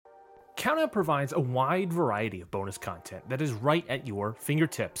Countout provides a wide variety of bonus content that is right at your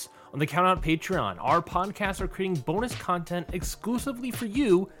fingertips. On the Countout Patreon, our podcasts are creating bonus content exclusively for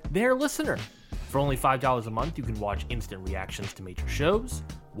you, their listener. For only $5 a month, you can watch instant reactions to major shows,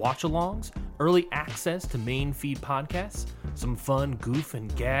 watch-alongs, early access to main feed podcasts, some fun goof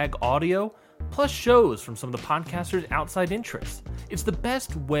and gag audio, plus shows from some of the podcasters' outside interests. It's the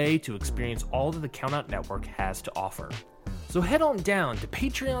best way to experience all that the Countout Network has to offer. So head on down to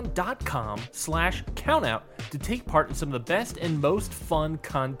patreon.com/countout to take part in some of the best and most fun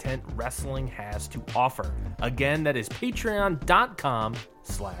content wrestling has to offer. Again, that is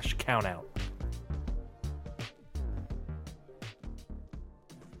patreon.com/countout.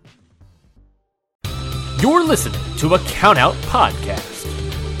 You're listening to a Countout podcast.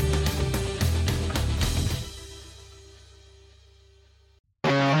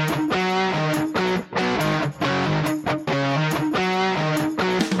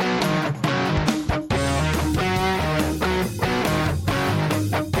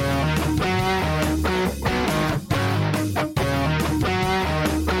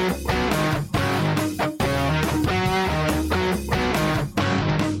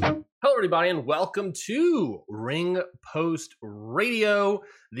 Everybody, and welcome to Ring Post Radio,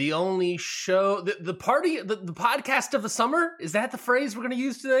 the only show, the podcast of the summer. Is that the phrase we're going to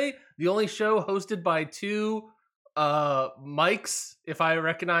use today? The only show hosted by two mics, if I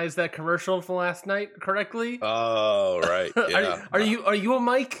recognize that commercial from last night correctly. Oh, right. Yeah. Are you a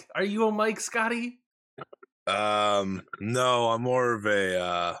mic? Are you a mic, Scotty? No, I'm more of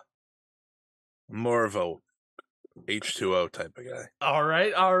a H2O type of guy. All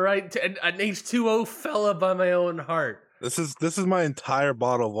right. An H2O fella by my own heart. This is my entire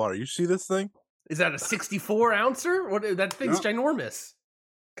bottle of water. You see this thing? Is that a 64 ouncer? What? That thing's ginormous.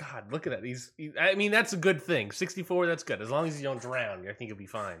 God, look at that. I mean, that's a good thing. 64, that's good. As long as you don't drown, I think you'll be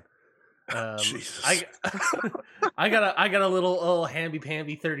fine. Jesus. I got a little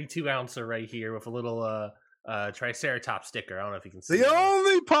hamby-pamby 32 ouncer right here with a little Triceratops sticker. I don't know if you can see the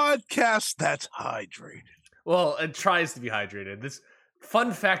only podcast that's hydrated. Well, it tries to be hydrated. This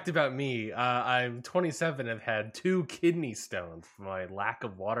fun fact about me, I'm 27 and have had 2 kidney stones from my lack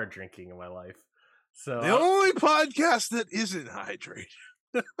of water drinking in my life. So the only podcast that isn't hydrated.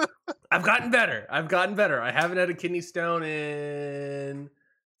 I've gotten better. I haven't had a kidney stone in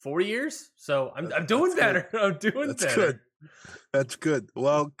 4 years, so I'm doing better. I'm doing better. Good. That's good.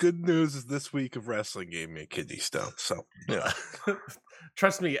 Well, good news is this week of wrestling gave me a kidney stone. So, yeah.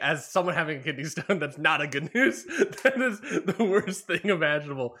 Trust me, as someone having a kidney stone, that's not a good news. That is the worst thing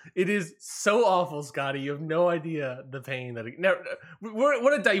imaginable. It is so awful, Scotty. You have no idea the pain that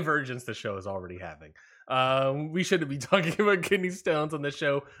what a divergence the show is already having. We shouldn't be talking about kidney stones on the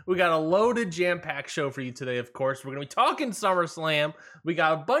show. We got a loaded, jam-packed show for you today, of course. We're going to be talking SummerSlam. We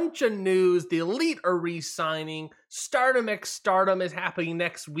got a bunch of news. The Elite are re-signing. Stardom X Stardom is happening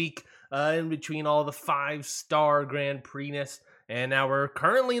next week in between all the 5-star Grand Prix-ness. And now we're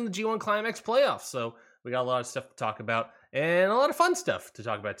currently in the G1 Climax playoffs. So we got a lot of stuff to talk about and a lot of fun stuff to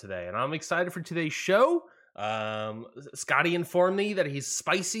talk about today. And I'm excited for today's show. Scotty informed me that he's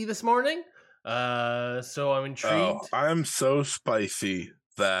spicy this morning. So I'm intrigued. Oh, I'm so spicy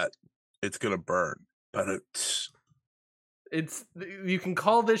that it's gonna burn, but it's you can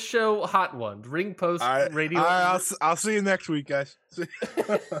call this show Hot Ones, Ring Post Radio. I'll see you next week, guys.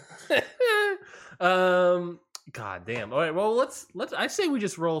 God damn. All right, well let's I say we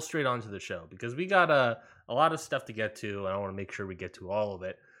just roll straight onto the show because we got a lot of stuff to get to, and I want to make sure we get to all of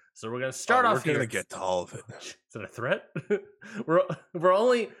it. So we're gonna start off here. We're gonna get to all of it. Is that a threat? we're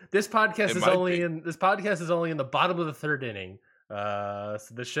only this podcast is only in the bottom of the third inning. So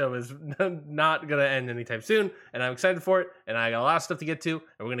the show is not gonna end anytime soon, and I'm excited for it. And I got a lot of stuff to get to,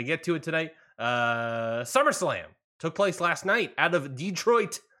 and we're gonna get to it today. SummerSlam took place last night out of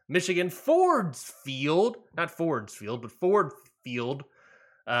Detroit, Michigan, Ford Field, where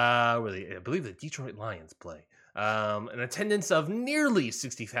I believe the Detroit Lions play. An attendance of nearly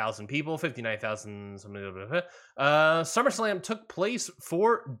 60,000 people, 59,000 something. SummerSlam took place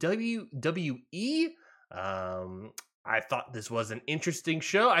for WWE. I thought this was an interesting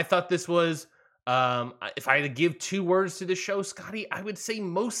show. I thought this was, if I had to give 2 words to the show, Scotty, I would say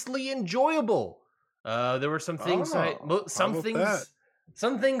mostly enjoyable. There were some things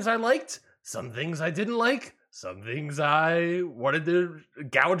some things I liked, some things I didn't like, some things I wanted to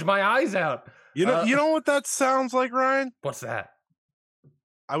gouge my eyes out. You know what that sounds like, Ryan? What's that?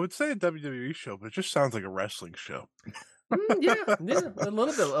 I would say a WWE show, but it just sounds like a wrestling show. Yeah, a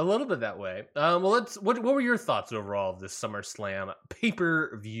little bit that way. Well, what were your thoughts overall of this SummerSlam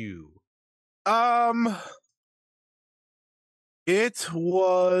pay-per-view? It It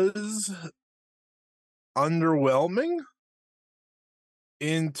was underwhelming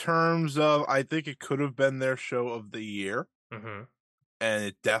in terms of I think it could have been their show of the year, Mm-hmm. and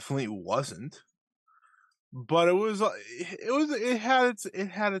it definitely wasn't. But it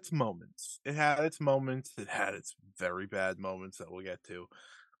had its moments. It had its moments. It had its very bad moments that we'll get to.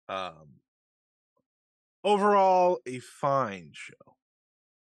 Overall, a fine show.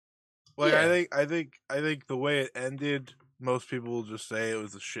 Like Yeah. I think the way it ended, most people will just say it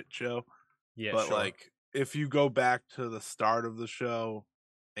was a shit show. Yeah, But sure. like if you go back to the start of the show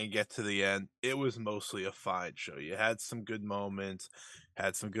and get to the end, it was mostly a fine show. You had some good moments,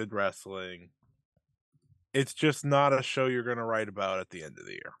 had some good wrestling. It's just not a show you're gonna write about at the end of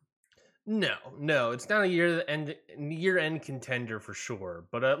the year. No, it's not a year end contender for sure.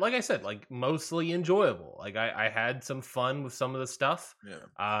 But like I said, like mostly enjoyable. Like I had some fun with some of the stuff.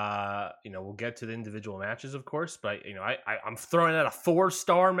 Yeah. We'll get to the individual matches, of course, but I'm throwing out a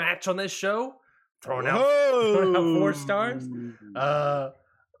 4-star match on this show. Throwing out 4 stars.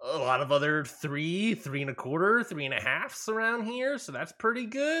 A lot of other 3.25, 3.5s around here, so that's pretty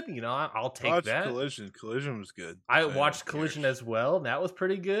good. I'll take that. Collision. Collision was good. I watched Collision as well. And that was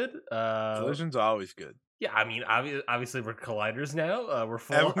pretty good. Collision's always good. Yeah, I mean, obviously we're colliders now. We're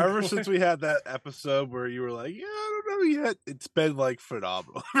full ever since we had that episode where you were like, "Yeah, I don't know yet." It's been like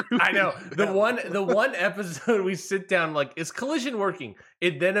phenomenal. I know the one episode we sit down like, is Collision working?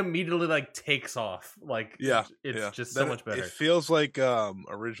 It then immediately like takes off. Like, it's just so much better. It feels like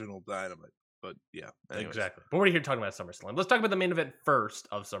original Dynamite, but yeah, anyways. Exactly. But we're here talking about SummerSlam. Let's talk about the main event first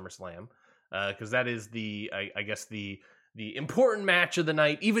of SummerSlam, because that is I guess the important match of the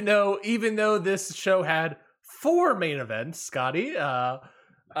night. Even though this show had 4 main events, Scotty.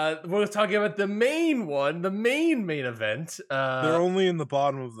 We're talking about the main one, the main event. They're only in the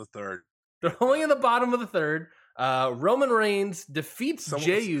bottom of the third. They're only in the bottom of the third. Roman Reigns defeats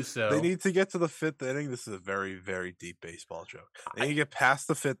Jey Uso. They need to get to the 5th inning. This is a very, very deep baseball joke. They need to get past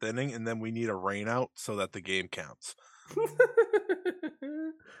the 5th inning, and then we need a rain out so that the game counts.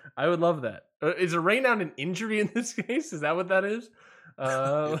 I would love that. Is a rain out an injury in this case? Is that what that is?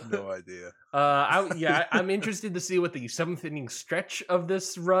 I have no idea. I'm interested to see what the 7th inning stretch of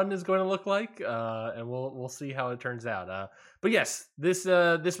this run is going to look like, and we'll see how it turns out. But yes, this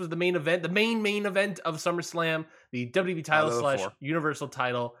was the main event, the main event of SummerSlam, the WWE title / Universal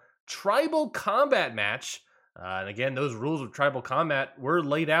title tribal combat match. And again, those rules of tribal combat were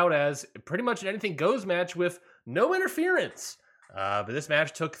laid out as pretty much an anything goes match with no interference. But this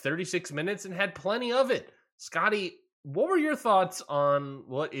match took 36 minutes and had plenty of it. Scotty, what were your thoughts on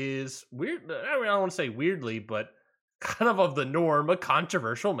what is weird? I don't want to say weirdly, but kind of the norm, a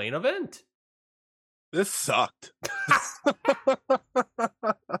controversial main event. This sucked.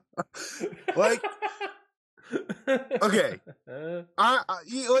 Like, okay,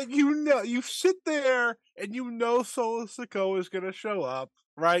 you sit there and Solo Sikoa is gonna show up,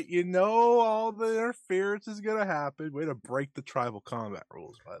 right? All the interference is gonna happen. Way to break the tribal combat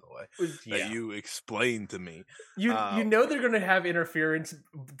rules, by the way. Yeah. That you explained to me. They're gonna have interference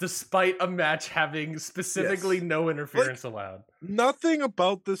despite a match having specifically no interference allowed. Nothing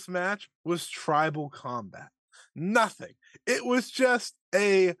about this match was tribal combat. Nothing. It was just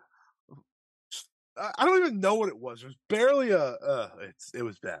I don't even know what it was. It was barely it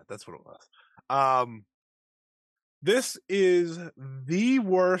was bad. That's what it was. This is the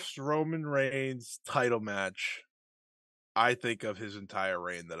worst Roman Reigns title match, I think, of his entire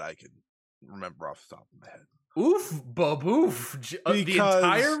reign that I can remember off the top of my head. Oof, baboof. The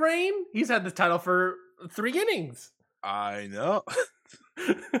entire reign? He's had the title for 3 innings. I know.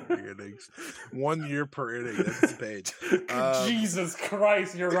 3 innings. 1 year per inning. That's paid. Jesus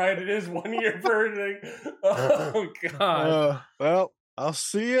Christ, you're right. It is 1 year per inning. Oh, God. Well, I'll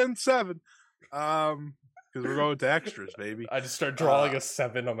see you in 7. Because we're going to extras, baby. I just start drawing a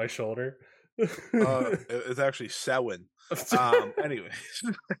 7 on my shoulder. It's actually 7. Anyways.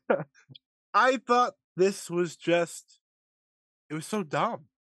 I thought this was it was so dumb.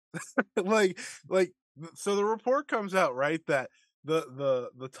 So the report comes out, right, that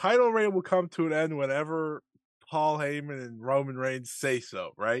the title reign will come to an end whenever Paul Heyman and Roman Reigns say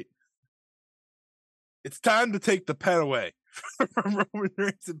so, right? It's time to take the pen away from Roman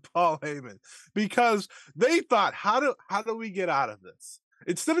Reigns and Paul Heyman, because they thought, how do we get out of this?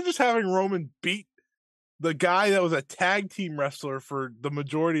 Instead of just having Roman beat the guy that was a tag team wrestler for the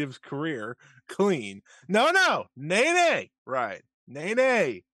majority of his career clean. No, nay, right.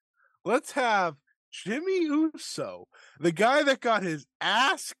 Nay. Let's have Jimmy Uso, the guy that got his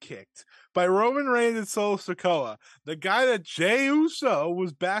ass kicked by Roman Reigns and Solo Sikoa, the guy that Jey Uso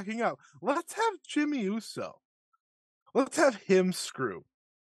was backing up. Let's have Jimmy Uso Let's have him screw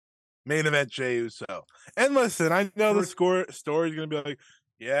main event Jey Uso. And listen, I know the story's gonna be like,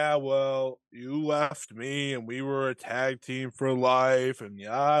 yeah, well, you left me and we were a tag team for life and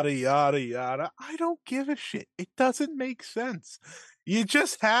yada yada yada. I don't give a shit. It doesn't make sense. You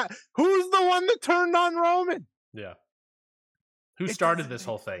just had who's the one that turned on Roman? Yeah. Who started this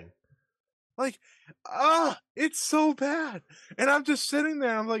whole thing? Like, it's so bad. And I'm just sitting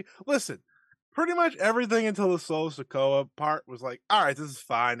there. I'm like, listen, pretty much everything until the Solo Sikoa part was like, all right, this is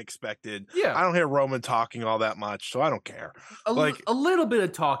fine, expected. Yeah. I don't hear Roman talking all that much, so I don't care. A little bit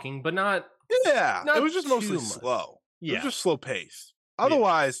of talking, but not. Yeah, not it was just mostly much. slow. Yeah. It was just slow pace.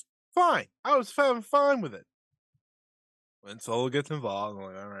 Otherwise, fine. I was having fine with it. When Solo gets involved, I'm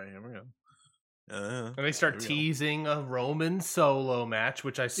like, all right, here we go. And they start teasing a Roman Solo match,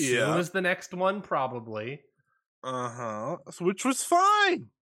 which I assume is the next one, probably. Which was fine.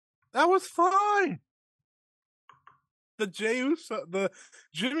 That was fine. The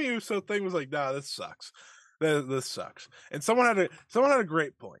Jimmy Uso thing was like, nah, this sucks. This sucks. And someone had a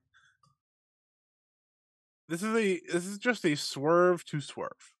great point. This is just a swerve to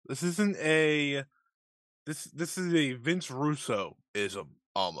swerve. This isn't a this is a Vince Russo-ism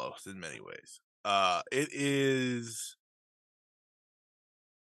almost in many ways.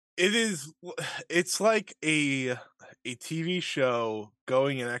 It's like a TV show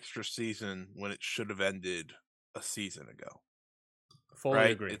going an extra season when it should have ended a season ago.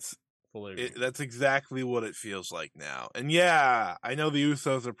 Fully agree. Fully agree. That's exactly what it feels like now. And yeah, I know the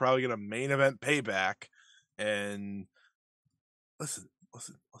Usos are probably going to main event Payback. And listen.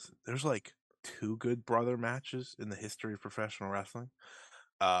 There's like 2 good brother matches in the history of professional wrestling.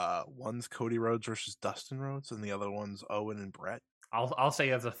 One's Cody Rhodes versus Dustin Rhodes, and the other one's Owen and Brett. I'll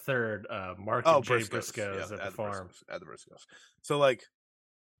say as a third, Mark and Jay Briscoes at the farm. At the Briscoes. So like,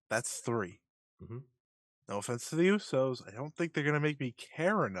 that's 3. Mm-hmm. No offense to the Usos, I don't think they're gonna make me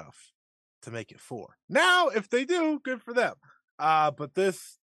care enough to make it 4. Now, if they do, good for them. But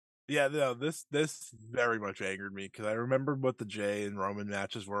this very much angered me because I remember what the Jey and Roman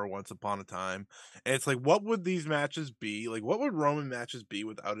matches were once upon a time, and it's like, what would these matches be? Like, what would Roman matches be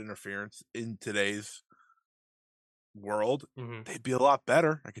without interference in today's world? Mm-hmm. They'd be a lot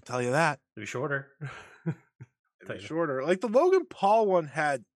better. I can tell you that. They'd be shorter. Shorter. Like the Logan Paul one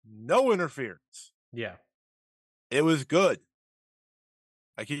had no interference. Yeah, it was good.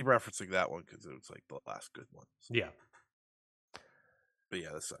 I keep referencing that one because it was like the last good one. So. Yeah. But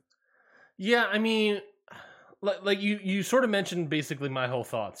yeah, that sucked. Yeah, I mean, like you sort of mentioned basically my whole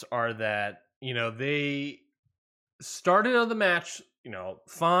thoughts are that, they started on the match,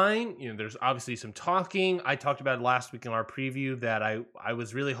 fine. There's obviously some talking. I talked about it last week in our preview that I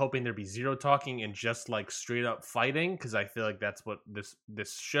was really hoping there'd be zero talking and just like straight up fighting, because I feel like that's what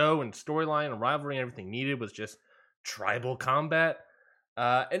this show and storyline and rivalry and everything needed, was just tribal combat.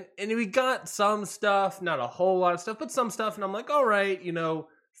 And we got some stuff, not a whole lot of stuff, but some stuff. And I'm like, all right,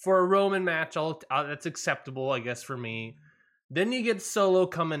 for a Roman match, that's acceptable, I guess, for me. Then you get Solo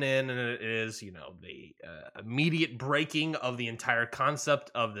coming in, and it is, the immediate breaking of the entire concept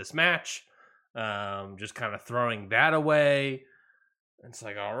of this match. Just kind of throwing that away. It's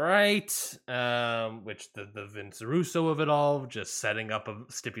like, all right. Which the Vince Russo of it all, just setting up a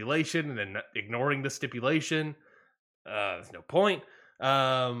stipulation and then ignoring the stipulation. There's no point.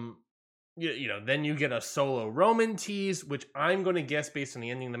 Then you get a Solo Roman tease, which I'm going to guess based on the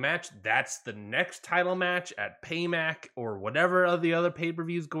ending of the match, that's the next title match at Payback or whatever of the other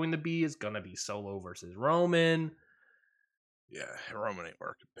pay-per-view is going to be Solo versus Roman. Yeah, Roman ain't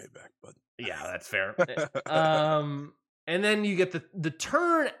working Payback, but yeah, that's fair. And then you get the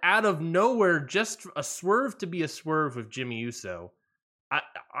turn out of nowhere, just a swerve to be a swerve with Jimmy Uso.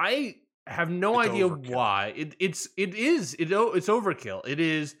 I have no idea overkill. Why it's overkill. It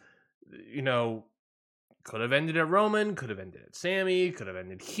is, could have ended at Roman, could have ended at Sammy, could have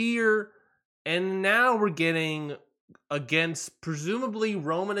ended here, and now we're getting presumably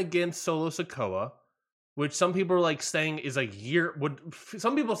Roman against Solo Sikoa, which some people are like saying is a year.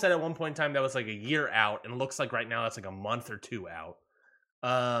 Some people said at one point in time that was like a year out, and it looks like right now that's like a month or 2 out.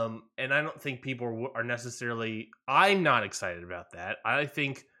 And I don't think people are necessarily. I'm not excited about that. I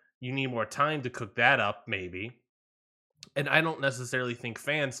think you need more time to cook that up, maybe. And I don't necessarily think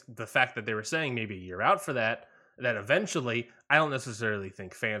fans, the fact that they were saying maybe a year out for that eventually, I don't necessarily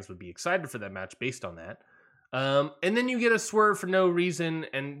think fans would be excited for that match based on that. And then you get a swerve for no reason,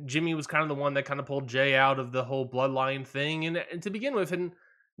 and Jimmy was kind of the one that kind of pulled Jey out of the whole bloodline thing, and to begin with, and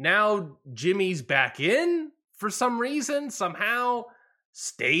now Jimmy's back in for some reason, somehow.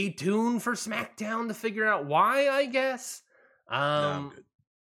 Stay tuned for SmackDown to figure out why, I guess.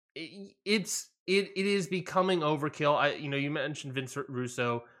 It's it is becoming overkill. You mentioned Vince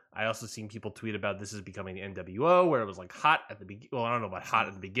Russo. I also seen people tweet about this is becoming the NWO, where it was like hot at the beginning. Well, I don't know about hot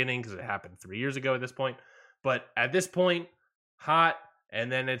at the beginning because it happened 3 years ago at this point, but at this point, hot,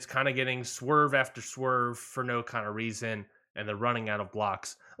 and then it's kind of getting swerve after swerve for no kind of reason, and they're running out of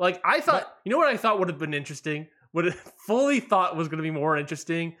blocks. Like I thought, you know what I thought would have been interesting? What I fully thought was going to be more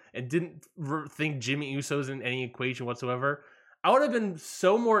interesting, and didn't think Jimmy Uso's in any equation whatsoever. I would have been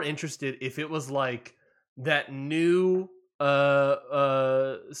so more interested if it was like that new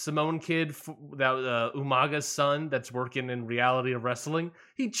Samoan kid, that Umaga's son that's working in Reality of Wrestling.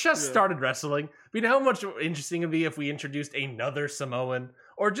 He just started wrestling. You know how much interesting it'd be if we introduced another Samoan,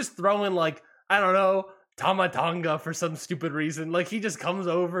 or just throw in like, I don't know, Tamatanga for some stupid reason. Like he just comes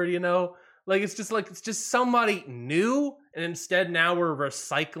over, like it's just somebody new, and instead now we're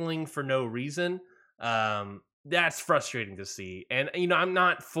recycling for no reason. That's frustrating to see. And I'm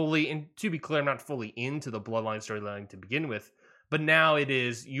not fully, and to be clear, I'm not fully into the Bloodline storyline to begin with, but now it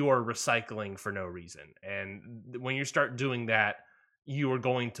is, you're recycling for no reason. And when you start doing that, you are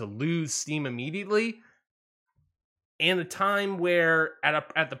going to lose steam immediately. And a time where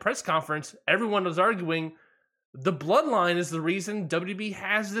at the press conference, everyone was arguing the Bloodline is the reason WWE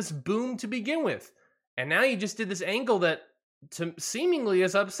has this boom to begin with. And now you just did this angle that seemingly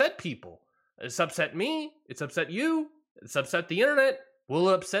has upset people. It's upset me. It's upset you. It's upset the internet. Will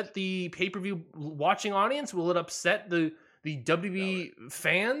it upset the pay-per-view watching audience? Will it upset the WWE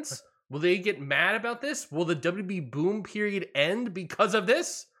fans? Will they get mad about this? Will the WWE boom period end because of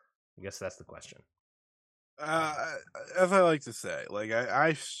this? I guess that's the question. As I like to say, like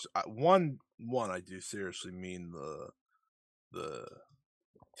I do seriously mean the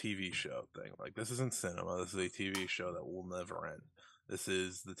TV show thing. Like this isn't cinema. This is a TV show that will never end. This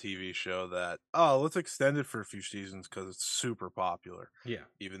is the TV show that, let's extend it for a few seasons because it's super popular. Yeah.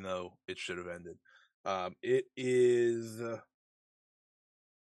 Even though it should have ended. It is.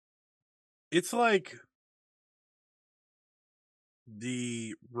 It's like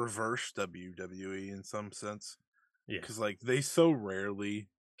the reverse WWE in some sense. Yeah. Because like they so rarely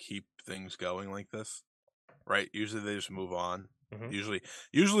keep things going like this, right? Usually they just move on. Mm-hmm.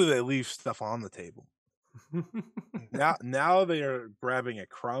 Usually they leave stuff on the table. now they are grabbing at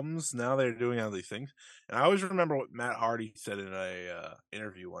crumbs. Now they're doing all these things. And I always remember what Matt Hardy said in a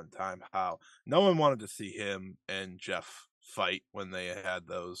interview one time, how no one wanted to see him and Jeff fight when they had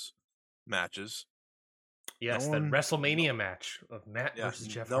those matches. Yes, that WrestleMania match of Matt versus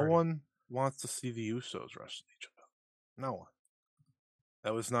Jeff Hardy. No one wants to see the Usos wrestle each other. No one.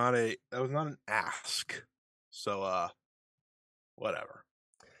 That was not an ask. So whatever.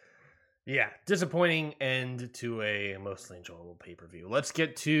 Yeah, disappointing end to a mostly enjoyable pay-per-view. Let's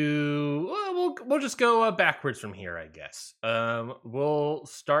get to we'll just go backwards from here, I guess. We'll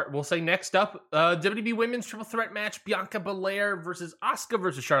say next up, WWE Women's Triple Threat match, Bianca Belair versus Asuka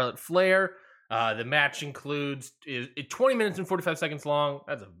versus Charlotte Flair. The match includes is 20 minutes and 45 seconds long.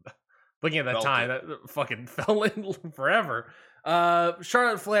 That's looking at that time, that fucking fell in forever.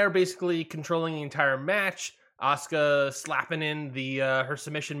 Charlotte Flair basically controlling the entire match. Asuka slapping in the her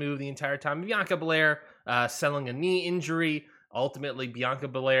submission move the entire time. Bianca Belair selling a knee injury. Ultimately, Bianca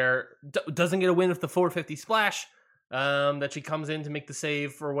Belair doesn't get a win with the 450 splash that she comes in to make the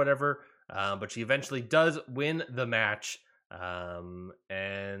save or whatever. But she eventually does win the match.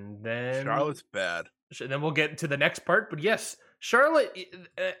 And then Charlotte's bad. Then we'll get to the next part. But yes, Charlotte.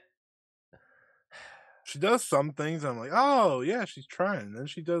 She does some things. I'm like, oh yeah, she's trying. And then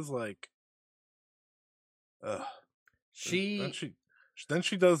she does like. Then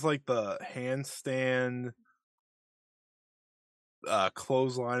she does like the handstand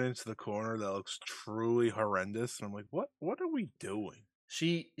clothesline into the corner that looks truly horrendous, and I'm like, what are we doing?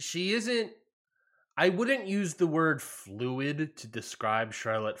 She isn't. I wouldn't use the word fluid to describe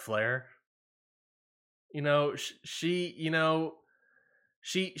Charlotte Flair. She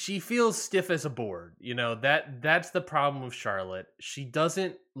feels stiff as a board. That's the problem with Charlotte. She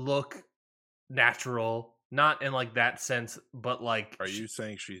doesn't look natural. Not in like that sense, but like. Are you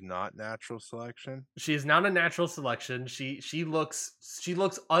saying she's not natural selection? She is not a natural selection. She looks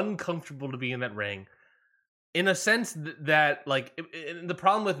uncomfortable to be in that ring. In a sense that like the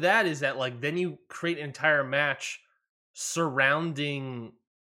problem with that is that like then you create an entire match surrounding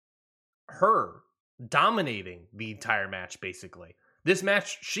her dominating the entire match. Basically, this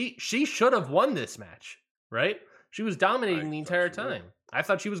match she should have won this match, right? She was dominating the entire time. I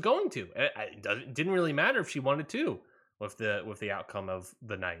thought she was going to. It didn't really matter if she wanted to with the outcome of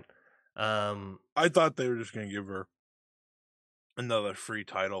the night. I thought they were just going to give her another free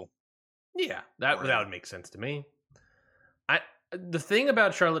title. Yeah, that would make sense to me. The thing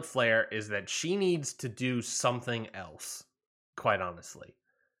about Charlotte Flair is that she needs to do something else, quite honestly.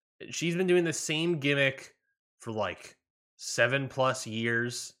 She's been doing the same gimmick for like 7+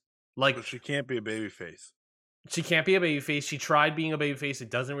 years. Like, But she can't be a babyface. she can't be a babyface. She tried being a babyface.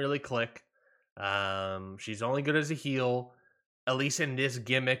 It doesn't really click. She's only good as a heel. At least in this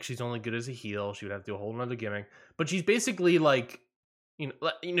gimmick, she's only good as a heel. She would have to do a whole nother gimmick. But she's basically like,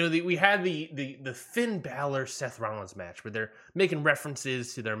 we had the Finn Balor Seth Rollins match where they're making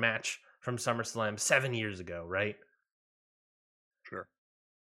references to their match from SummerSlam 7 years ago, right? Sure.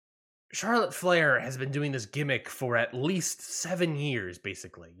 Charlotte Flair has been doing this gimmick for at least 7 years,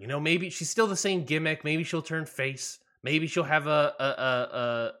 basically. Maybe she's still the same gimmick. Maybe she'll turn face. Maybe she'll have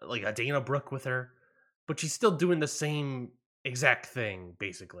a Dana Brooke with her, but she's still doing the same exact thing,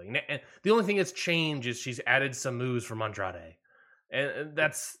 basically. And the only thing that's changed is she's added some moves from Andrade, and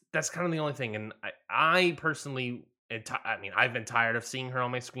that's kind of the only thing. And I personally, I've been tired of seeing her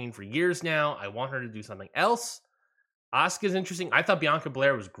on my screen for years now. I want her to do something else. Asuka's interesting. I thought Bianca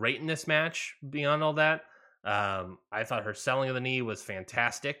Belair was great in this match. Beyond all that, I thought her selling of the knee was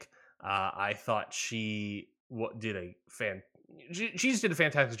fantastic. I thought she did a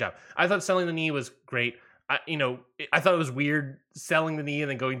fantastic job. I thought selling the knee was great. I thought it was weird selling the knee and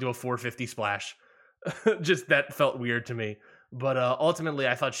then going to a 450 splash. Just that felt weird to me. But ultimately,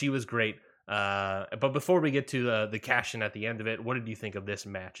 I thought she was great. But before we get to the cash in at the end of it, what did you think of this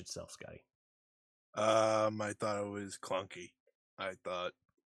match itself, Scotty? I thought it was clunky. I thought,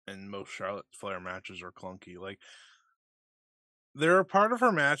 and most Charlotte Flair matches are clunky. Like, there are part of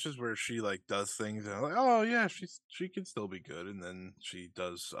her matches where she like does things and I'm like, oh yeah, she can still be good, and then she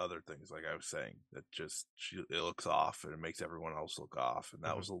does other things, like I was saying, that just it looks off and it makes everyone else look off, and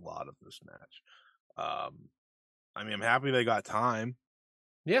that was a lot of this match. I'm happy they got time.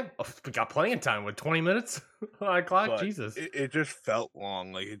 Yeah, we got plenty of time with 20 minutes on the clock. Jesus, it just felt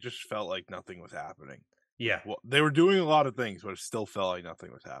long. Like, it just felt like nothing was happening. Yeah, well, they were doing a lot of things, but it still felt like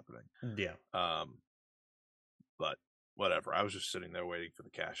nothing was happening. Yeah. But whatever. I was just sitting there waiting for the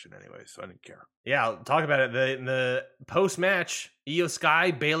cash in anyway, so I didn't care. Yeah, I'll talk about it. The post match, Io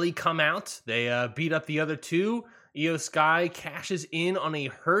Sky, Bayley come out. They beat up the other two. Io Sky cashes in on a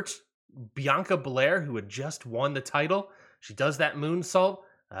hurt Bianca Belair, who had just won the title. She does that moonsault.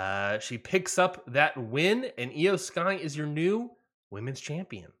 She picks up that win, and Io Sky is your new women's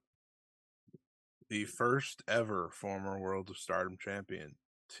champion. The first ever former World of Stardom champion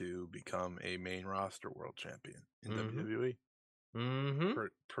to become a main roster world champion in WWE. Mm-hmm.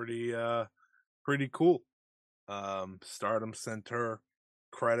 Pretty cool. Stardom sent her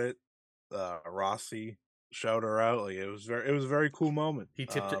credit. Rossi shouted her out. Like, it was a very cool moment. He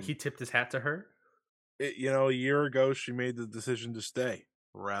tipped his hat to her. A year ago, she made the decision to stay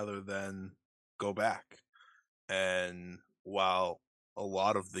rather than go back. And while a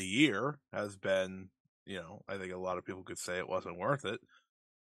lot of the year has been, I think a lot of people could say it wasn't worth it,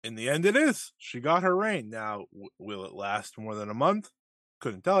 in the end it is. She got her reign. Now, will it last more than a month?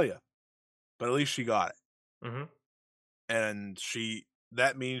 Couldn't tell you. But at least she got it. Mm-hmm. And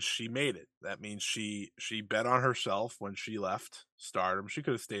that means she made it. That means she bet on herself when she left Stardom. She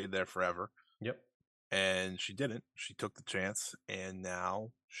could have stayed there forever. Yep. And she didn't. She took the chance, and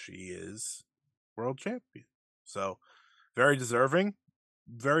now she is world champion. So, very deserving,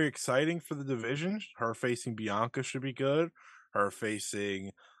 very exciting for the division. Her facing Bianca should be good. Her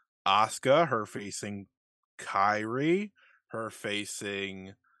facing Asuka, her facing Kairi, her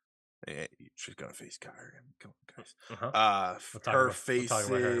facing... she's going to face Kairi. Come on, guys. Her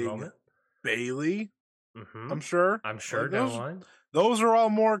facing Bayley, I'm sure. Those are all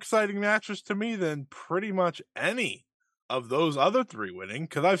more exciting matches to me than pretty much any of those other three winning,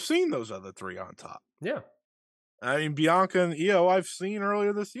 because I've seen those other three on top. Yeah. I mean, Bianca and Io I've seen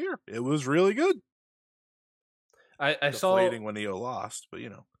earlier this year. It was really good. I saw when Io lost, but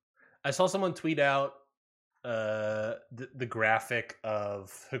I saw someone tweet out the graphic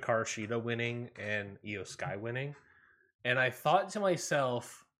of Hikaru Shida winning and Io Sky winning, and I thought to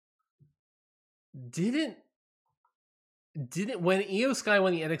myself, didn't when Io Sky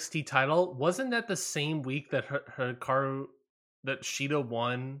won the NXT title, wasn't that the same week that that Shida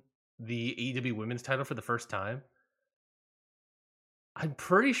won the AEW Women's title for the first time? I'm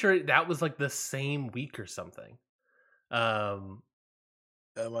pretty sure that was like the same week or something.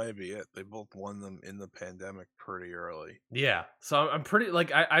 That might be it. They both won them in the pandemic pretty early. Yeah, so I'm pretty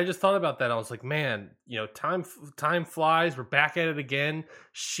I just thought about that. I was like, man, time flies. We're back at it again.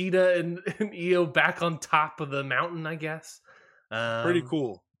 Shida and Io back on top of the mountain, I guess. Pretty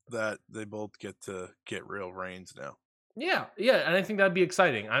cool that they both get to get real reigns now. Yeah, and I think that'd be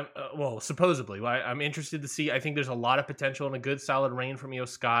exciting. I'm well, supposedly, I'm interested to see. I think there's a lot of potential in a good, solid reign from Io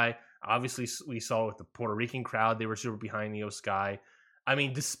Sky. Obviously, we saw with the Puerto Rican crowd, they were super behind Io Sky. I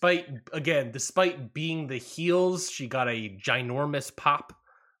mean, despite being the heels, she got a ginormous pop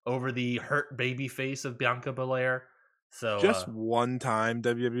over the hurt baby face of Bianca Belair. So, Just one time,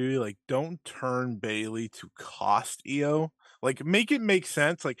 WWE, like, don't turn Bailey to cost Io. Like, make it make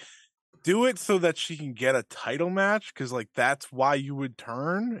sense. Like, do it so that she can get a title match, because like that's why you would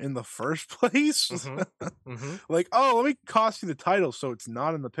turn in the first place. mhm, mhm. Like, oh, let me cost you the title so it's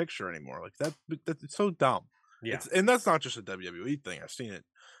not in the picture anymore. Like that's so dumb. Yeah, And that's not just a WWE thing. I've seen it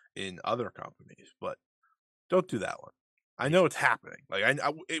in other companies, but don't do that one. I know it's happening. Like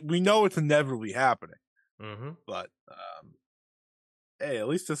we know it's inevitably happening, mhm. but hey, at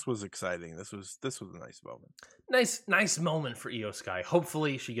least this was exciting. This was a nice moment. Nice moment for Io Sky.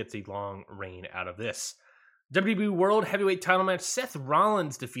 Hopefully, she gets a long reign out of this. WWE World Heavyweight Title match: Seth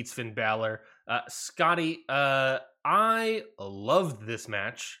Rollins defeats Finn Balor. Scotty, I loved this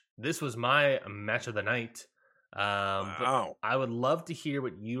match. This was my match of the night. But Wow. I would love to hear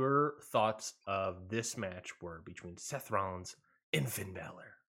what your thoughts of this match were between Seth Rollins and Finn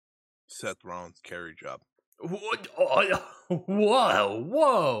Balor. Seth Rollins carry job. What?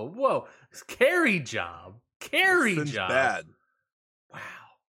 Whoa! Carry job. Finn's bad. Wow.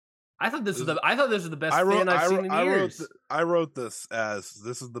 I thought this was the best I wrote, Finn I've seen in years. I wrote this as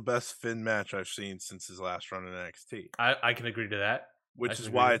this is the best Finn match I've seen since his last run in NXT, I can agree to that. which is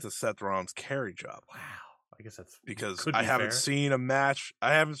why it's a Seth Rollins carry job. Wow. I guess that's Because could I be haven't fair. seen a match.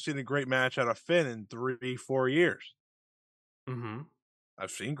 I haven't seen a great match out of Finn in 3-4 years. Mm-hmm.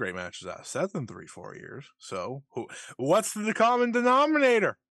 I've seen great matches out of Seth in 3-4 years. So what's the common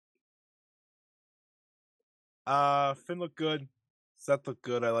denominator? Finn looked good. Seth looked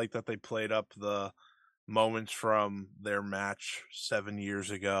good. I like that they played up the moments from their match 7 years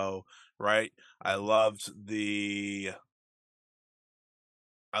ago, right? I loved the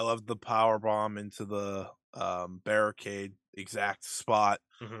power bomb into the barricade exact spot.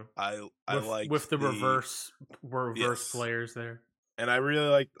 Mm-hmm. I liked with the reverse players there. And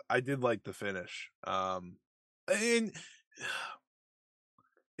I did like the finish. And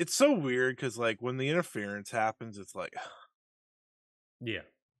it's so weird because like when the interference happens, it's like, Yeah.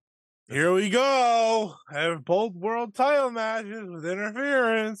 here we go. I have both world title matches with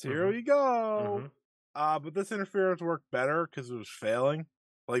interference. Here we go. But this interference worked better because it was failing.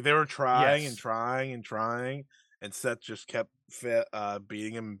 Like they were trying and trying and trying, and Seth just kept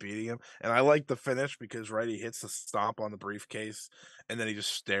beating him and beating him. And I like the finish because he hits the stomp on the briefcase, and then he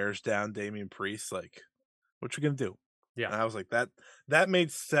just stares down Damian Priest like, "What you gonna do?" Yeah. And I was like, that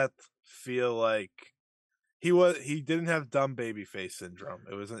made Seth feel like he didn't have dumb babyface syndrome.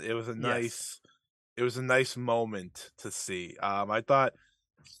 It was a nice moment to see. I thought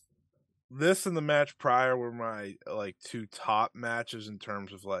this and the match prior were my like two top matches in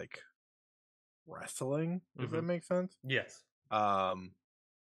terms of like wrestling, if that makes sense. Yes. And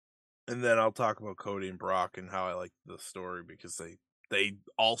then I'll talk about Cody and Brock and how I like the story because they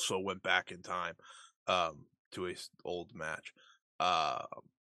also went back in time to a old match. I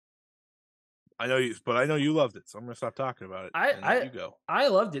know you loved it, so I'm gonna stop talking about it. You go. I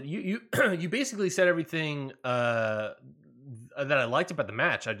loved it. You you basically said everything that I liked about the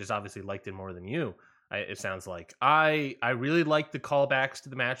match. I just obviously liked it more than you. It sounds like I really liked the callbacks to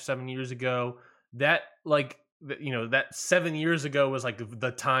the match 7 years ago. That that 7 years ago was like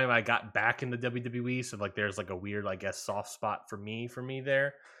the time I got back in the WWE. So like there's like a weird, I guess, soft spot for me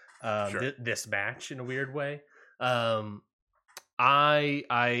there. Sure. This match in a weird way.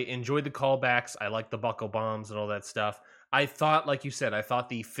 I enjoyed the callbacks. I like the buckle bombs and all that stuff. I thought, like you said,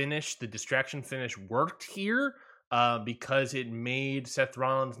 the distraction finish worked here because it made Seth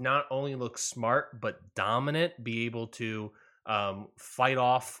Rollins not only look smart but dominant, be able to fight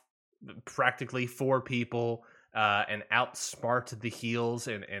off practically 4 people and outsmart the heels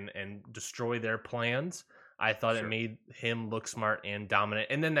and destroy their plans. I thought it made him look smart and dominant.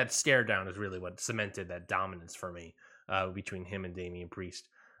 And then that stare down is really what cemented that dominance for me. Between him and Damian Priest.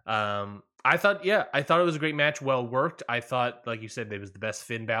 I thought it was a great match, well worked. I thought, like you said, it was the best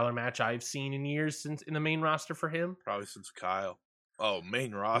Finn Balor match I've seen in years since in the main roster for him. Probably since Kyle. Oh,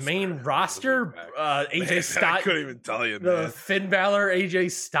 main roster. AJ Styles. I couldn't even tell you, the man. Finn Balor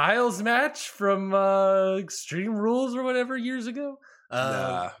AJ Styles match from Extreme Rules or whatever years ago.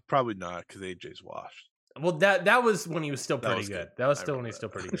 Nah, probably not because AJ's washed. Well, that was when he was still pretty good. That was still when he was still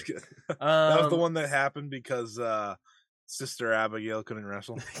pretty good. That was the one that happened because Sister Abigail couldn't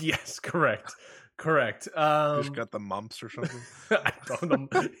wrestle. Yes, correct. Just got the mumps or something. I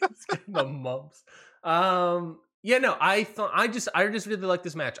don't know. The mumps. Yeah, no, I just really like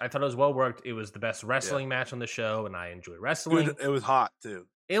this match. I thought it was well worked. It was the best Yeah, wrestling match on the show, and I enjoy good. wrestling. It was hot too.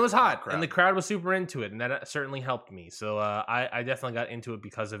 It was Hot hot, and the crowd. crowd was super into it, and that certainly helped me. So I definitely got into it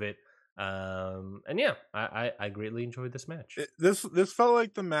because of it. And yeah, I greatly enjoyed this match. This felt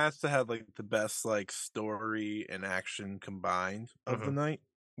like the match that had like the best like story and action combined of the Hmm. night.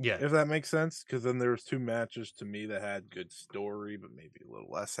 Yeah. If that makes sense, because then there was two matches to me that had good story, but maybe a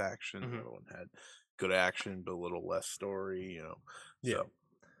little less action. The Hmm. other one had good action, but a little less story. Yeah. So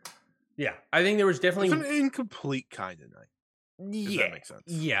Yeah. I think there was it's an definitely incomplete kind of night. If that yeah. makes sense.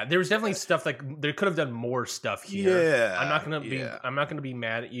 Yeah. There was definitely Yeah, stuff like they could have done more stuff here. yeah, yeah. I'm not gonna be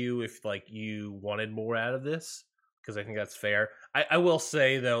mad at you if like you wanted more out of this because I think that's fair. I will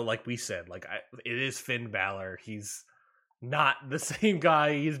say though, like we said, it is Finn Balor. He's not the same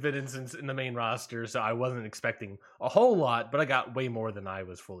guy he's been in since in the main roster, so I wasn't expecting a whole lot, but I got way more than I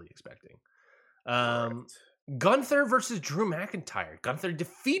was fully expecting. Um, Right. Gunther versus Drew McIntyre. Gunther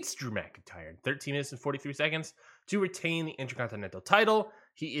defeats Drew McIntyre in 13 minutes and 43 seconds to retain the Intercontinental title.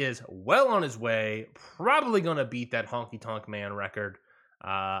 He is well on his way, probably going to beat that Honky Tonk Man record.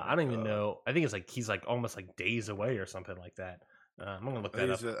 I don't even know. I think it's like he's like almost like days away or something like that. I'm gonna look that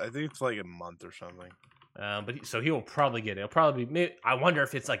up. I think it's like a month or something. So he will probably get it. It'll probably be. I wonder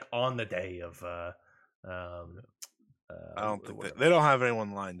if it's like on the day of. Um, I don't think whatever. they don't have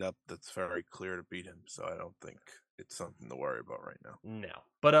anyone lined up that's very clear to beat him, so I don't think it's something to worry about right now. No,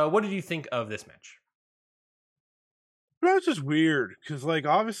 but what did you think of this match? But it's just weird because, like,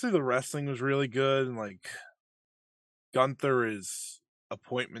 obviously the wrestling was really good, and like Gunther is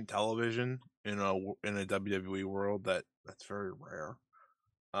appointment television in a WWE world that's very rare.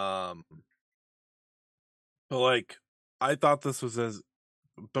 Um, but like I thought this was as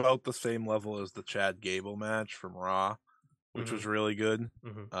about the same level as the Chad Gable match from Raw, which Mm-hmm. was really good.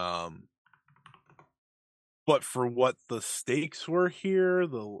 Mm-hmm. Um, but for what the stakes were here,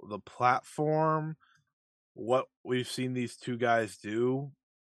 the platform, what we've seen these two guys do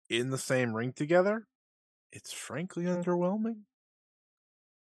in the same ring together, it's frankly underwhelming.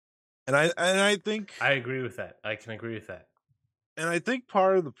 And I think I agree with that. I can agree with that. and I think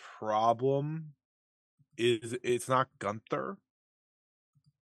part of the problem is it's not Gunther.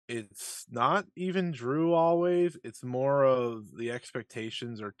 It's not even Drew always. It's more of the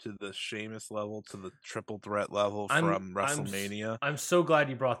expectations are to the Sheamus level, to the triple threat level from WrestleMania. I'm so glad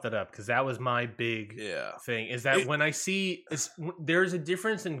you brought that up because that was my big Yeah. thing. Is that It, when I see there's a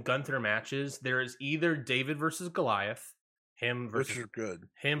difference in Gunther matches. There is either David versus Goliath, which is good.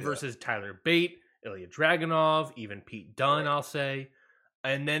 him Yeah. versus Tyler Bate, Ilya Dragunov, even Pete Dunne. Right. I'll say,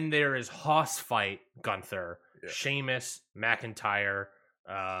 and then there is Hoss fight Gunther, Yeah. Sheamus, McIntyre.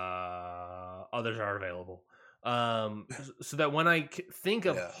 Others are available. So that when I think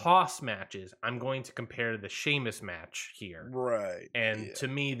of Yeah. Hoss matches, I'm going to compare the Sheamus match here. Right. And Yeah. to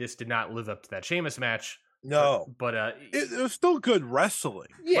me, this did not live up to that Sheamus match. No. But It was still good wrestling.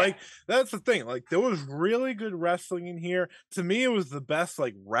 Yeah. Like, that's the thing. Like, there was really good wrestling in here. To me, it was the best,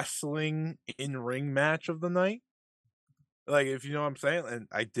 like, wrestling in ring match of the night. Like, if you know what I'm saying. And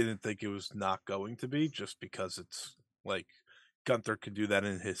I didn't think it was not going to be just because it's like Gunther could do that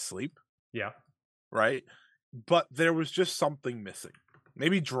in his sleep. Yeah. Right. But there was just something missing.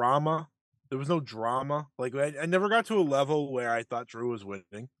 Maybe drama. There was no drama. Like, I never got to a level where I thought Drew was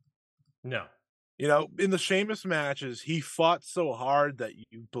winning. No. You know, in the Sheamus matches, he fought so hard that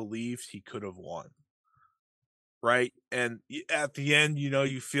you believed he could have won. Right? And at the end,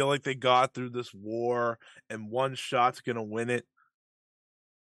 you feel like they got through this war and one shot's going to win it.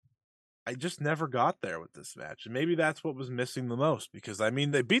 I just never got there with this match. And maybe that's what was missing the most because, I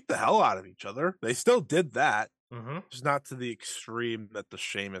mean, they beat the hell out of each other. They still did that. Mm-hmm. Just not to the extreme that the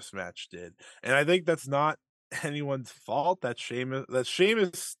Sheamus match did. And I think that's not anyone's fault. That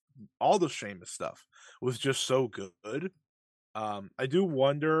Sheamus, all the Sheamus stuff was just so good. I do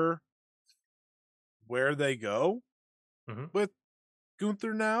wonder where they go with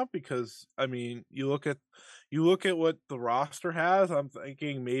Gunther now because I mean you look at what the roster has. I'm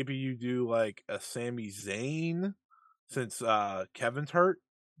thinking maybe you do like a Sami Zayn since Kevin's hurt.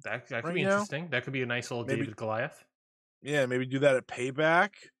 That could right be now. interesting. That could be a nice little Maybe David Goliath. Yeah, maybe do that at Payback.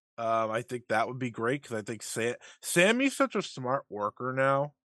 I think that would be great because I think Sammy's such a smart worker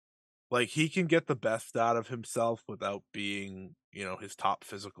now. Like he can get the best out of himself without being, his top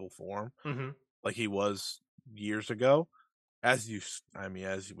physical form, Mm-hmm. like he was years ago. As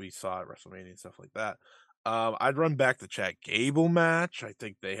we saw at WrestleMania and stuff like that. I'd run back the Chad Gable match. I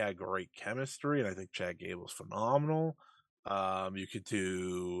think they had great chemistry, and I think Chad Gable's phenomenal. You could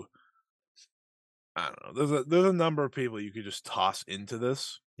do I don't know. There's a number of people you could just toss into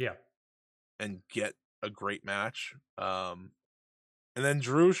this Yeah. and get a great match. And then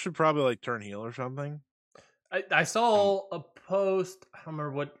Drew should probably like turn heel or something. I saw a post. I don't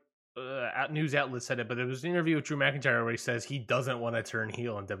remember what news outlet said it, but it was an interview with Drew McIntyre where he says he doesn't want to turn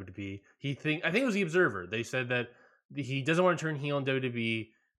heel in WWE. I think it was the Observer. They said that he doesn't want to turn heel in WWE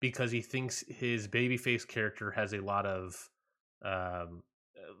because he thinks his babyface character has a lot of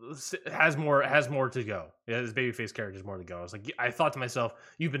has more to go. Yeah, his babyface character has more to go. I was like, I thought to myself,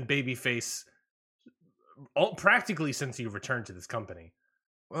 you've been babyface practically since you returned to this company.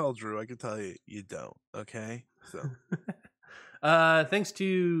 Well, Drew, I can tell you, you don't. Okay, so. Thanks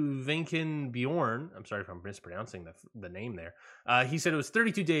to Venkin Bjorn. I'm sorry if I'm mispronouncing the name there. He said it was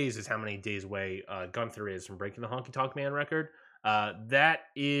 32 days is how many days away Gunther is from breaking the Honky Tonk Man record. That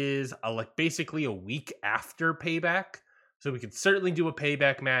is like basically a week after Payback. So we could certainly do a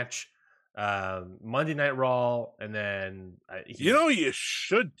Payback match. Monday Night Raw, and then... you know what you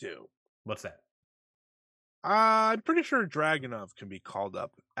should do? What's that? I'm pretty sure Dragunov can be called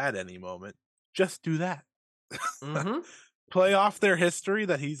up at any moment. Just do that. Mm-hmm. Play off their history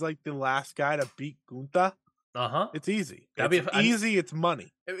that he's like the last guy to beat Gunther. Uh-huh. It's easy. It's easy. It's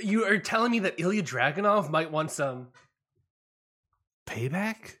money. You are telling me that Ilya Dragunov might want some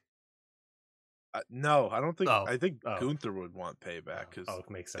payback? No, I don't think. Oh. I think Gunther would want payback because it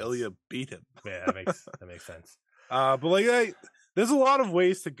makes sense. Ilya beat him. Yeah, that makes sense. But like, there's a lot of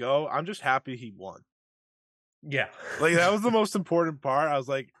ways to go. I'm just happy he won. Yeah, like that was the most important part. I was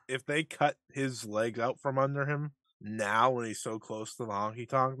like, if they cut his legs out from under him now when he's so close to the Honky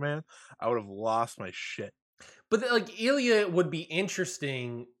Tonk Man, I would have lost my shit. But like Ilya would be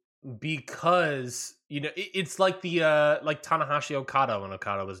interesting because it's like the like Tanahashi Okada when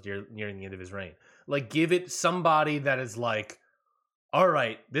Okada was nearing the end of his reign. Like give it somebody that is like, all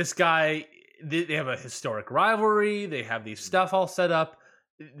right, this guy. They have a historic rivalry. They have these stuff all set up.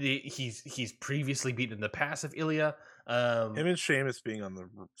 He's previously beaten in the past of Ilya. Him and Sheamus being on the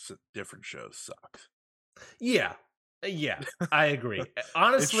different shows sucks. Yeah, I agree.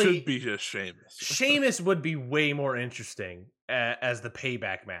 Honestly, it should be just Sheamus. Sheamus would be way more interesting as the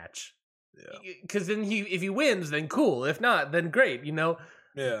Payback match. Yeah, because then if he wins, then cool. If not, then great. Yeah,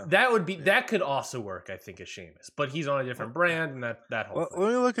 that could also work. I think as Sheamus, but he's on a different brand, and that whole thing.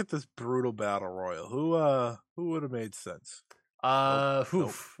 Let me look at this brutal battle royal. Who would have made sense?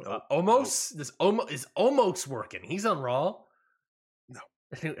 Almost. This is almost working. He's on Raw. No.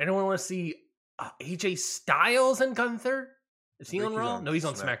 Anyone want to see AJ Styles and Gunther? Is he on Raw? No, he's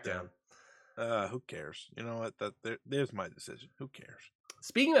on SmackDown. Who cares? You know what? There's my decision. Who cares?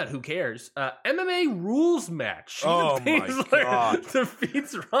 Speaking about who cares, MMA rules match. Oh my God!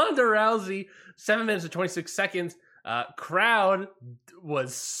 Defeats Ronda Rousey 7 minutes and 26 seconds. Crowd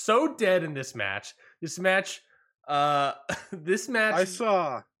was so dead in this match. This match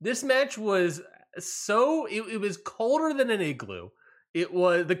was so it was colder than an igloo. It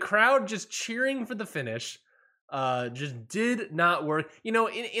was the crowd just cheering for the finish. Just did not work.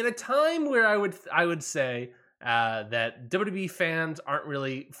 In a time where I would say that WWE fans aren't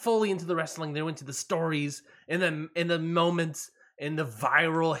really fully into the wrestling. They're into the stories and the moments and the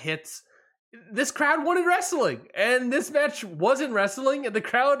viral hits. This crowd wanted wrestling, and this match wasn't wrestling, and the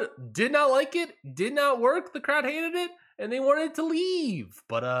crowd did not like it, did not work. The crowd hated it, and they wanted to leave.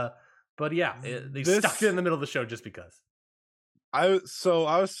 But yeah, they stuck it in the middle of the show just because. I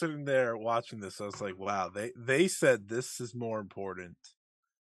was sitting there watching this. I was like, wow, they said this is more important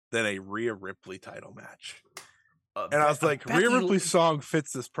than a Rhea Ripley title match. And I was like, Rhea Ripley's song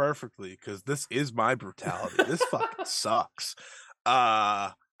fits this perfectly because this is my brutality. This fucking sucks.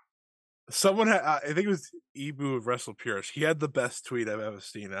 Someone had, I think it was Ibu of Wrestle Purish. He had the best tweet I've ever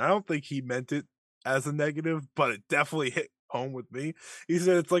seen. And I don't think he meant it as a negative, but it definitely hit home with me. He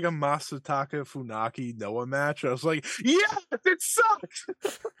said it's like a Masataka Funaki Noah match. I was like, yeah, it sucks.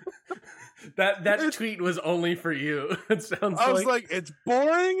 that tweet was only for you. It sounds. I was like, it's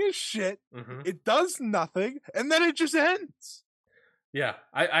boring as shit. Mm-hmm. It does nothing, and then it just ends. Yeah,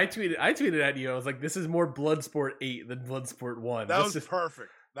 I tweeted at you. I was like, this is more Bloodsport 8 than Bloodsport 1. That was perfect.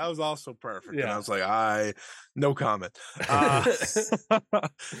 That was also perfect. Yeah. And I was like, no comment. Yeah,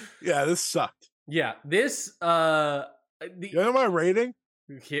 this sucked. Yeah, this you know my rating?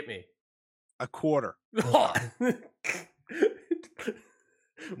 Hit me. 1/4.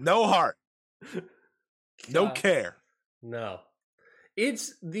 No heart. No care. No.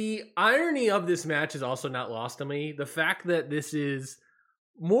 It's the irony of this match is also not lost on me. The fact that this is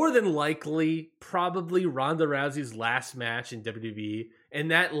more than likely probably Ronda Rousey's last match in WWE,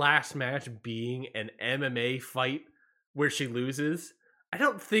 and that last match being an MMA fight where she loses, I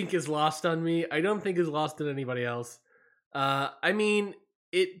don't think is lost on me. I don't think is lost on anybody else. I mean,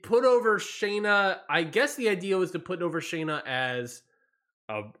 it put over Shayna. I guess the idea was to put over Shayna as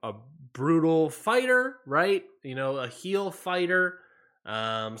a brutal fighter, right? You know, a heel fighter.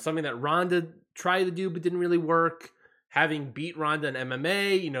 Something that Ronda tried to do but didn't really work. Having beat Ronda in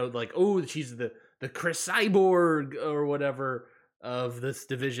MMA, you know, like, oh, she's the Chris Cyborg or whatever of this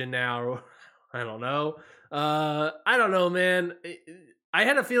division now. I don't know. I don't know, man. I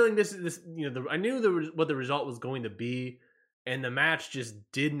had a feeling this, you know, I knew what the result was going to be, and the match just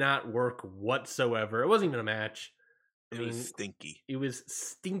did not work whatsoever. It wasn't even a match. It was stinky. It was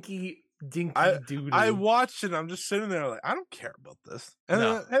stinky, dinky doo-doo. I watched it. I'm just sitting there like, I don't care about this.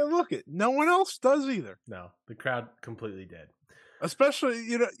 And hey, look, no one else does either. No, the crowd completely did. Especially,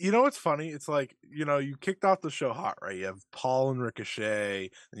 you know what's funny? It's like, you know, you kicked off the show hot, right? You have Paul and Ricochet,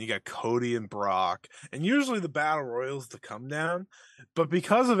 and you got Cody and Brock, and usually the battle royals to come down, but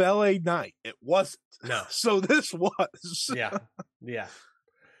because of LA Knight, it wasn't. No. So this was. Yeah.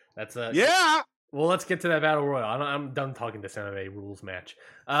 That's a yeah. Well, let's get to that battle royal. I'm done talking this MMA rules match.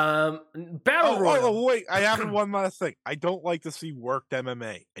 Battle royal. Oh, wait! I have one last thing. I don't like to see worked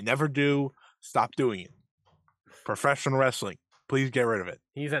MMA. I never do. Stop doing it. Professional wrestling. Please get rid of it.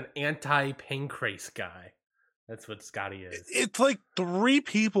 He's an anti-pancrase guy. That's what Scotty is. It's like 3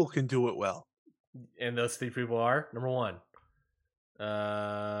 people can do it well. And those 3 people are, number 1.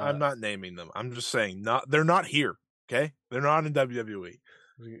 I'm not naming them. I'm just saying they're not here. Okay? They're not in WWE.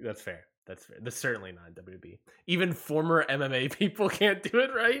 That's fair. That's certainly not in WWE. Even former MMA people can't do it,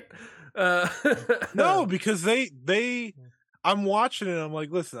 right? No, because they I'm watching it and I'm like,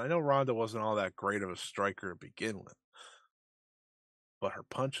 listen, I know Ronda wasn't all that great of a striker to begin with. But her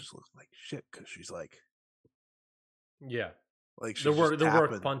punches look like shit because she's like, yeah, like the work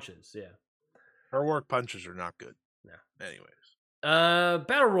punches. Yeah, her work punches are not good. Yeah. Anyways,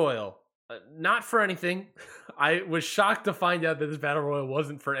 battle royal, not for anything. I was shocked to find out that this battle royal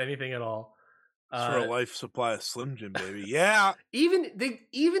wasn't for anything at all. It's for a life supply of Slim Jim, baby. Yeah. Even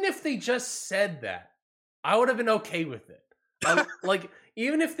if they just said that, I would have been okay with it. Like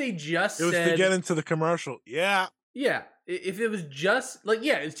even if they just it was said, to get into the commercial. Yeah. Yeah, if it was just like,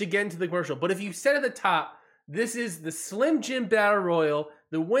 yeah, it's to get into the commercial. But if you said at the top, this is the Slim Jim Battle Royal,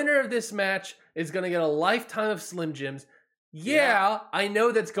 the winner of this match is going to get a lifetime of Slim Jims. Yeah, I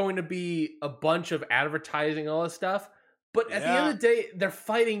know that's going to be a bunch of advertising, all this stuff. But at the end of the day, they're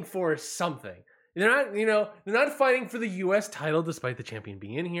fighting for something. They're not fighting for the U.S. title, despite the champion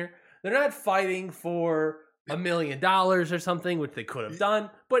being in here. They're not fighting for $1 million or something, which they could have done.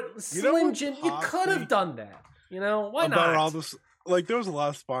 But Slim Jim, you could have done that. You know, why not? All this, like, there was a lot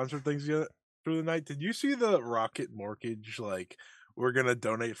of sponsored things through the night. Did you see the Rocket Mortgage? Like, we're gonna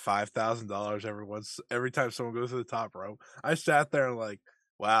donate $5,000 every time someone goes to the top rope. I sat there and like,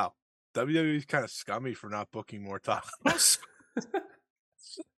 wow, WWE's kind of scummy for not booking more top ropes.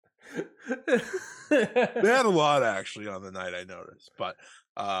 They had a lot actually on the night, I noticed, but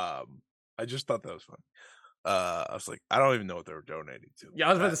I just thought that was funny. I was like, I don't even know what they were donating to. Yeah, I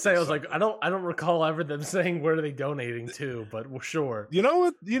was about to say, I was like, I don't recall ever them saying where are they donating to, but sure. You know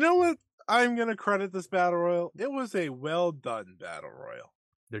what? I'm gonna credit this battle royal. It was a well done battle royal.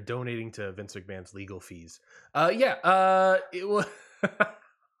 They're donating to Vince McMahon's legal fees. It was.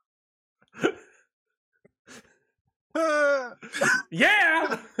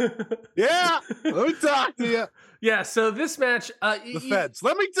 Yeah. Let me talk to you. Yeah. So this match, the feds.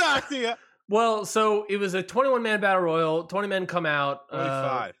 Let me talk to you. Well, so it was a 21-man battle royal. 20 men come out.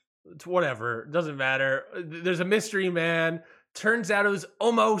 25. Whatever. Doesn't matter. There's a mystery man. Turns out it was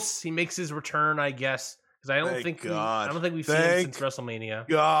Omos. He makes his return, I guess. Because I don't think we've seen him since WrestleMania.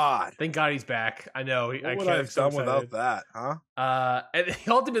 God. Thank God he's back. I know. What would I have done without that, huh? And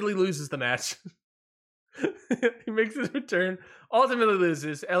he ultimately loses the match. He makes his return. Ultimately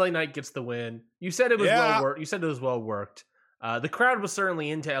loses. LA Knight gets the win. You said it was well worked. You said it was well worked. The crowd was certainly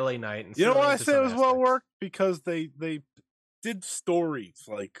into LA Knight. And you know why I say it was well worked? Because they did stories.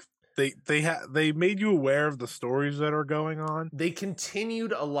 Like they made you aware of the stories that are going on. They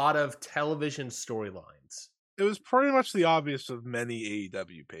continued a lot of television storylines. It was pretty much the obvious of many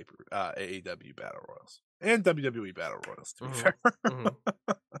AEW battle royals and WWE battle royals, to be fair.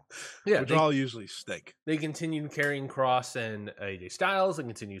 Yeah, which all usually stink. They continued carrying Cross and AJ Styles. They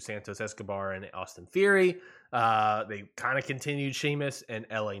continued Santos Escobar and Austin Theory. They kind of continued Sheamus and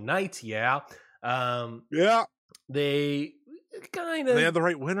LA Knight. Yeah. They kind of. They had the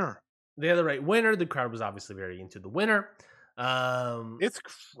right winner. The crowd was obviously very into the winner. It's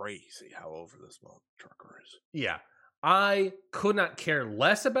crazy how over this trucker is. Yeah. I could not care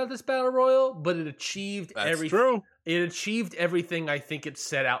less about this battle royal, but it achieved everything. True. It achieved everything I think it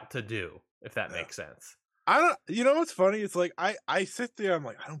set out to do, if that makes sense. I don't. You know what's funny? It's like I sit there. I'm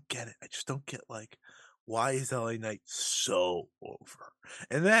like, I don't get it. I just don't get like why is LA Knight so over?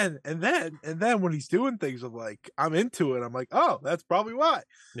 And then when he's doing things, I'm like, I'm into it. I'm like, oh, that's probably why.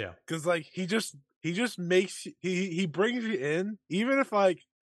 Yeah. Because like he just makes he brings you in, even if like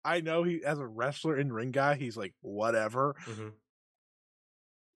I know he as a wrestler in ring guy, he's like whatever. Mm-hmm.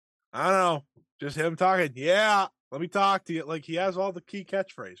 I don't know, just him talking. Yeah, let me talk to you. Like he has all the key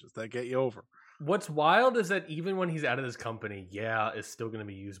catchphrases that get you over. What's wild is that even when he's out of this company, yeah, is still going to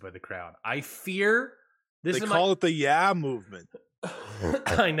be used by the crowd. I fear this. They call it the yeah movement.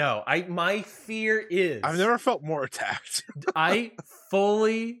 I know. My fear is I've never felt more attacked. I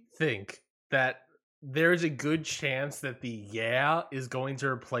fully think that there's a good chance that the yeah is going to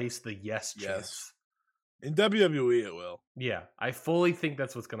replace the yes chance. In WWE, it will. Yeah, I fully think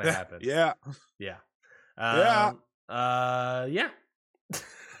that's what's going to happen. Yeah. Yeah. Yeah. Yeah.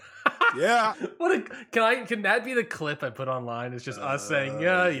 Yeah. Can that be the clip I put online? It's just us saying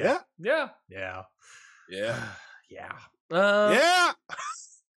yeah. Yeah. Yeah.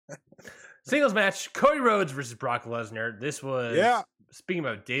 Singles match: Cody Rhodes versus Brock Lesnar. This was speaking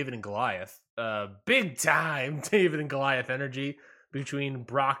about David and Goliath. Big time David and Goliath energy between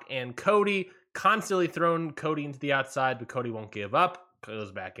Brock and Cody. Constantly throwing Cody into the outside, but Cody won't give up.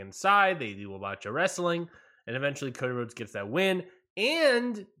 Goes back inside. They do a bunch of wrestling, and eventually Cody Rhodes gets that win.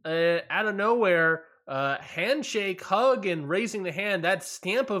 And out of nowhere, handshake, hug, and raising the hand, that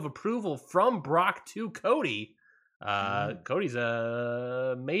stamp of approval from Brock to Cody. Cody's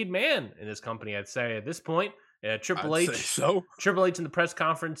a made man in this company, I'd say, at this point. Triple H in the press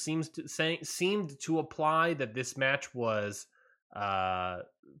conference seemed to apply that this match was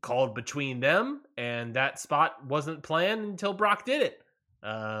called between them, and that spot wasn't planned until Brock did it.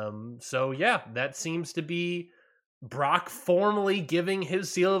 So yeah, that seems to be Brock formally giving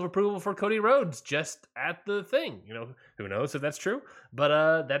his seal of approval for Cody Rhodes just at the thing. You know, who knows if that's true,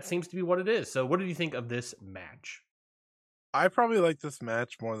 but that seems to be what it is. So what did you think of this match? I probably like this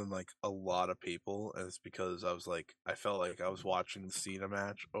match more than like a lot of people, and it's because I felt like I was watching the Cena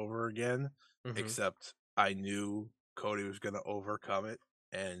match over again, except I knew Cody was going to overcome it,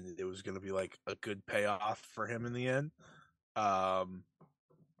 and it was going to be like a good payoff for him in the end.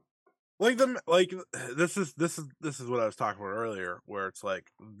 This is what I was talking about earlier, where it's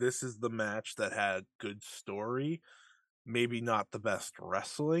like this is the match that had good story, maybe not the best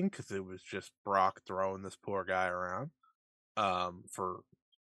wrestling because it was just Brock throwing this poor guy around for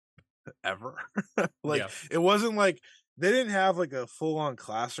ever. It wasn't like they didn't have like a full-on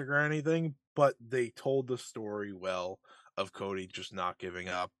classic or anything, but they told the story well of Cody just not giving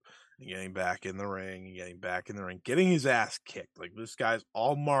up and getting back in the ring, getting his ass kicked. Like this guy's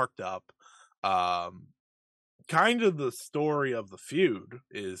all marked up. Kind of the story of the feud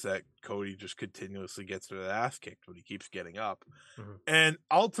is that Cody just continuously gets his ass kicked, but he keeps getting up. And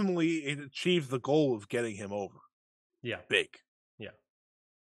ultimately it achieves the goal of getting him over. Yeah. Big. Yeah.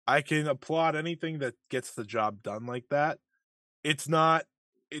 I can applaud anything that gets the job done like that. It's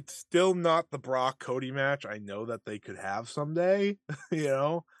still not the Brock Cody match I know that they could have someday, you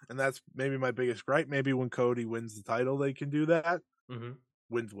know, and that's maybe my biggest gripe. Maybe when Cody wins the title, they can do that.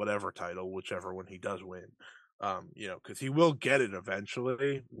 Wins whatever title, whichever one he does win. You know, because he will get it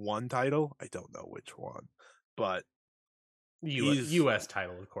eventually. One title, I don't know which one, but U.S.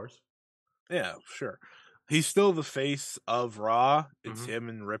 title, of course. Yeah, sure. He's still the face of Raw. It's him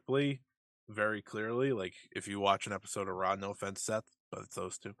and Ripley, very clearly. Like if you watch an episode of Raw, no offense, Seth, but it's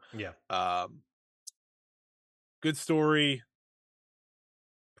those two. Yeah. Good story.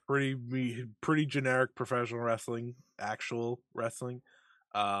 Pretty generic professional wrestling, actual wrestling.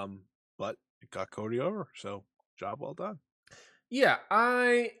 But it got Cody over, so job well done. Yeah,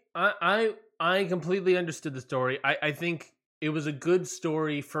 I completely understood the story. I think it was a good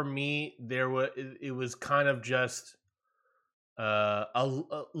story for me. It was kind of just a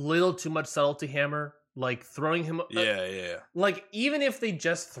little too much subtlety hammer, like throwing him. Yeah. Like even if they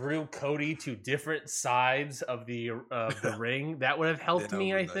just threw Cody to different sides of the ring, that would have helped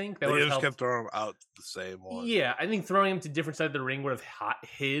me. I think that would have helped. Kept throwing him out the same one. Yeah, I think throwing him to different sides of the ring would have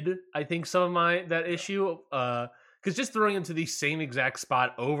hid. I think some of that issue. Because just throwing him to the same exact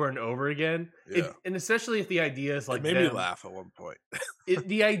spot over and over again, and especially if the idea is like it made me laugh at one point.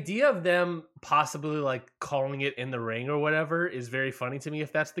 The idea of them possibly like calling it in the ring or whatever is very funny to me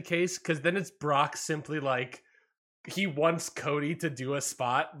if that's the case. Because then it's Brock simply like he wants Cody to do a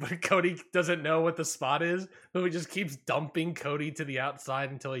spot, but Cody doesn't know what the spot is, so he just keeps dumping Cody to the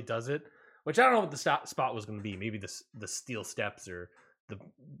outside until he does it. Which I don't know what the spot was going to be. Maybe the steel steps or the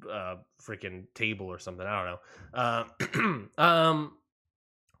freaking table or something. I don't know.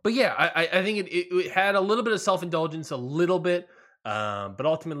 But yeah, I think it had a little bit of self-indulgence, a little bit, but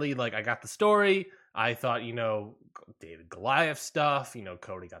ultimately, like, I got the story. I thought, David Goliath stuff,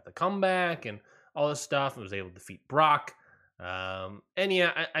 Cody got the comeback and all this stuff and was able to defeat Brock. And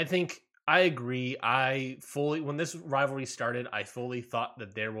yeah, I think I agree. When this rivalry started, I fully thought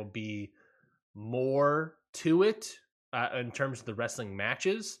that there will be more to it in terms of the wrestling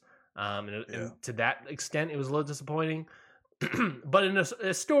matches. And to that extent, it was a little disappointing. But in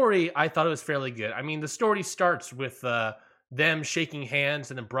a story, I thought it was fairly good. I mean, the story starts with them shaking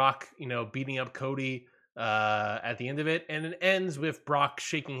hands and then Brock, beating up Cody at the end of it. And it ends with Brock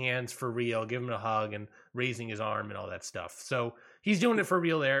shaking hands for real, giving him a hug and raising his arm and all that stuff. So he's doing it for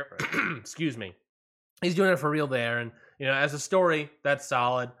real there. Excuse me. He's doing it for real there. And, as a story, that's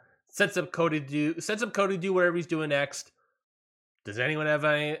solid. Sets up Cody to do whatever he's doing next. Does anyone have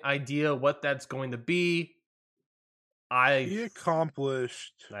any idea what that's going to be? He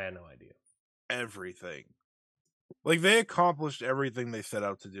accomplished. I had no idea. Everything. Like, they accomplished everything they set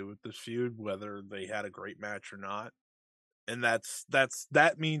out to do with this feud, whether they had a great match or not. And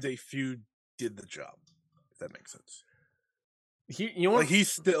that means a feud did the job. If that makes sense.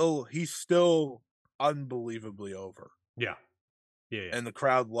 He's still unbelievably over. Yeah. And the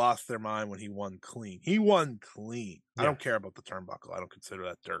crowd lost their mind when he won clean. He won clean. Yeah. I don't care about the turnbuckle. I don't consider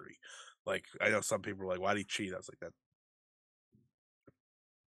that dirty. Like, I know some people are like, why did he cheat? I was like, that.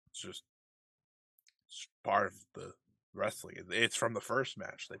 It's just part of the wrestling. It's from the first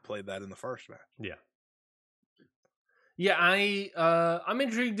match. They played that in the first match. Yeah. Yeah, I'm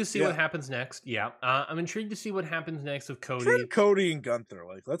intrigued to see what happens next. Yeah, I'm intrigued to see what happens next with Cody. Cody and Gunther,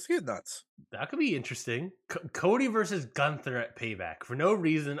 like, let's get nuts. That could be interesting. Cody versus Gunther at Payback for no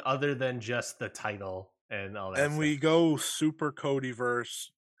reason other than just the title and all that. And we go Super Cody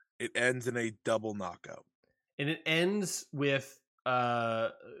verse. It ends in a double knockout. And it ends with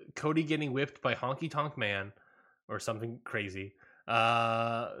Cody getting whipped by Honky Tonk Man or something crazy.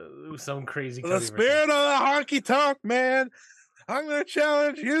 Some crazy the spirit of the Honky Tonk Man. I'm gonna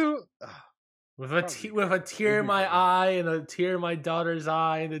challenge you with a tear in my eye and a tear in my daughter's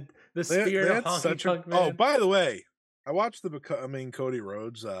eye and the spirit of Honky Tonk Man. Oh, by the way, I watched the Becoming Cody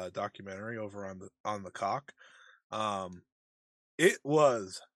Rhodes documentary over on the Cock. It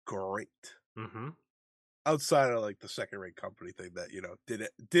was great. Mm-hmm. Outside of like the second rate company thing that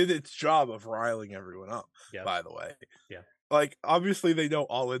did its job of riling everyone up. Yep. By the way, yeah. Like, obviously they know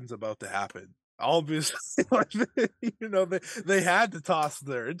All In's about to happen. Obviously, they had to toss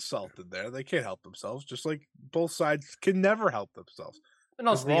their insult in there. They can't help themselves. Just like both sides can never help themselves. And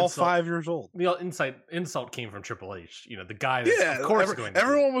also, we're all 5 years old. The insult came from Triple H. The guy that's of course going.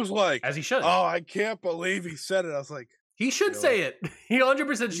 Everyone was like, as he should. Oh, I can't believe he said it. I was like, he should say it. He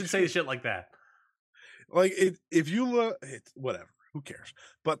 100% should say shit like that. Like, if you look, it's whatever. Who cares?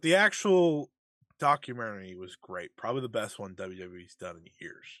 But the actual documentary was great. Probably the best one WWE's done in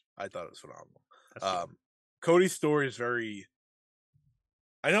years. I thought it was phenomenal. Cody's story is very.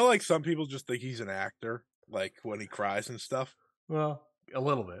 I know, like, some people just think he's an actor, like when he cries and stuff. Well, a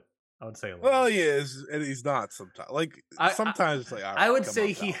little bit. I would say a little. Well, he is, and he's not sometimes. Like, sometimes it's like I would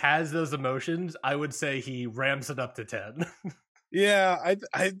say he has those emotions. I would say he ramps it up to 10. Yeah,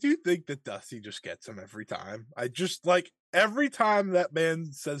 I do think that Dusty just gets him every time. I just like every time that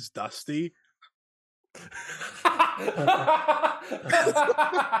man says Dusty. And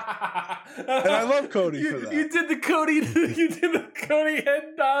I love Cody for that. You did the Cody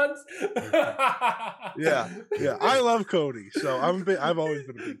head nods. yeah. I love Cody, so I've always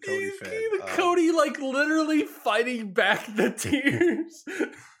been a big Cody fan. Cody like literally fighting back the tears.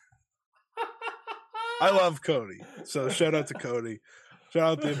 I love Cody, so shout out to Cody. Shout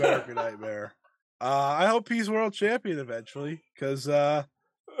out to American Nightmare. I hope he's world champion eventually, because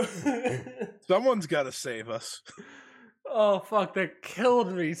someone's got to save us. Oh fuck! That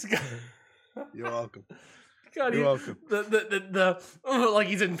killed me. You're welcome. God, you're welcome. The like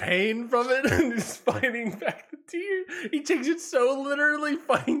he's in pain from it and he's fighting back the tears. He takes it so literally,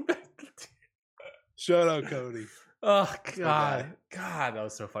 fighting back the tears. Shout out Cody. Oh God, God, that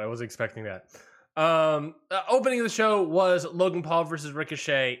was so funny. I wasn't expecting that. Opening of the show was Logan Paul versus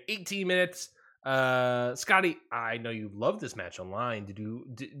Ricochet. 18 minutes. Scotty, I know you loved this match online.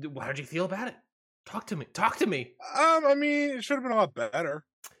 How did you feel about it? Talk to me. I mean, it should have been a lot better.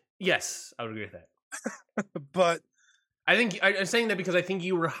 Yes, I would agree with that. But I think I'm saying that because I think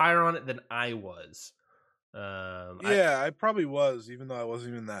you were higher on it than I was. I probably was, even though I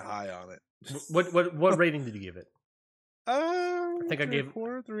wasn't even that high on it. What rating did you give it? I think I gave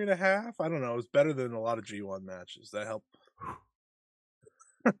 3.5. I don't know. It was better than a lot of G1 matches. That helped.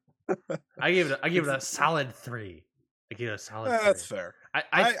 I gave it a solid 3. I gave it a solid 3. That's fair.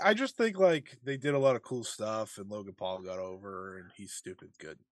 I just think like they did a lot of cool stuff, and Logan Paul got over, and he's stupid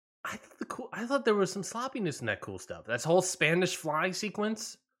good. I thought there was some sloppiness in that cool stuff. That whole Spanish fly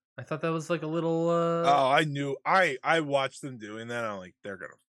sequence. I thought that was like a little. Oh, I knew. I watched them doing that. I'm like, they're not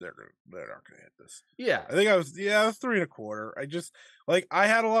gonna hit this. Yeah, I think I was 3.25. I just like I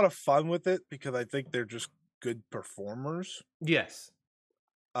had a lot of fun with it because I think they're just good performers. Yes.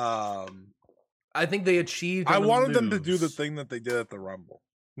 I think they achieved. I wanted them to do the thing that they did at the Rumble.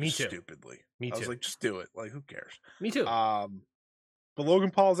 Me too. Stupidly. Me too. I was like, just do it. Like, who cares? Me too. But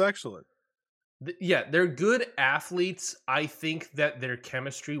Logan Paul's excellent. Yeah, they're good athletes. I think that their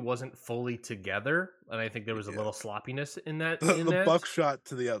chemistry wasn't fully together, and I think there was a little sloppiness in that. The buckshot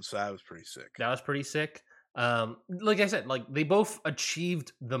to the outside was pretty sick. That was pretty sick. Like I said, like they both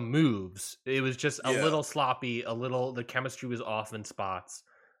achieved the moves. It was just a little sloppy. The chemistry was off in spots.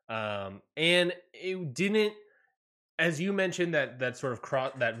 And it didn't, as you mentioned, that sort of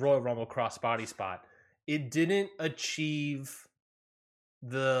that Royal Rumble crossbody spot. It didn't achieve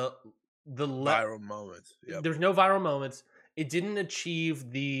the viral moments. Yep. There's no viral moments. It didn't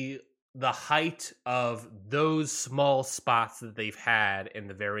achieve the height of those small spots that they've had in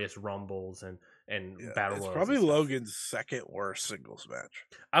the various Rumbles and battle royals. It's probably Logan's second worst singles match.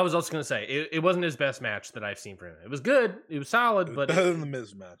 I was also going to say it wasn't his best match that I've seen for him. It was good. It was solid, but better than the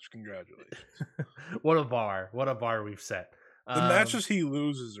Miz match. Congratulations. What a bar we've set. The matches he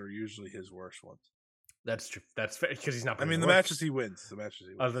loses are usually his worst ones. That's true. That's fair because he's not. I mean, the matches he wins. I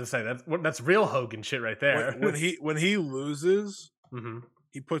was going to say that's real Hogan shit right there. When he loses, mm-hmm.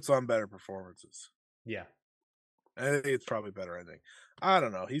 he puts on better performances. Yeah, I think it's probably better ending. I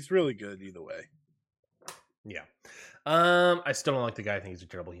don't know. He's really good either way. Yeah. I still don't like the guy. I think he's a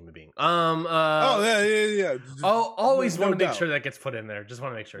terrible human being. Yeah. I'll always want to make sure that gets put in there. Just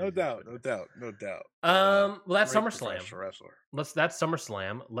want to make sure. No doubt. Well, that's SummerSlam. Wrestler. That's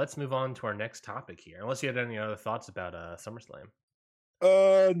SummerSlam. Let's move on to our next topic here. Unless you had any other thoughts about SummerSlam.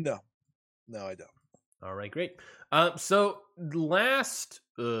 No, I don't. All right, great. So last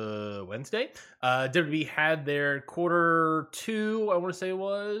Wednesday, WWE had their quarter 2, I want to say it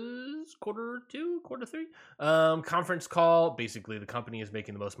was quarter 3, conference call. Basically, the company is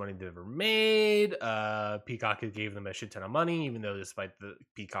making the most money they've ever made. Peacock gave them a shit ton of money, even though despite the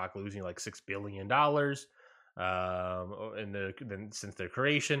Peacock losing like $6 billion since their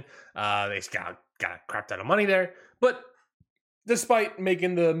creation, they got a crap ton of money there. But despite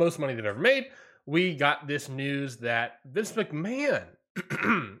making the most money they've ever made, we got this news that Vince McMahon,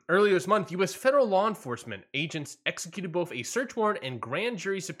 earlier this month, U.S. federal law enforcement agents executed both a search warrant and grand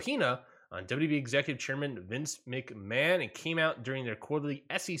jury subpoena on WWE Executive Chairman Vince McMahon. It came out during their quarterly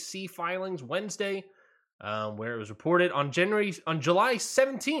SEC filings Wednesday, where it was reported on July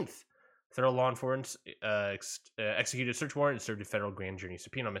 17th. Federal law enforcement executed a search warrant and served a federal grand jury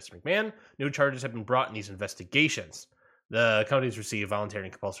subpoena on Mr. McMahon. No charges have been brought in these investigations. The companies received voluntary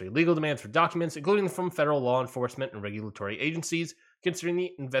and compulsory legal demands for documents, including from federal law enforcement and regulatory agencies, considering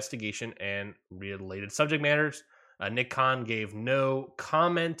the investigation and related subject matters. Nick Khan gave no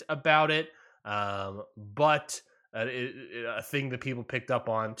comment about it, but a thing that people picked up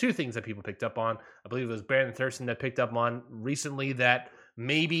on, two things that people picked up on. I believe it was Brandon Thurston that picked up on recently that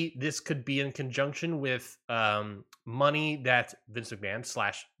maybe this could be in conjunction with money that Vince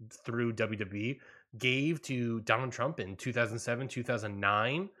McMahon / through WWE gave to Donald Trump in 2007,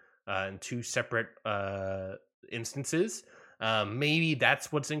 2009, in two separate instances. Maybe that's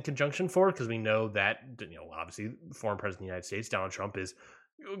what's in conjunction for, because we know that, obviously, former president of the United States, Donald Trump, is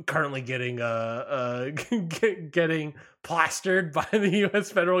currently getting getting plastered by the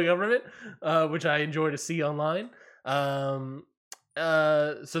U.S. federal government, which I enjoy to see online. So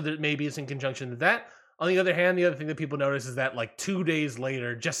that maybe it's in conjunction with that. On the other hand, the other thing that people notice is that like 2 days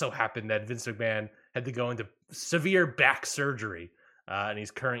later, just so happened that Vince McMahon had to go into severe back surgery, and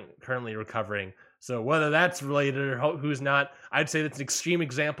he's currently recovering. So whether that's related or who's not, I'd say that's an extreme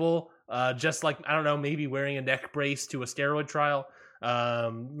example. Just like, I don't know, maybe wearing a neck brace to a steroid trial.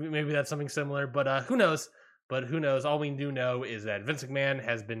 Maybe that's something similar, but who knows? All we do know is that Vince McMahon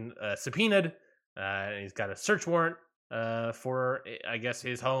has been subpoenaed, and he's got a search warrant for, I guess,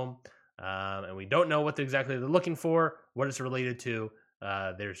 his home. And we don't know what exactly they're looking for, what it's related to.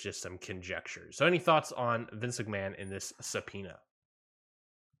 There's just some conjecture. So any thoughts on Vince McMahon in this subpoena?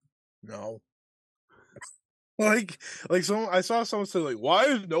 No. Like I saw someone say, like, why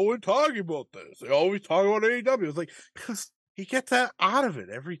is no one talking about this? They always talk about AEW. It's like, because he gets that out of it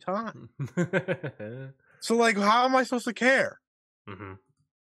every time. So, like, how am I supposed to care? Mm-hmm.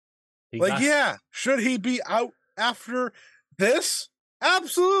 Should he be out after this?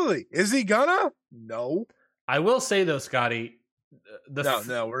 Absolutely. Is he gonna? No. I will say, though, Scotty,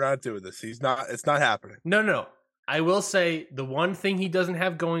 No, we're not doing this. He's not. It's not happening. No. I will say the one thing he doesn't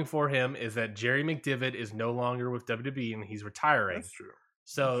have going for him is that Jerry McDivitt is no longer with WWE and he's retiring. That's true.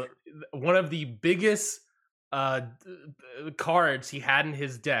 So one of the biggest cards he had in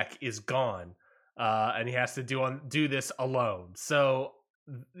his deck is gone, and he has to do this alone. So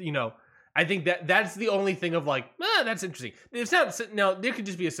I think that's the only thing of like, that's interesting. It's not. No, there could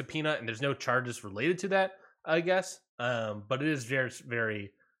just be a subpoena and there's no charges related to that, I guess. But it is very,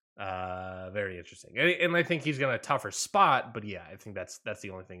 very, very interesting, and I think he's got a tougher spot. But yeah, I think that's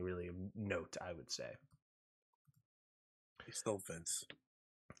the only thing really of note, I would say. He's still Vince.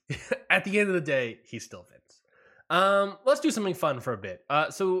 At the end of the day, he's still Vince. Let's do something fun for a bit.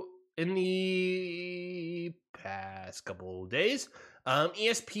 So in the past couple days,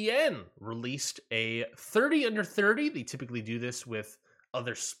 ESPN released a 30 under 30. They typically do this with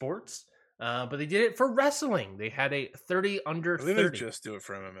other sports, but they did it for wrestling. They had a 30 under 30. They just do it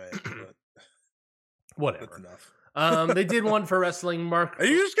for MMA, but whatever. That's enough. They did one for wrestling. Mark, are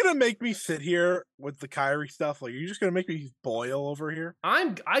you just gonna make me sit here with the Kyrie stuff? Like, are you just gonna make me boil over here? I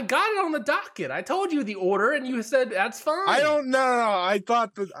got it on the docket. I told you the order, and you said that's fine. I don't know. I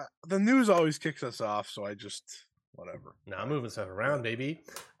thought that the news always kicks us off, so I just whatever. No, I'm moving stuff around, baby.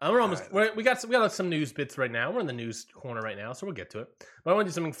 We're almost. Right. We got some news bits right now. We're in the news corner right now, so we'll get to it. But I want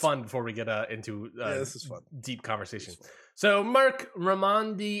to do something fun before we get into this is fun. Deep conversation. So Mark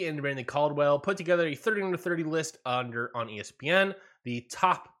Raimondi and Randy Caldwell put together a 30 under 30 list on ESPN. The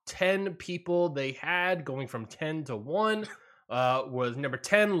top 10 people they had going from 10 to 1 was number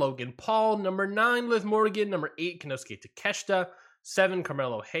 10, Logan Paul, number 9, Liv Morgan, number 8, Konosuke Takeshita, 7,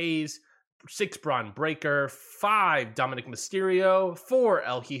 Carmelo Hayes, 6, Braun Breaker, 5, Dominic Mysterio, 4,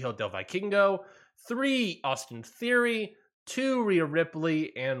 El Hijo del Vikingo, 3, Austin Theory, 2, Rhea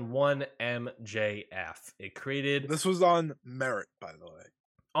Ripley, and 1, MJF. It created... This was on merit, by the way.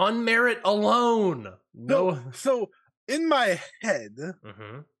 On merit alone. No. So in my head,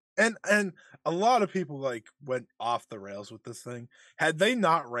 and a lot of people like went off the rails with this thing. Had they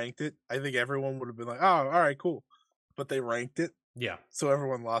not ranked it, I think everyone would have been like, "Oh, all right, cool." But they ranked it. Yeah. So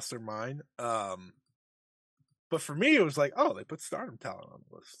everyone lost their mind. But for me, it was like, oh, they put Stardom talent on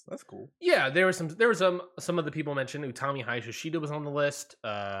the list. That's cool. Yeah, there were some of the people mentioned. Utami Hayashishita was on the list.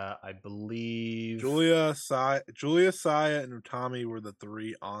 I believe Julia Saya, and Utami were the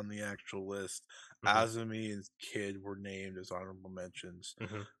 3 on the actual list. Azumi and Kid were named as honorable mentions.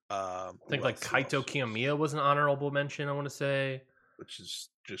 I think like Kaito Kiyomiya was an honorable mention, I want to say. Which is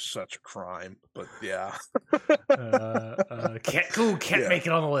just such a crime, but yeah. Can't make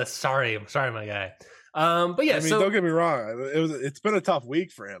it on the list. Sorry, my guy. But yeah, I mean, don't get me wrong. It's been a tough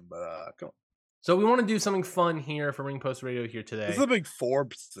week for him, but come on. So we want to do something fun here for Ring Post Radio here today. This is a big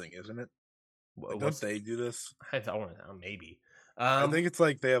Forbes thing, isn't it? Don't they do this? I thought maybe. I think it's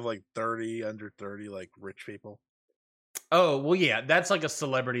like they have like 30 under 30 like rich people. Oh well, yeah, that's like a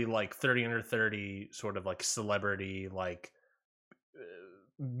celebrity like 30 under 30 sort of like celebrity like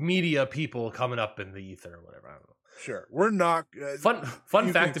media people coming up in the ether or whatever. I don't know. Sure, we're not fun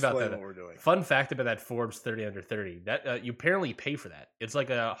fact about that. What we're doing. Fun fact about that Forbes 30 under 30. That you apparently pay for that. It's like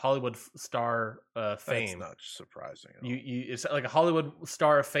a Hollywood star fame. That's not surprising. It's like a Hollywood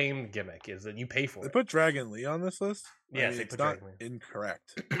star of fame gimmick. Is that you pay for? They put Dragon Lee on this list. Yes, they put Dragon Lee.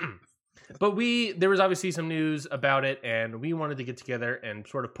 Incorrect. But there was obviously some news about it, and we wanted to get together and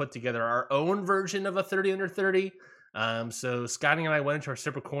sort of put together our own version of a 30 under 30. So Scotty and I went into our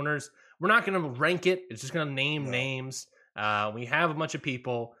separate corners. We're not going to rank it. It's just going to name names. We have a bunch of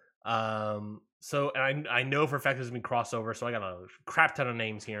people. So and I know for a fact there's been crossover, so I got a crap ton of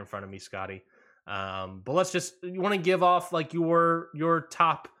names here in front of me, Scotty. But let's you want to give off like your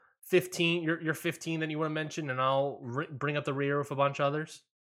top 15, your 15 that you want to mention, and I'll bring up the rear with a bunch of others.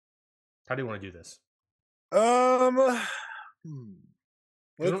 How do you want to do this? I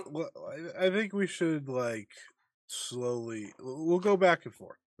think we should like slowly. We'll go back and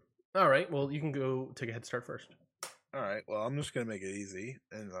forth. All right. Well, you can go take a head start first. All right. Well, I'm just gonna make it easy,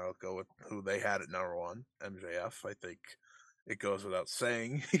 and I'll go with who they had at number 1, MJF. I think it goes without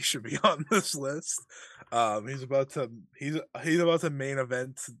saying he should be on this list. He's about to main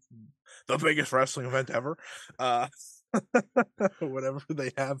event the biggest wrestling event ever. Whatever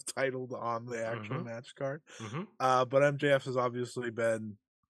they have titled on the actual match card. But MJF has obviously been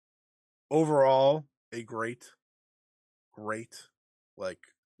overall a great like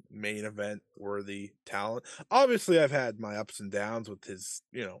main event worthy talent. Obviously I've had my ups and downs with his,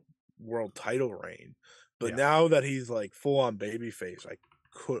 world title reign, but now that he's like full on babyface, I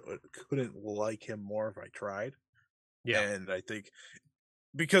couldn't like him more if I tried. Yeah. And I think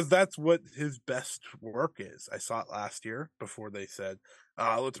because that's what his best work is. I saw it last year before they said,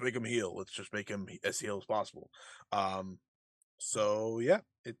 let's make him heel. Let's just make him as heel as possible. So yeah,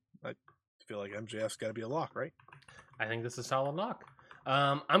 I feel like MJF's got to be a lock, right? I think this is a solid lock.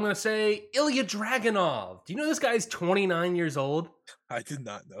 I'm going to say Ilya Dragunov. Do you know this guy's 29 years old? I did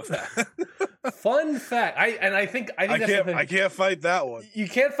not know that. Fun fact. I think that's the thing. I can't fight that one. You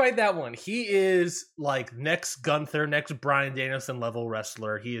can't fight that one. He is like next Gunther, next Bryan Danielson level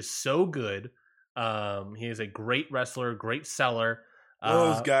wrestler. He is so good. He is a great wrestler, great seller. One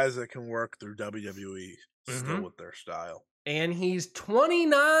of those guys that can work through WWE still with their style. And he's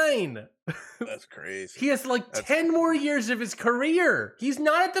 29. That's crazy. He has 10 more years of his career. He's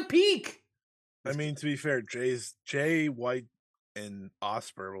not at the peak. I mean, to be fair, Jay White and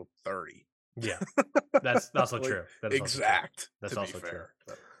Osprey were 30. Yeah, that's also true. That is exact. That's also true.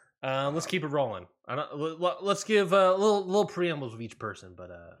 Let's keep it rolling. Let's give a little preambles of each person, but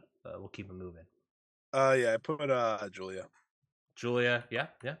we'll keep it moving. Yeah, I put Julia. Julia, yeah,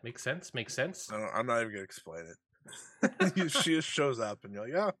 makes sense. I'm not even gonna explain it. She just shows up, and you're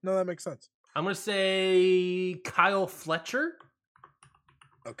like, "Yeah, no, that makes sense." I'm gonna say Kyle Fletcher.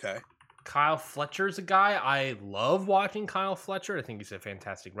 Okay. Kyle Fletcher is a guy I love watching. Kyle Fletcher, I think he's a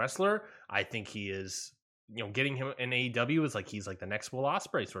fantastic wrestler. I think he is, getting him in AEW is he's like the next Will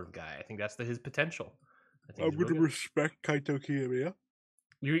Ospreay sort of guy. I think that's his potential. I would respect Kaito Kiyomiya.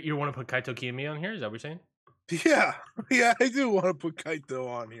 You want to put Kaito Kiyomiya on here? Is that what you're saying? Yeah, I do want to put Kaito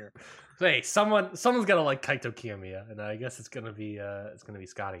on here. So, hey, someone's got to like Kaito Kiyomiya, and I guess it's gonna be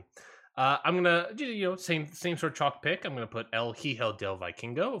Scotty. I'm gonna same sort of chalk pick. I'm gonna put El Hijo del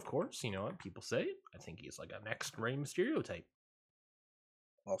Vikingo, of course. You know what people say. I think he's like a next Rey Mysterio type.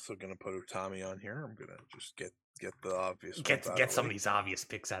 Also gonna put Utami on here. I'm gonna just get the obvious. Get some of these obvious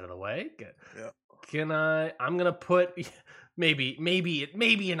picks out of the way. Yeah. I'm gonna put maybe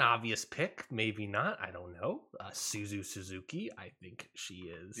an obvious pick, maybe not. I don't know. Suzuki. I think she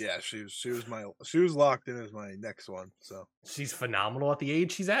is. Yeah, she was locked in as my next one. So she's phenomenal at the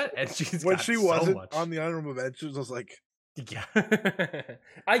age she's at, and she wasn't much. on the honorable mentions. I was like, yeah,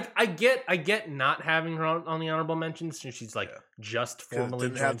 I get not having her on the honorable mentions since she's just formally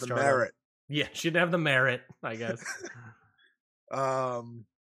didn't have the merit. Yeah, she didn't have the merit, I guess.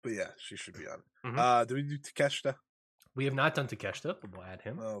 But yeah, she should be on it. Mm-hmm. Do we do Takeshita? We have not done Takeshita, but we'll add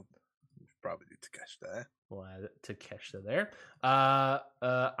him. Well, we probably do Takeshita. Eh? We'll add Takeshita there.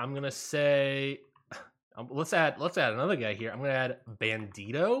 I'm gonna say, let's add another guy here. I'm gonna add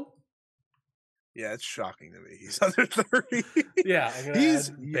Bandito. Yeah, it's shocking to me. He's under 30. Yeah, I'm gonna add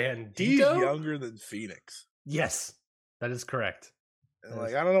Bandito. He's younger than Phoenix. Yes, that is correct. And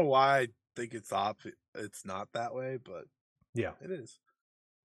I don't know why I think it's not that way, but yeah, it is.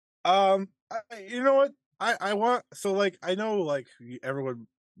 You know what? I want I know everyone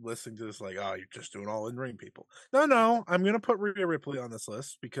listening to this you're just doing all in-ring people. No, I'm gonna put Rhea Ripley on this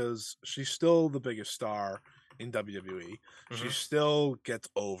list because she's still the biggest star in WWE. Mm-hmm. She still gets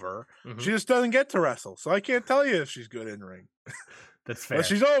over. Mm-hmm. She just doesn't get to wrestle, so I can't tell you if she's good in ring. That's fair. But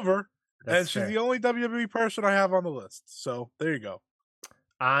she's over, and she's the only WWE person I have on the list. So there you go.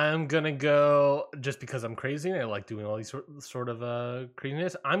 I'm gonna go just because I'm crazy and I like doing all these sort of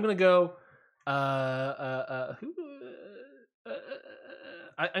craziness. I'm gonna go. I'm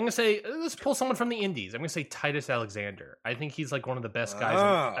gonna say let's pull someone from the Indies. I'm gonna say Titus Alexander. I think he's one of the best guys.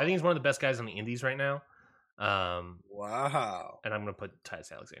 I think he's one of the best guys on the Indies right now. Wow. And I'm gonna put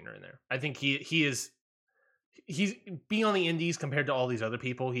Titus Alexander in there. I think he's being on the Indies compared to all these other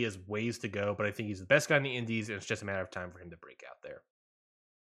people. He has ways to go, but I think he's the best guy in the Indies, and it's just a matter of time for him to break out there.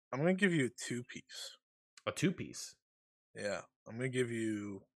 I'm gonna give you a 2-piece. A 2-piece. Yeah, I'm gonna give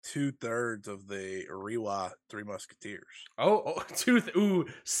you 2/3 of the Ariwa Three Musketeers. Ooh,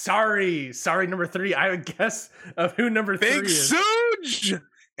 sorry, number 3. I would guess of who number 3 is. Big Suge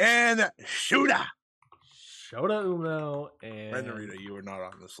and Shota Uno and Ren Narita. You were not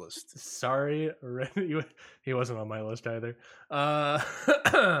on this list. Sorry, he wasn't on my list either. But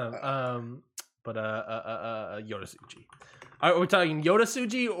Yoda Tsuji. Are we talking Yoda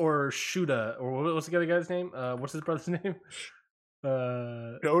Tsuji or Shuda? Or what's the other guy's name? What's his brother's name?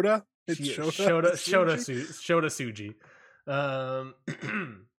 Shota? It's Shota Tsuji.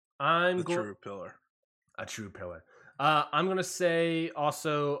 True pillar. A true pillar. I'm gonna say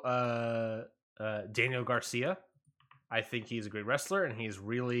also Daniel Garcia. I think he's a great wrestler, and he's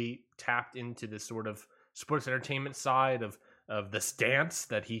really tapped into this sort of sports entertainment side of this dance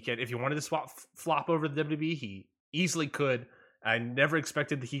that he can. If he wanted to flop over the WWE, he easily could. I never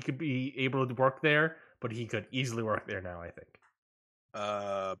expected that he could be able to work there, but he could easily work there now, I think.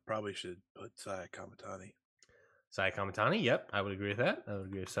 Probably should put Saya Kamatani. Sai Kamatani, yep, I would agree with that. I would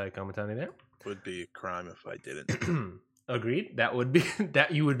agree with Sai Kamatani there. Would be a crime if I didn't. Agreed. That would be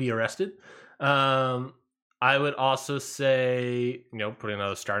that you would be arrested. I would also say, putting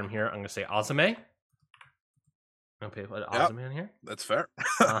another stardom here, I'm going to say Azame. Okay, put Azame in here. That's fair.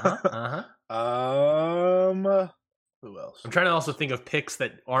 Who else? I'm trying to also think of picks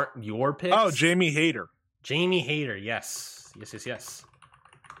that aren't your picks. Oh, Jamie Hayter. Jamie Hayter, yes. Yes.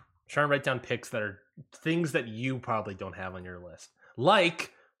 I'm trying to write down picks that are things that you probably don't have on your list.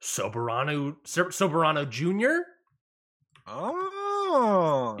 Like Soberano Jr.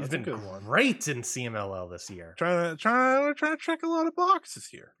 Oh, he's been great in CMLL this year. Trying to check a lot of boxes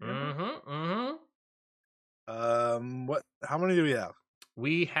here. What? How many do we have?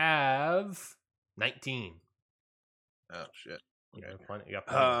 We have 19. Oh shit. Okay. You got plenty.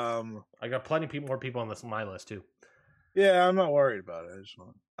 I got plenty more people on my list too. Yeah, I'm not worried about it. I just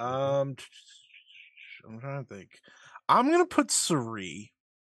want. I'm trying to think. I'm gonna put Suri.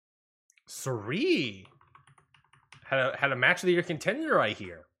 Suri had a match of the year contender, I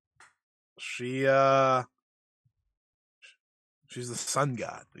hear. She's the sun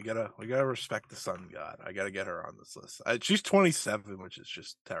god. We gotta respect the sun god. I gotta get her on this list. She's 27, which is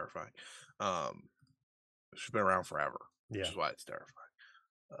just terrifying. She's been around forever, which is why it's terrifying.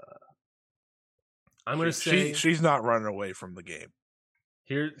 I'm gonna say she's not running away from the game.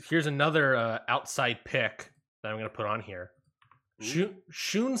 Here's another outside pick that I'm gonna put on here.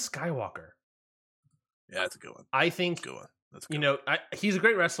 Shun Skywalker. Yeah, that's a good one. I think good one. That's good. He's a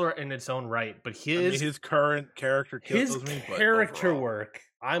great wrestler in its own right, but his current character kills me. Character work,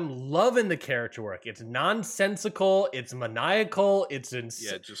 I'm loving the character work. It's nonsensical. It's maniacal. It's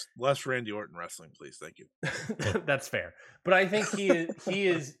yeah, just less Randy Orton wrestling, please. Thank you. That's fair, but I think he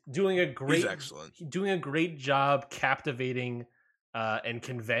is doing a great, he's excellent, doing a great job captivating and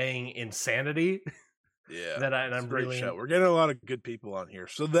conveying insanity. Yeah, I'm really. Show. We're getting a lot of good people on here.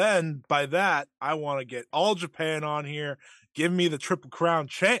 So then, by that, I want to get All Japan on here. Give me the Triple Crown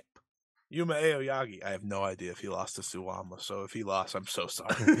champ, Yuma Aoyagi. I have no idea if he lost to Suwama. So if he lost, I'm so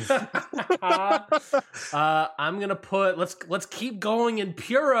sorry. I'm gonna put. Let's keep going in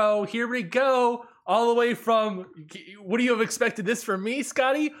Puro. Here we go. All the way from. What do you have expected this from me,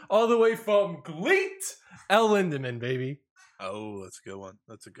 Scotty? All the way from Gleat El Lindemann, baby. Oh, that's a good one.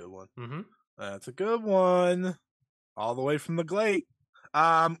 That's a good one. Mm-hmm. That's a good one. All the way from the Glade.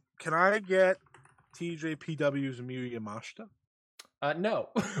 Can I get TJPW's Miyu Yamashita? No.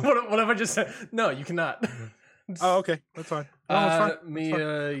 What if I just said no? You cannot. Oh, okay, that's fine. That's fine. Wait. This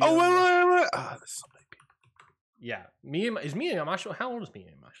is so many people. Yeah, is Miyu Yamashita? How old is Miyu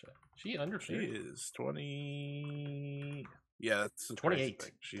Yamashita? She under? She is 20. Yeah, that's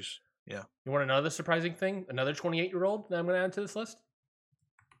 28. She's yeah. You want another surprising thing? Another 28-year-old that I'm going to add to this list?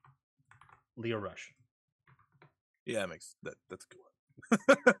 Leo Rush. Yeah, that's a good one.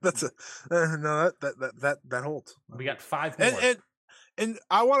 That's a no that holds. We got 5 more. And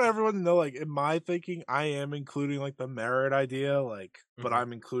I want everyone to know, like, in my thinking, I am including like the merit idea, like, but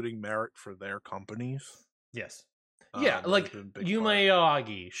I'm including merit for their companies. Yes. Yeah, like Yuma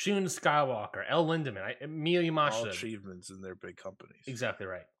Aoyagi, Shun Skywalker, El Lindemann, Miyu Yamashita. All achievements in their big companies. Exactly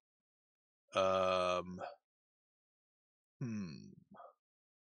right. Let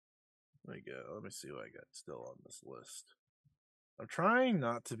me see what I got still on this list. I'm trying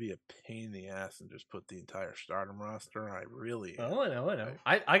not to be a pain in the ass and just put the entire Stardom roster. I really am. Oh, I know.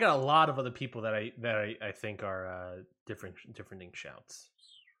 I got a lot of other people that I think are different shouts.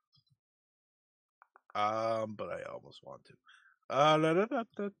 But I almost want to.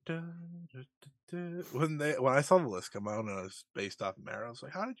 When I saw the list come out and it was based off Mara, I was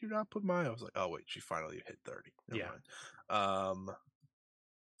like, "How did you not put mine?" I was like, "Oh wait, she finally hit 30." Never mind.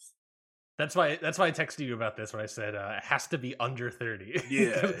 That's why I texted you about this when I said it has to be under 30.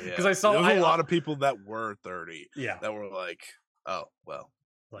 Yeah, because I saw a lot of people that were 30. Yeah, that were like, "Oh well,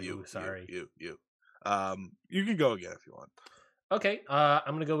 like, you, sorry, you." You can go again if you want. Okay,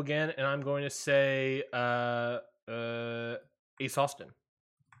 I'm gonna go again, and I'm going to say Ace Austin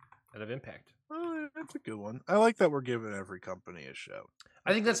out of Impact. Oh, that's a good one. I like that we're giving every company a show.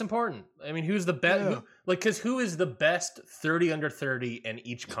 I think that's important. I mean, who's the best? Yeah. Because who is the best 30 under 30 in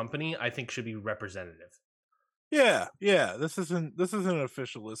each company? I think should be representative. Yeah. This isn't an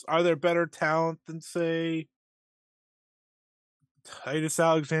official list. Are there better talent than, say, Titus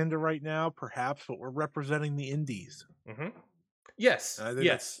Alexander right now? Perhaps, but we're representing the indies. Mm-hmm. Yes. I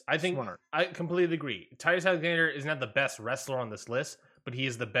think smart. I completely agree. Titus Alexander is not the best wrestler on this list, but he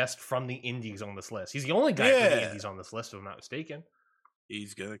is the best from the indies on this list. He's the only guy from the indies on this list, if I'm not mistaken.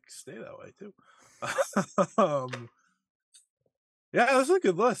 He's gonna stay that way too. Yeah, that's a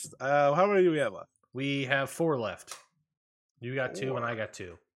good list. How many do we have left? We have 4 left. You got 2 and 4. I got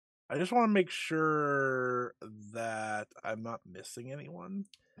 2. I just want to make sure that I'm not missing anyone.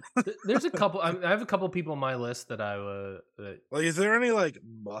 There's a couple. I have a couple people on my list that I like. Is there any like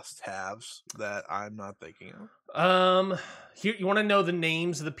must-haves that I'm not thinking of? Here, you want to know the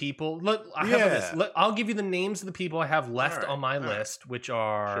names of the people? I'll give you the names of the people I have left on my list, which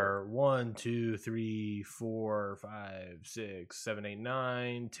are 1, 2, 3, 4, 5, 6, 7, 8,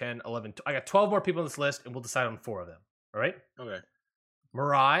 9, 10, 11. I got 12 more people on this list, and we'll decide on 4 of them. All right? Okay.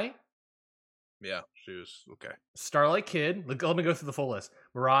 Mirai. Yeah, she was okay. Starlight Kid. Let me go through the full list.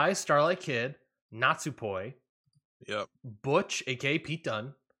 Mirai, Starlight Kid, Natsupoi. Yep. Butch, aka Pete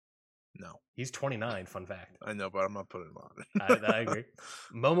Dunne. No. He's 29, fun fact. I know, but I'm not putting him on. I agree.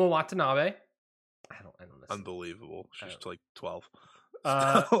 Momo Watanabe. I don't know. Unbelievable. She's like 12.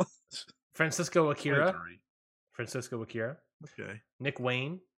 Francisco Akira. 23. Francisco Akira. Okay. Nick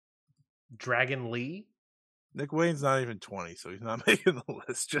Wayne. Dragon Lee. Nick Wayne's not even 20, so he's not making the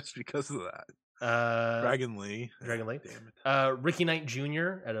list just because of that. Dragon Lee. Damn it. Ricky Knight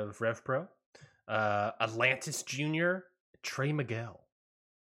Jr. out of Rev Pro. Atlantis Jr. Trey Miguel.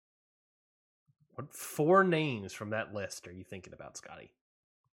 What 4 names from that list are you thinking about, Scotty?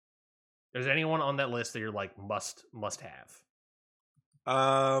 Is there anyone on that list that you're like must have?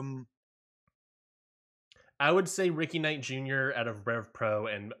 I would say Ricky Knight Jr. out of Rev Pro,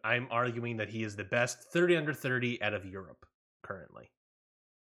 and I'm arguing that he is the best 30 under 30 out of Europe currently.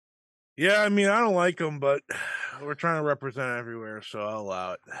 Yeah, I mean, I don't like him, but we're trying to represent everywhere, so I'll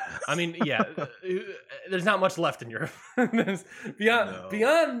allow it. I mean, yeah, there's not much left in Europe.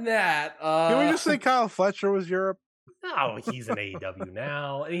 Beyond that, can we just say Kyle Fletcher was Europe? No, he's an AEW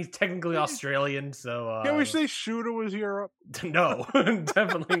now, and he's technically Australian. So can we say Shooter was Europe? No,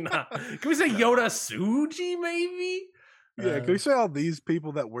 definitely not. Can we say Yoda Tsuji, maybe? Yeah, can we say all these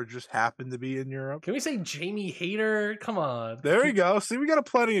people that were just happened to be in Europe? Can we say Jamie Hayter? Come on. There you go. See, we got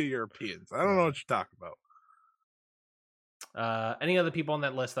plenty of Europeans. I don't know what you're talking about. Any other people on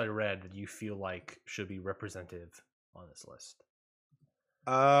that list that I read that you feel like should be representative on this list?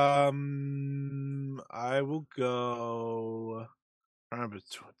 I will go. I'm trying to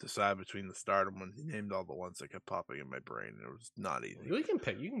decide between the stardom ones. He named all the ones that kept popping in my brain. It was not easy. You can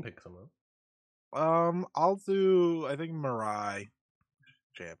pick some of them. I'll do. I think Mirai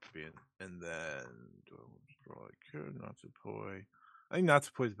champion, and then Natsupoi. I think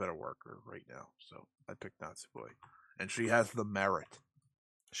Natsupoi's a better worker right now, so I picked Natsupoi, and she has the merit.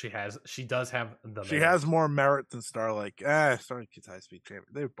 She does have the. She has more merit than Starlight. Starlight Kid's high speed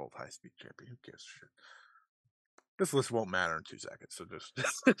champion. They're both high speed champion. Who gives a shit? This list won't matter in 2 seconds, so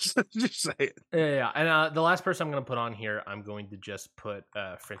just say it. Yeah. And the last person I'm going to put on here, I'm going to just put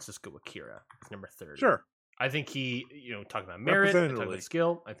Francisco Akira, number 30. Sure. I think he, talking about merit, talking about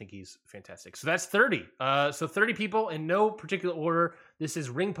skill, I think he's fantastic. So that's 30. So 30 people in no particular order. This is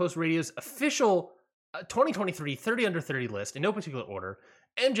Ring Post Radio's official 2023 30 under 30 list in no particular order.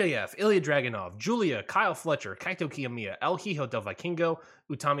 MJF, Ilya Dragunov, Julia, Kyle Fletcher, Kaito Kiyomiya, El Hijo del Vikingo,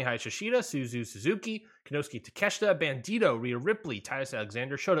 Utami Hayashishida, Suzu Suzuki, Konosuke Takeshita, Bandito, Rhea Ripley, Titus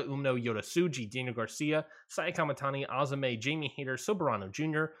Alexander, Shota Umino, Yoda Tsuji, Daniel Garcia, Sai Kamatani, Azame, Jamie Hayter, Soberano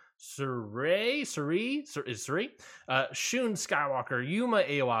Jr., Suri, Shun Skywalker, Yuma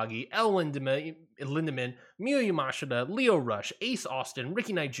Aoyagi, El Lindemann, Miyu Yamashita, Leo Rush, Ace Austin,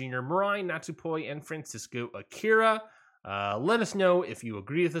 Ricky Knight Jr., Mirai Natsupoi, and Francisco Akira. Let us know if you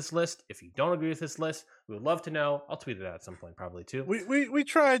agree with this list. If you don't agree with this list, we would love to know. I'll tweet it out at some point, probably too. We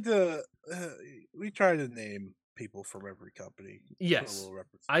tried to name people from every company. Yes,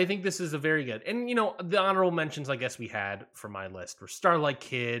 I think this is a very good. And the honorable mentions I guess we had for my list were Starlight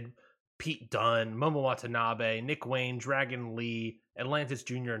Kid, Pete Dunne, Momo Watanabe, Nick Wayne, Dragon Lee, Atlantis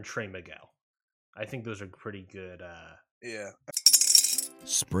Jr., and Trey Miguel. I think those are pretty good. Yeah.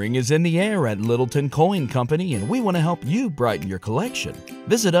 Spring is in the air at Littleton Coin Company, and we want to help you brighten your collection.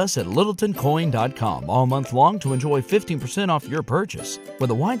 Visit us at littletoncoin.com all month long to enjoy 15% off your purchase. With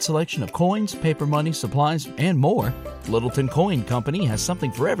a wide selection of coins, paper money, supplies, and more, Littleton Coin Company has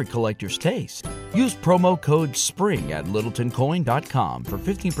something for every collector's taste. Use promo code SPRING at littletoncoin.com for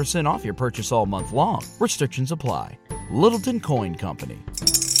 15% off your purchase all month long. Restrictions apply. Littleton Coin Company.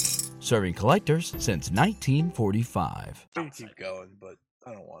 Serving collectors since 1945. We can keep going, but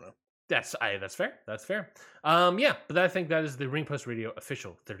I don't want to. That's fair. That's fair. But I think that is the Ring Post Radio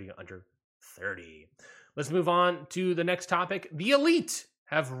official 30 under 30. Let's move on to the next topic. The Elite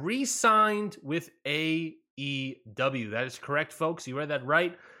have re-signed with AEW. That is correct, folks. You read that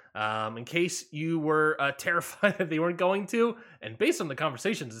right. In case you were terrified that they weren't going to, and based on the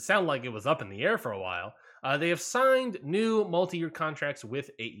conversations, it sounded like it was up in the air for a while. They have signed new multi-year contracts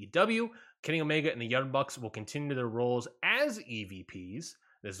with AEW. Kenny Omega and the Young Bucks will continue their roles as EVPs.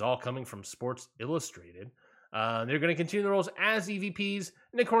 This is all coming from Sports Illustrated. They're going to continue their roles as EVPs,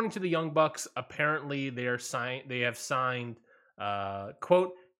 and according to the Young Bucks, apparently they have signed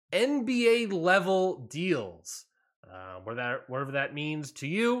quote NBA level deals. Whatever that means to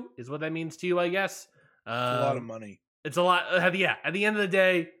you is what that means to you, I guess. It's a lot of money. It's a lot. Yeah, at the end of the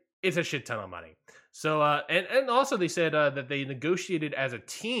day, it's a shit ton of money. So, and also they said that they negotiated as a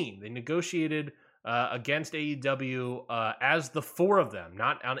team. They negotiated against AEW as the four of them,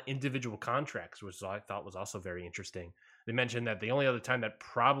 not on individual contracts, which I thought was also very interesting. They mentioned that the only other time that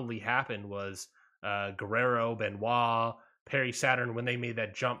probably happened was Guerrero, Benoit, Perry Saturn when they made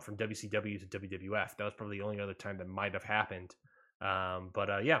that jump from WCW to WWF. That was probably the only other time that might have happened.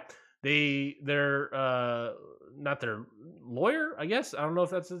 Yeah. They're not their lawyer, I guess. I don't know if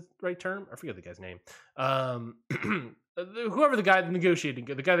that's the right term. I forget the guy's name. Whoever the guy that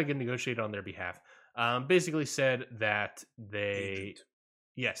negotiated on their behalf, basically said that he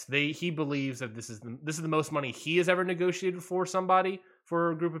believes that this is the most money he has ever negotiated for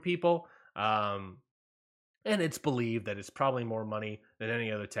a group of people. And it's believed that it's probably more money than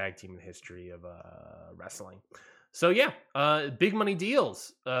any other tag team in the history of wrestling. So yeah, big money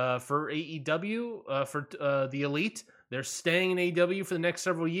deals for AEW, for the Elite. They're staying in AEW for the next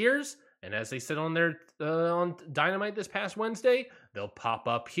several years, and as they said on their on Dynamite this past Wednesday, they'll pop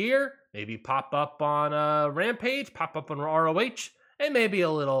up here, maybe pop up on Rampage, pop up on ROH, and maybe a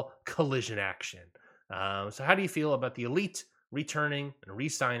little collision action. So how do you feel about the Elite returning and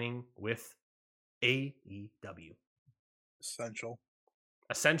re-signing with AEW? Essential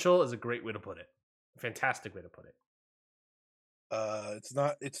is a great way to put it. Fantastic way to put it.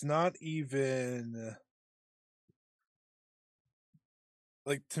 It's not even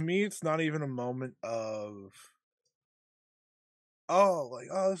like, to me, it's not even a moment of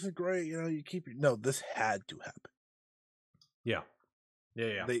this is great, no, this had to happen. Yeah.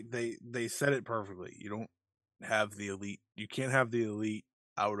 They said it perfectly. You don't have the Elite. You can't have the Elite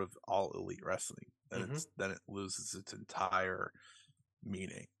out of all Elite wrestling. Then it loses its entire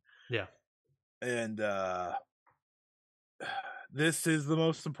meaning. Yeah. And this is the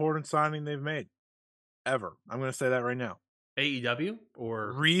most important signing they've made ever. I'm going to say that right now. AEW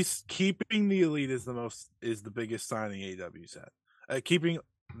or keeping the Elite is the biggest signing AEW's had. Keeping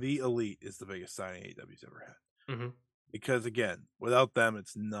the Elite is the biggest signing AEW's ever had. Mm-hmm. Because again, without them,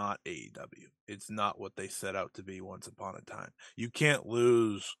 it's not AEW. It's not what they set out to be once upon a time. You can't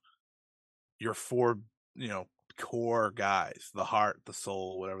lose your four, core guys, the heart, the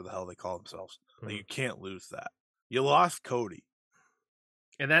soul, whatever the hell they call themselves. Mm-hmm. Like, you can't lose that. You lost Cody,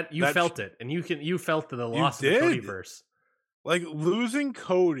 and that you felt it, and you felt the loss of the Codyverse. Like, losing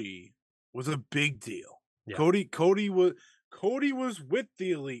Cody was a big deal. Yeah. Cody was with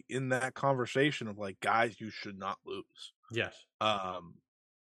the Elite in that conversation of like, guys, you should not lose. Yes. And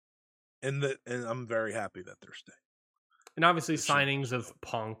I'm very happy that they're staying. And obviously signings of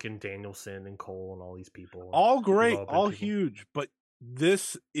Punk and Danielson and Cole and all these people. All great, all huge, but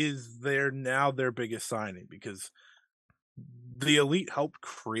this is their biggest signing because the Elite helped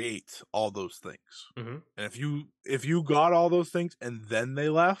create all those things. Mm-hmm. And if you got all those things and then they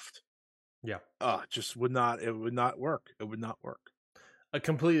left, yeah, it would not work. It would not work. I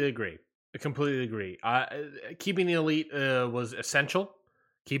completely agree. Keeping the Elite was essential.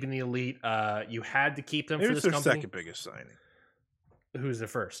 Keeping the Elite, you had to keep them for this company. It's their second biggest signing. Who's the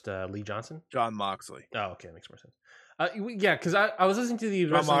first? Lee Johnson? John Moxley. Oh, okay, makes more sense. Yeah, because I was listening to the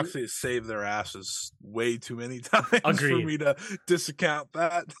John Moxley has saved their asses way too many times for me to discount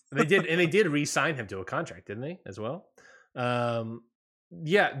that. They did re-sign him to a contract, didn't they, as well?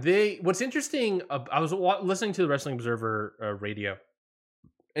 Yeah, what's interesting, I was listening to the Wrestling Observer radio,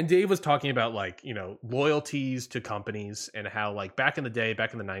 and Dave was talking about loyalties to companies and how back in the day,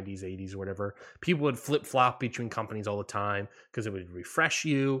 back in the 90s, 80s or whatever, people would flip-flop between companies all the time because it would refresh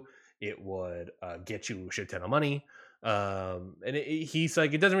you, it would get you a shit ton of money. And he's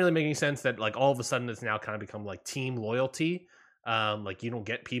like, it doesn't really make any sense that all of a sudden it's now kind of become team loyalty. You don't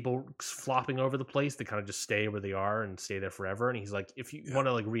get people flopping over the place. They kind of just stay where they are and stay there forever. And he's like, if you want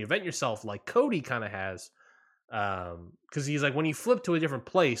to reinvent yourself like Cody kind of has, because he's like, when you flip to a different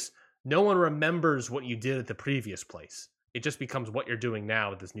place, no one remembers what you did at the previous place. It just becomes what you're doing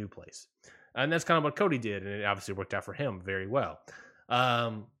now at this new place. And that's kind of what Cody did. And it obviously worked out for him very well.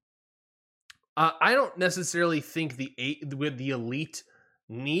 I don't necessarily think the Elite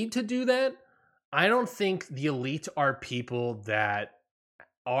need to do that. I don't think the Elite are people that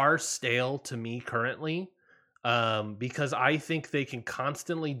are stale to me currently, because I think they can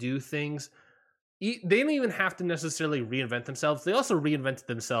constantly do things they didn't even have to necessarily reinvent themselves. They also reinvented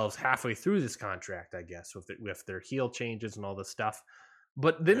themselves halfway through this contract, I guess, with their heel changes and all this stuff.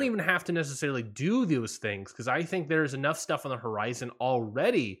 But they didn't even have to necessarily do those things, because I think there's enough stuff on the horizon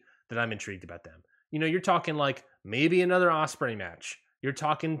already that I'm intrigued about them. You know, you're talking like maybe another Ospreay match. You're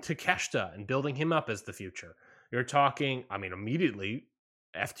talking Takeshita and building him up as the future. You're talking, I mean, immediately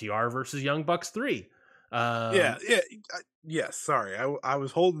FTR versus Young Bucks 3. Yes. Sorry, I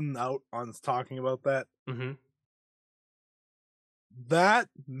was holding out on talking about that. Mm-hmm. That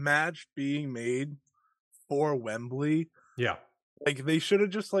match being made for Wembley, Yeah, like they should have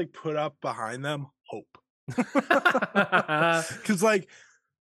just like put up behind them hope, because like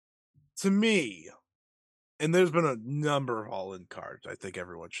to me, and there's been a number of all-in cards. I think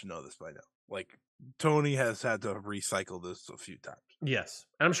everyone should know this by now. Like Tony has had to recycle this a few times. yes,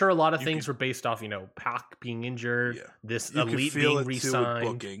 and I'm sure a lot of things were based off, you know, Pac being injured, this you Elite feel being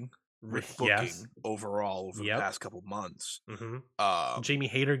re-signed, with booking overall over the past couple months. Mm-hmm. Jamie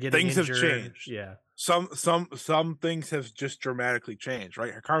Hayter getting things injured. Have changed. Yeah, some things have just dramatically changed.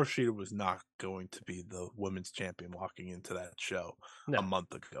 Right, Hikaru Shida was not going to be the women's champion walking into that show a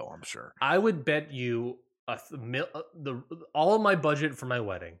month ago. I'm sure. I would bet you all of my budget for my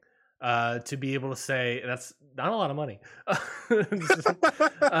wedding to be able to say that's not a lot of money.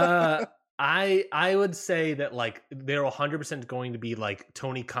 I would say that like they're 100% going to be like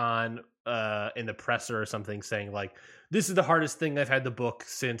Tony Khan in the presser or something saying like, this is the hardest thing I've had to book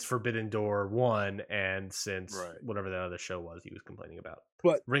since Forbidden Door 1 and since whatever that other show was he was complaining about.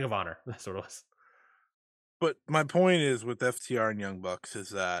 But Ring of Honor, that's what it was. But my point is with FTR and Young Bucks is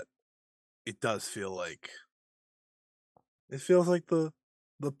that it does feel like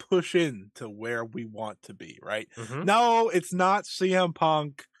the push in to where we want to be, right? Mm-hmm. No, it's not CM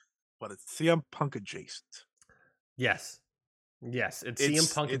Punk, but it's CM Punk adjacent. Yes, it's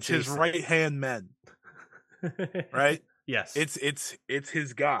CM Punk it's adjacent. His right-hand men. Right? Yes. It's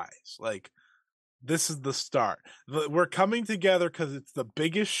his guys. Like, this is the start. We're coming together because it's the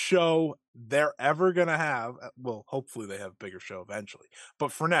biggest show they're ever going to have. Well, hopefully they have a bigger show eventually.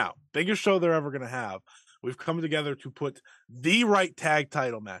 But for now, biggest show they're ever going to have. We've come together to put the right tag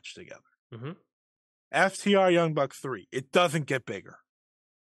title match together. Mm-hmm. FTR Young Bucks 3. It doesn't get bigger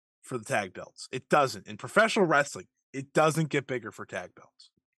for the tag belts. It doesn't. In professional wrestling, it doesn't get bigger for tag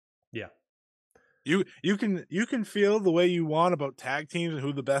belts. Yeah. You can feel the way you want about tag teams and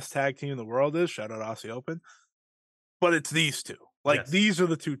who the best tag team in the world is. Shout out Aussie Open. But it's these two. Like, these are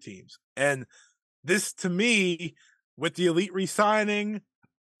the two teams. And this, to me, with the Elite re-signing,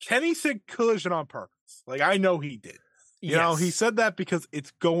 Kenny said collision on purpose. Like, I know he did. You know, he said that because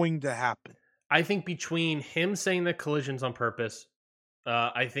it's going to happen. I think between him saying the collisions on purpose,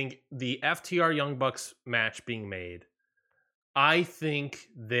 I think the FTR Young Bucks match being made, I think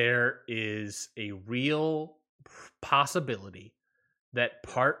there is a real possibility that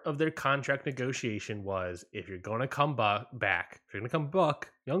part of their contract negotiation was, if you're going to come back, if you're going to come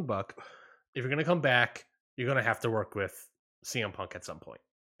Young Buck, if you're going to come back, you're going to have to work with CM Punk at some point.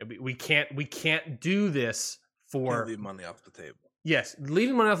 We can't do this for leave money off the table. Yes,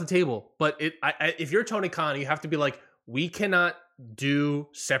 leaving money off the table. But if you're Tony Khan, you have to be like, we cannot do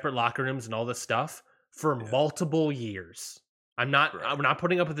separate locker rooms and all this stuff for multiple years. I'm not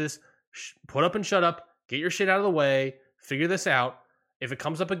putting up with this. Put up and shut up. Get your shit out of the way. Figure this out. If it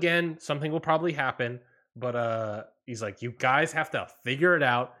comes up again, something will probably happen. But he's like, you guys have to figure it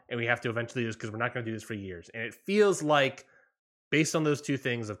out, and we have to eventually do this because we're not going to do this for years. And it feels like, based on those two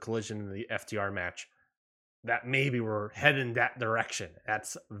things of Collision and the FTR match, that maybe we're heading in that direction.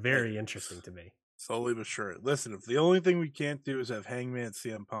 That's very interesting to me. Slowly but sure. Listen, if the only thing we can't do is have Hangman and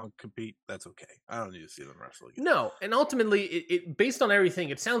CM Punk compete, that's okay. I don't need to see them wrestle again. No, and ultimately, it based on everything,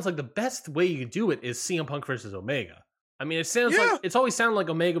 it sounds like the best way you do it is CM Punk versus Omega. I mean, it sounds like it's always sounded like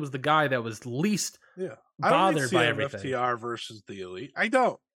Omega was the guy that was least bothered by everything. FTR versus the Elite. I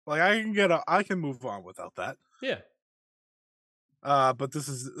don't. Like, I can move on without that. Yeah. But this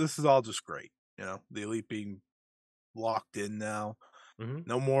is all just great. You know, the Elite being locked in now. Mm-hmm.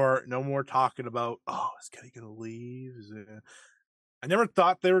 No more talking about, is Kenny gonna leave? I never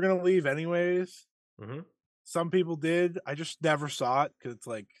thought they were gonna leave anyways. Mm-hmm. Some people did. I just never saw it because it's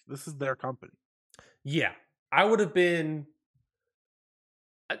like, this is their company. Yeah, I would have been.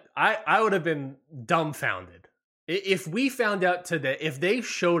 I would have been dumbfounded if we found out today, if they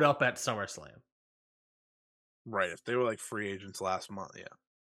showed up at SummerSlam. Right, if they were like free agents last month,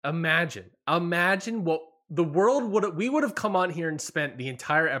 yeah. Imagine what the world we would have come on here and spent the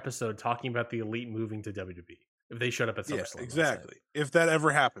entire episode talking about the Elite moving to WWE if they showed up at SummerSlam. Yeah, exactly. If that ever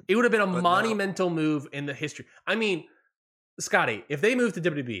happened, it would have been a monumental move in the history. I mean, Scotty, if they moved to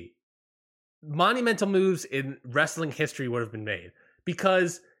WWE, monumental moves in wrestling history would have been made.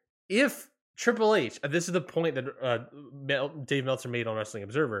 Because if Triple H, this is the point that Dave Meltzer made on Wrestling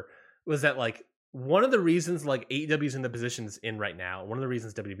Observer, was that like one of the reasons like AEW is in the position it's in right now, one of the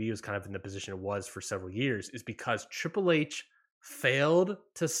reasons WWE was kind of in the position it was for several years is because Triple H failed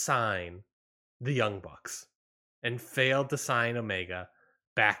to sign the Young Bucks and failed to sign Omega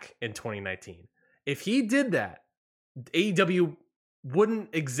back in 2019. If he did that, AEW wouldn't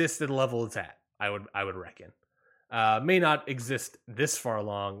exist at the level it's at, I would reckon. May not exist this far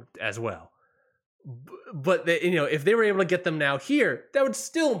along as well. But they, if they were able to get them now here, that would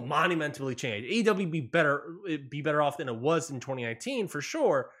still monumentally change. AEW be better off than it was in 2019 for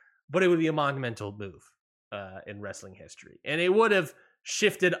sure, but it would be a monumental move in wrestling history, and it would have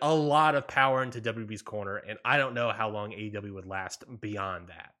shifted a lot of power into WWE's corner. And I don't know how long AEW would last beyond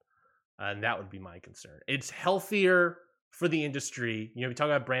that, and that would be my concern. It's healthier for the industry. We talk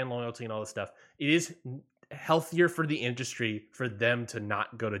about brand loyalty and all this stuff. It is healthier for the industry for them to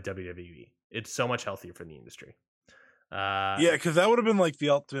not go to WWE. It's so much healthier for the industry. Yeah, because that would have been like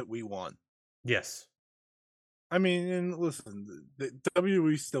the ultimate we won. Yes. I mean, and listen, the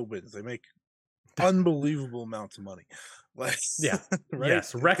WWE still wins. They make unbelievable amounts of money. Like, yeah. Right?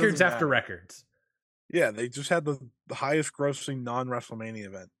 Yes. Records after records. Yeah, they just had the highest grossing non-WrestleMania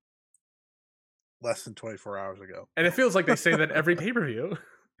event less than 24 hours ago. And it feels like they say that every pay-per-view.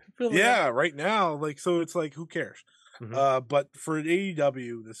 Yeah, right now. Like, so it's like, who cares? Mm-hmm. But for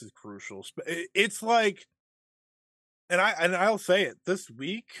AEW, this is crucial. It's like, and I'll say it, this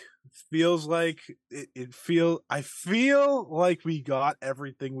week feels like I feel like we got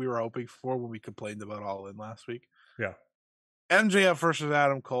everything we were hoping for when we complained about All In last week. Yeah. MJF versus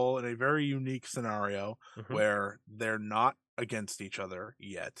Adam Cole in a very unique scenario where they're not against each other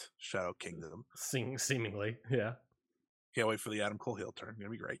yet. Shadow Kingdom. Seemingly, yeah. Can't wait for the Adam Cole heel turn.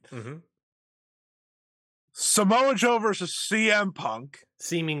 Gonna be great. Mm-hmm. Samoa Joe versus CM Punk.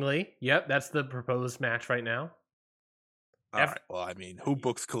 Seemingly. Yep, that's the proposed match right now. All right. Well, I mean, who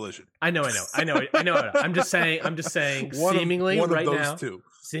books Collision? I know. I'm just saying seemingly right now.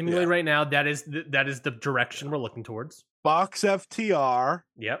 Seemingly right now, that is the direction we're looking towards. Box FTR.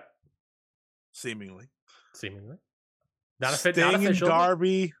 Yep. Seemingly. Not Sting not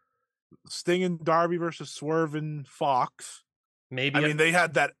official. Sting and Darby versus Swerve and Fox. Maybe. I mean, they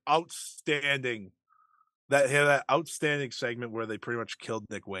had that outstanding segment where they pretty much killed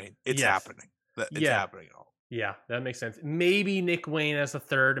Nick Wayne. It's happening. It's happening. Yeah, that makes sense. Maybe Nick Wayne as a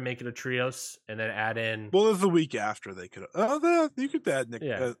third to make it a trios, and then add in. Well, it's the week after they could. You could add Nick,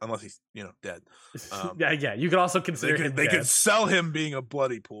 unless he's dead. Yeah. You could also consider they could sell him being a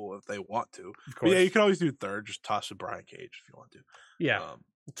bloody pool if they want to. Of course. But yeah, you can always do third. Just toss to Brian Cage if you want to. Yeah,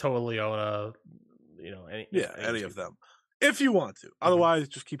 Toa Leona. Any of them if you want to. Otherwise,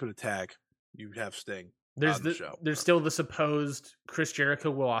 just keep it a tag. You have Sting. There's still the supposed Chris Jericho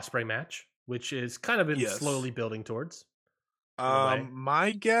Will Ospreay match, which is kind of been slowly building towards.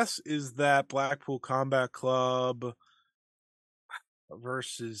 My guess is that Blackpool Combat Club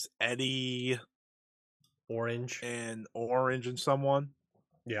versus Eddie Orange and someone.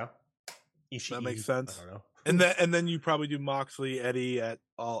 Yeah. Ishii. That makes sense. I don't know. And then you probably do Moxley Eddie at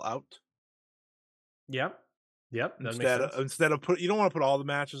All Out. Yep. Instead of you don't want to put all the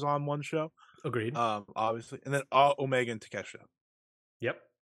matches on one show. Agreed. Obviously, and then Omega and Takeshita. Yep.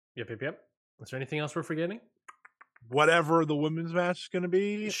 Is there anything else we're forgetting? Whatever the women's match is going to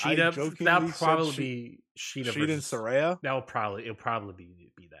be, that'll probably be Shida and Saraya. It'll probably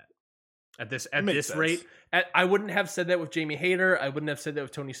be that. At this rate, I wouldn't have said that with Jamie Hayter. I wouldn't have said that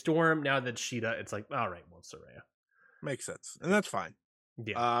with Toni Storm. Now that Shida, it's like, all right, well, Saraya makes sense, and that's fine.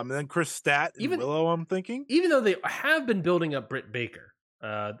 Yeah. And then Chris Stat and Willow. I'm thinking, even though they have been building up Britt Baker,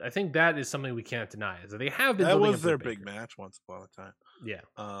 I think that is something we can't deny. Is that they have been. That building was their big match once upon a time. Yeah.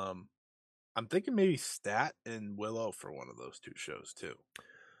 I'm thinking maybe Stat and Willow for one of those two shows too.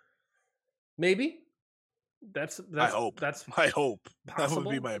 Maybe. I hope. Possible. That would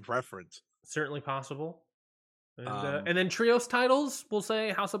be my preference. Certainly possible. And then trios titles, we'll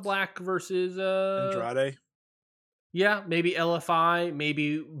say House of Black versus Andrade. Yeah, maybe LFI,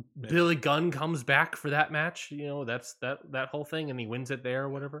 maybe Billy Gunn comes back for that match. That's that whole thing, and he wins it there or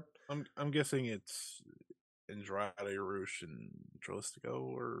whatever. I'm guessing it's Andrade, Rush, and Trolistico,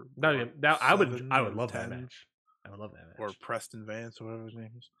 or I would love that match. I would love that match. Or Preston Vance, or whatever his name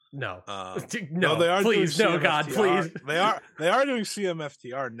is. No, no, they are. Please, no, God, please. They are doing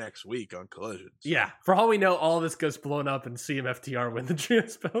CMFTR next week on Collision. So. Yeah, for all we know, all this gets blown up, and CMFTR win the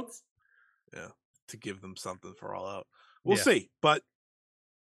trios belts. Yeah, to give them something for All Out. We'll see, but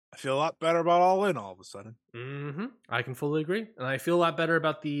I feel a lot better about All In all of a sudden. I can fully agree, and I feel a lot better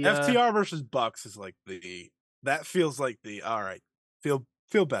about the FTR versus Bucks is like that feels like all right.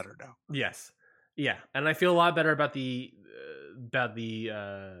 Feel better now. Yes, yeah, and I feel a lot better about the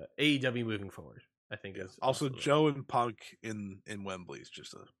AEW moving forward. I think is also Joe and Punk in Wembley is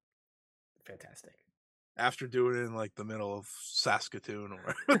just fantastic. After doing it in like the middle of Saskatoon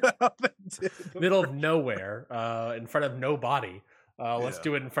or middle of nowhere, in front of nobody. Let's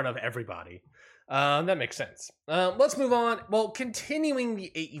do it in front of everybody. That makes sense. Let's move on. Well, continuing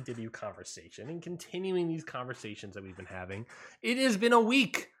the AEW conversation and continuing these conversations that we've been having, it has been a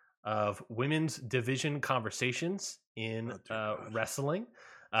week of women's division conversations in wrestling.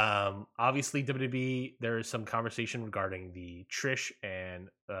 Obviously, WWE, there is some conversation regarding the Trish and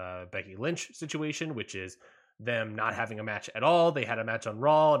Becky Lynch situation, which is them not having a match at all. They had a match on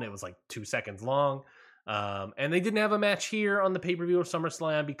Raw, and it was like 2 seconds long. And they didn't have a match here on the pay-per-view of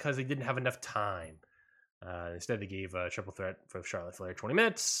SummerSlam because they didn't have enough time. Instead, they gave a triple threat for Charlotte Flair 20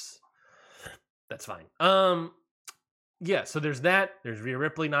 minutes. That's fine. Yeah, so there's that. There's Rhea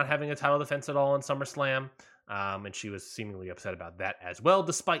Ripley not having a title defense at all in SummerSlam. And she was seemingly upset about that as well,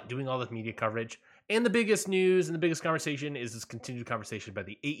 despite doing all this media coverage. And the biggest news and the biggest conversation is this continued conversation about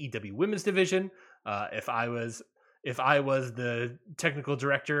the AEW women's division. If I was the technical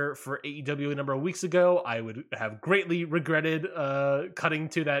director for AEW a number of weeks ago, I would have greatly regretted cutting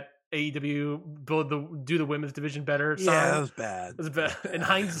to that AEW do the women's division better song. Yeah, that was bad. It was bad. In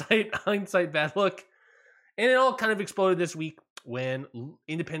hindsight, bad look. And it all kind of exploded this week when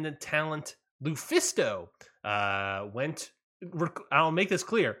independent talent Lufisto I'll make this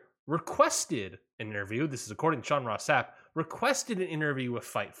clear, requested an interview. This is according to Sean Ross Sapp, requested an interview with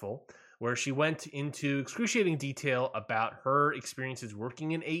Fightful, where she went into excruciating detail about her experiences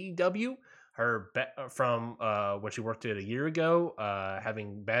working in AEW, from when she worked it a year ago,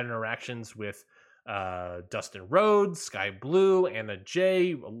 having bad interactions with Dustin Rhodes, Sky Blue, Anna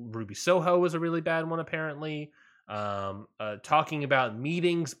Jay, Ruby Soho was a really bad one apparently. Talking about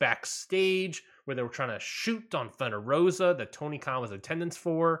meetings backstage where they were trying to shoot on Thunder Rosa that Tony Khan was in attendance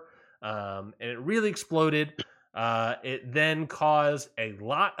for, and it really exploded. It then caused a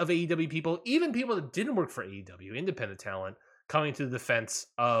lot of AEW people, even people that didn't work for AEW, independent talent, coming to the defense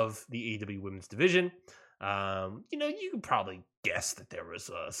of the AEW women's division. You could probably guess that there was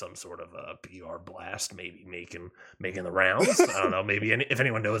some sort of a PR blast, maybe making the rounds. I don't know. Maybe if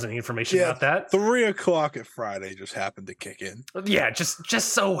anyone knows any information about that. 3:00 at Friday just happened to kick in. Yeah, just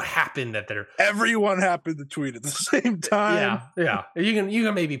so happened that everyone happened to tweet at the same time. Yeah. You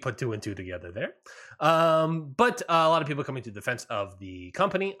can maybe put 2 and 2 together there. But a lot of people coming to the defense of the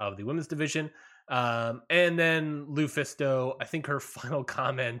company, of the women's division. And then Lufisto, I think her final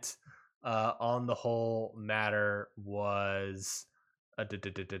comment on the whole matter was I don't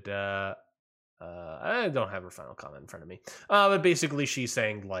have her final comment in front of me, but basically she's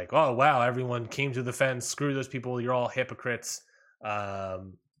saying like, oh wow, everyone came to the fence, screw those people, you're all hypocrites,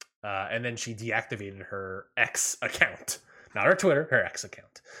 and then she deactivated her X account, not her Twitter, her X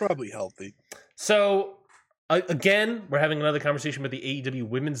account. Probably healthy. So again, we're having another conversation about the AEW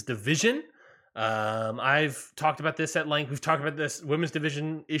women's division. I've talked about this at length. We've talked about this women's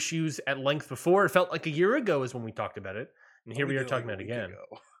division issues at length before. It felt like a year ago is when we talked about it, and here we are talking about it again.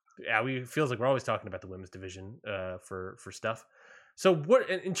 Yeah, feels like we're always talking about the women's division for stuff. So, what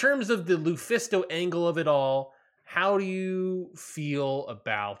in terms of the Lufisto angle of it all? How do you feel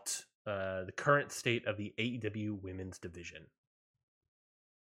about the current state of the AEW women's division?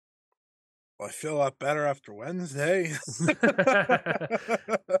 I feel a lot better after Wednesday.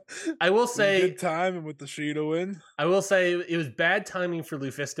 I will say, good time and with the Sheeta win. I will say it was bad timing for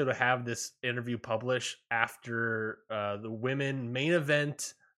Lufisto to have this interview published after the women main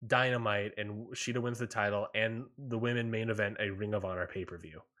event Dynamite and Sheeta wins the title, and the women main event a Ring of Honor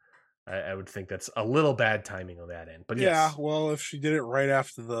pay-per-view. I would think that's a little bad timing on that end. But yeah, well, if she did it right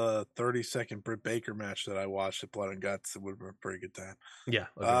after the 30-second Britt Baker match that I watched at Blood and Guts, it would have been a pretty good time.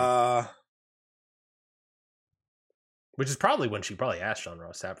 Yeah. Which is probably when she asked Sean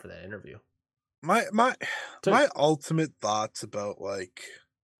Ross Sapp for that interview. My ultimate thoughts about like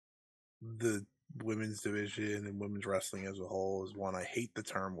the women's division and women's wrestling as a whole is, one, I hate the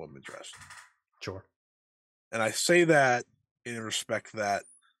term women's wrestling. Sure. And I say that in respect that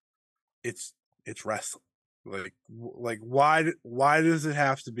it's wrestling. Like why does it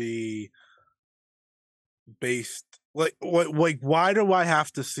have to be based why do I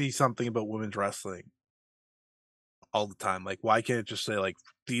have to see something about women's wrestling all the time? Like, why can't it just say like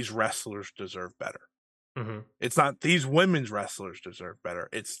these wrestlers deserve better? Mm-hmm. It's not these women's wrestlers deserve better.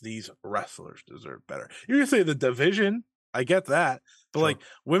 It's these wrestlers deserve better. You can say the division I get that. But Sure. like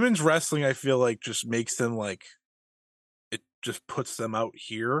women's wrestling, I feel like just makes them like it just puts them out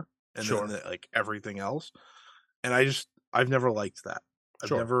here and Sure. then like everything else. And I've never liked that. I've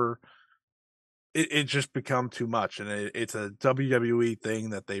Sure. never it just become too much, and it's a WWE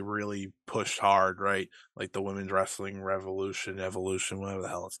thing that they really pushed hard, right? Like the women's wrestling evolution, whatever the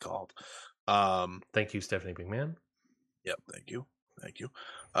hell it's called. Thank you, Stephanie McMahon. Yep, thank you.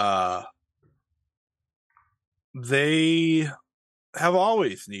 They have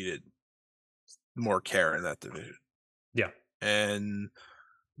always needed more care in that division. Yeah. And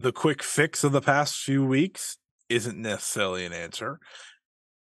the quick fix of the past few weeks isn't necessarily an answer.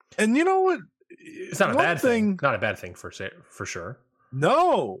 And you know what? It's not a bad thing. Not a bad thing for sure.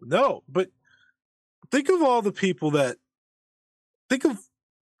 No. But think of all the people think of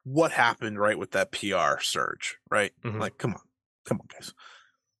what happened, right, with that PR surge, right? Mhm. Like, come on, guys.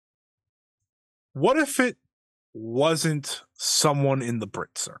 What if it wasn't someone in the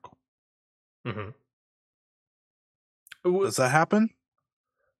Brit circle? Mm-hmm. Does that happen?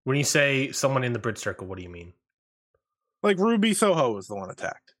 When you say someone in the Brit circle, what do you mean? Like Ruby Soho was the one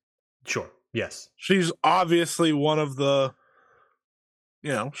attacked. Sure. Yes. She's obviously one of the,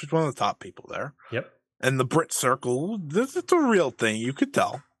 she's one of the top people there. Yep. And the Brit circle, it's a real thing. You could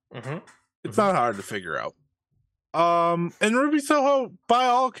tell. Mm-hmm. It's not hard to figure out. And Ruby Soho, by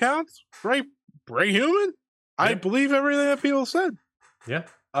all accounts, great human. I Yeah. believe everything that people said. Yeah.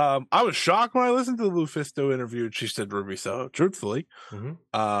 I was shocked when I listened to the Lufisto interview and she said Ruby Soho, truthfully.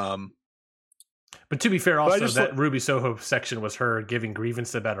 Mm-hmm. But to be fair, also that Ruby Soho section was her giving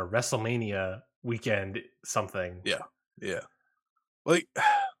grievance about a WrestleMania weekend something. Yeah. Like,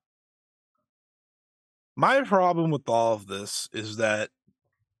 my problem with all of this is that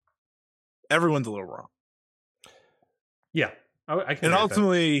everyone's a little wrong. Yeah, I can. And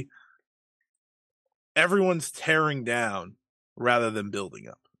ultimately, everyone's tearing down rather than building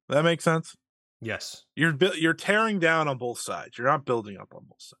up. Does that make sense? Yes. You're tearing down on both sides. You're not building up on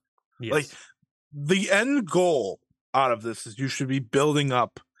both sides. Yes. Like, the end goal out of this is you should be building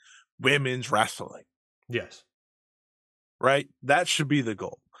up women's wrestling. Yes. Right? That should be the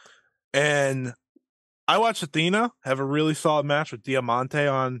goal. And I watched Athena have a really solid match with Diamante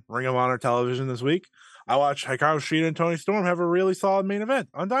on Ring of Honor television this week. I watched Hikaru Shida and Toni Storm have a really solid main event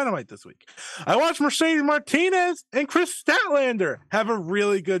on Dynamite this week. I watched Mercedes Martinez and Chris Statlander have a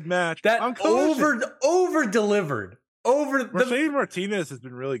really good match. That on Collision. over delivered. Mercedes Martinez has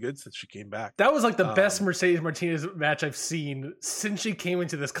been really good since she came back. That was like the best Mercedes Martinez match I've seen since she came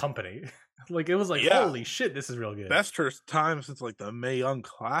into this company. Like, it was like, holy shit, this is real good. Best her time since like the Mae Young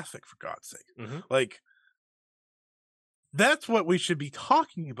Classic, for God's sake. Mm-hmm. Like, that's what we should be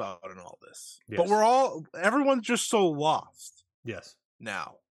talking about in all this. Yes. But everyone's just so lost. Yes.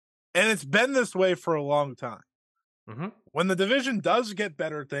 Now. And it's been this way for a long time. Mm-hmm. When the division does get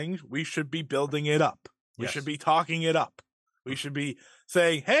better things, we should be building it up. We should be talking it up. We should be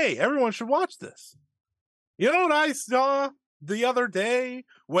saying, hey, everyone should watch this. You know what I saw the other day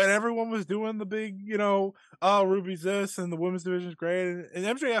when everyone was doing the big, Ruby's this and the women's division is great. And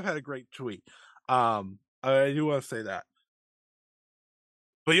MJF had a great tweet. I do want to say that.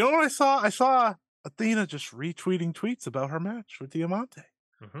 But you know what I saw? I saw Athena just retweeting tweets about her match with Diamante.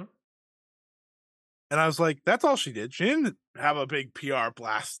 Mm-hmm. And I was like, that's all she did. She didn't have a big PR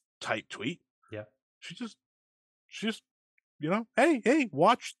blast type tweet. Yeah. She just, hey,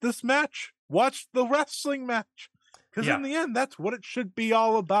 watch this match. Watch the wrestling match. Because in the end, that's what it should be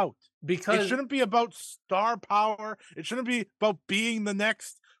all about. Because it shouldn't be about star power. It shouldn't be about being the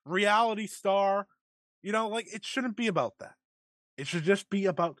next reality star. It shouldn't be about that. It should just be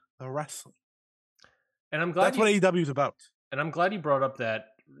about the wrestling. And I'm glad that's what AEW is about. And I'm glad you brought up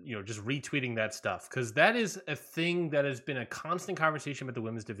that, just retweeting that stuff, because that is a thing that has been a constant conversation with the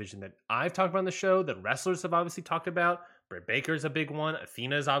women's division that I've talked about on the show, that wrestlers have obviously talked about. Britt Baker's a big one.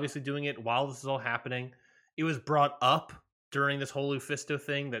 Athena is obviously doing it while this is all happening. It was brought up during this whole Lufisto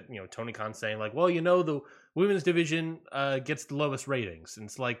thing that, Tony Khan saying like, well, the women's division gets the lowest ratings. And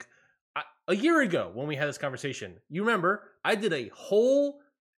it's like, a year ago when we had this conversation, you remember I did a whole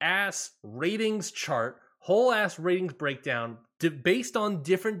ass ratings chart, whole ass ratings breakdown based on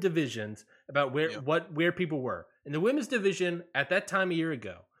different divisions about where people were. In the women's division at that time a year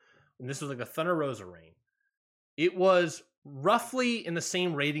ago, and this was like the Thunder Rosa reign, it was roughly in the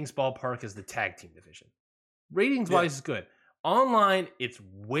same ratings ballpark as the tag team division. Ratings wise is good. Online, it's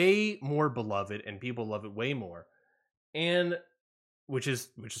way more beloved and people love it way more. And which is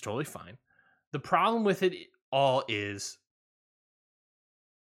totally fine. The problem with it all is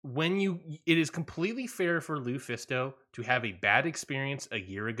it is completely fair for Lufisto to have a bad experience a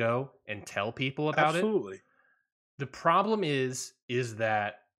year ago and tell people about it. Absolutely. The problem is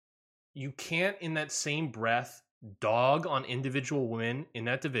that you can't, in that same breath, dog on individual women in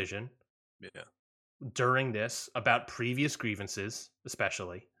that division. Yeah. During this about previous grievances,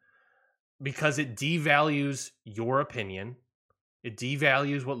 especially because it devalues your opinion. It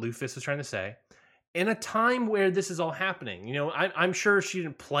devalues what Lufius is trying to say. In a time where this is all happening, you know, I'm sure she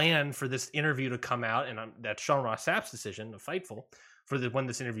didn't plan for this interview to come out, and that's Sean Ross Sapp's decision, Fightful, for when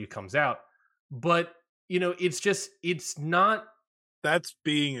this interview comes out. But you know, it's not. That's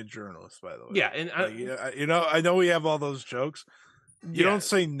being a journalist, by the way. Yeah, and I know we have all those jokes. You don't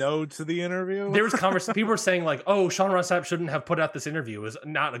say no to the interview. There was people were saying like, "Oh, Sean Ross Sapp shouldn't have put out this interview. It was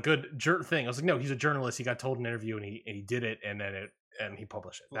not a good thing." I was like, "No, he's a journalist. He got told an interview, and he did it, and then he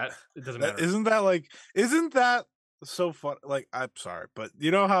published it. That it doesn't matter." Isn't that so fun? Like, I'm sorry, but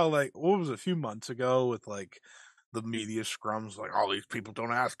you know how, like, what was it, a few months ago with like the media scrums, like, all these people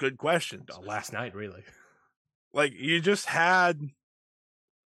don't ask good questions. Last night, really. Like, you just had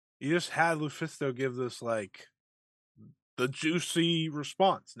Lufisto give this like the juicy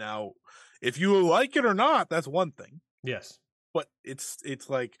response. Now, if you like it or not, that's one thing. Yes. But it's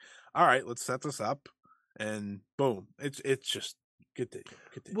like, all right, let's set this up, and boom. It's just continue.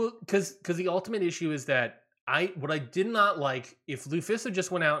 Well, because the ultimate issue is that what I did not like, if Lufisto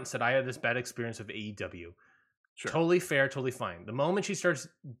just went out and said, I had this bad experience of AEW, sure, totally fair, totally fine. The moment she starts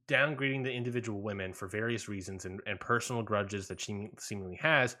downgrading the individual women for various reasons and personal grudges that she seemingly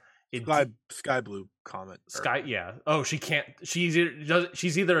has, Sky Blue comment. Yeah. Oh, she can't. She's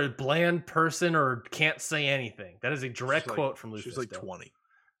either a bland person or can't say anything. That is a direct quote from Lufisto. She's like 20.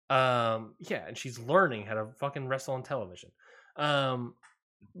 Yeah, and she's learning how to fucking wrestle on television.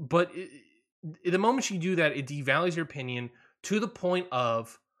 But the moment you do that, it devalues your opinion to the point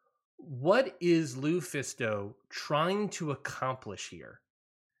of, what is Lufisto trying to accomplish here?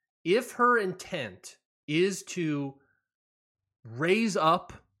 If her intent is to raise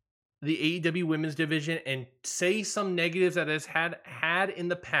up the AEW women's division and say some negatives that it has had in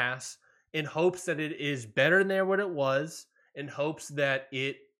the past in hopes that it is better than what it was, in hopes that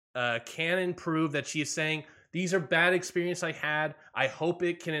it can improve, that she is saying, these are bad experiences I had, I hope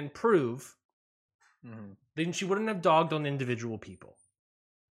it can improve, then she wouldn't have dogged on individual people.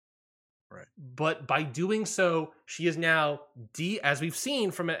 Right. But by doing so, she is now, as we've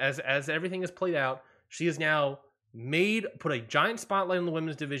seen from it, as everything has played out, she has now put a giant spotlight on the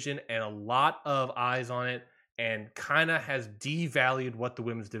women's division and a lot of eyes on it, and kind of has devalued what the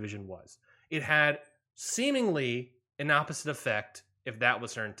women's division was. It had seemingly an opposite effect if that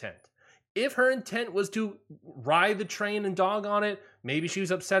was her intent. If her intent was to ride the train and dog on it, maybe she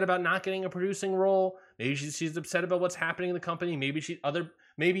was upset about not getting a producing role. Maybe she's upset about what's happening in the company.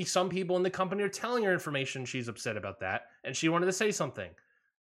 Maybe some people in the company are telling her information. She's upset about that, and she wanted to say something.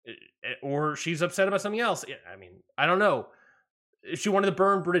 Or she's upset about something else. I mean, I don't know. She wanted to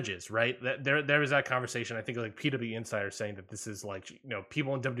burn bridges, right? There was that conversation. I think like PW Insider saying that this is like, you know,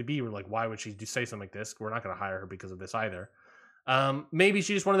 people in WB were like, why would she say something like this? We're not going to hire her because of this either. Maybe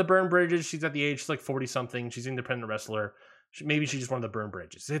she just wanted to burn bridges. She's at the age, she's like 40 something. She's an independent wrestler. Maybe she just wanted to burn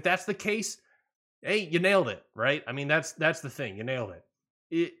bridges. If that's the case, hey, you nailed it, right? I mean, that's the thing. You nailed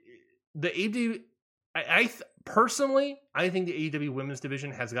it. The AEW, personally, I think the AEW women's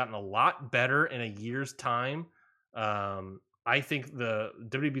division has gotten a lot better in a year's time. I think the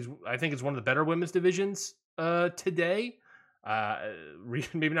WWE's, I think it's one of the better women's divisions today.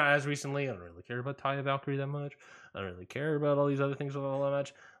 Maybe not as recently. I don't really care about Taya Valkyrie that much. I don't really care about all these other things all that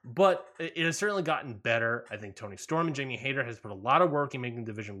much. But it has certainly gotten better. I think Toni Storm and Jamie Hayter has put a lot of work in making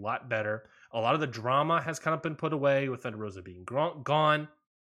the division a lot better. A lot of the drama has kind of been put away with Thunder Rosa being gone.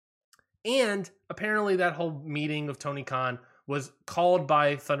 And apparently that whole meeting of Tony Khan was called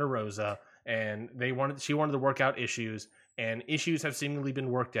by Thunder Rosa, and she wanted to work out issues, and issues have seemingly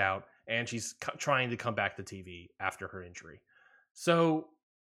been worked out, and she's trying to come back to TV after her injury. So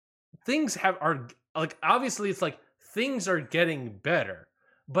things are like, obviously it's like things are getting better,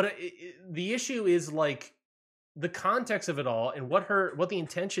 but the issue is like the context of it all and what the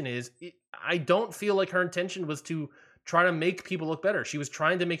intention is. I don't feel like her intention was to try to make people look better. She was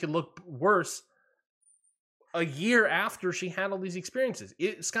trying to make it look worse a year after she had all these experiences.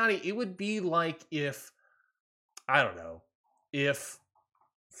 Scotty, it would be like if, I don't know, if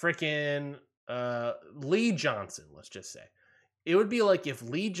freaking Lee Johnson, let's just say. It would be like if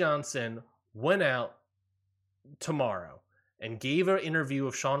Lee Johnson went out tomorrow and gave an interview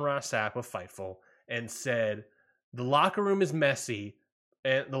of Sean Ross Sapp of Fightful and said, the locker room is messy,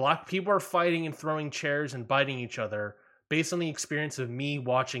 and people are fighting and throwing chairs and biting each other based on the experience of me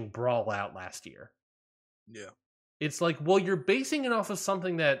watching Brawl Out last year. Yeah. It's like, well, you're basing it off of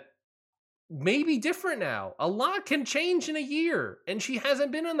something that may be different now. A lot can change in a year, and she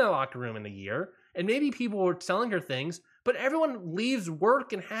hasn't been in the locker room in a year. And maybe people were telling her things, but everyone leaves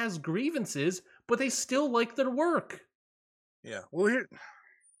work and has grievances, but they still like their work. Yeah. Well,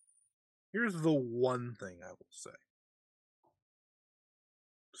 here's the one thing I will say.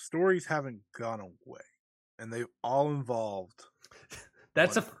 Stories haven't gone away, and they've all involved. That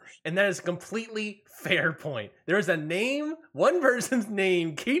is a completely fair point. There's a name, one person's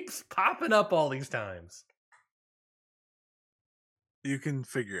name keeps popping up all these times. You can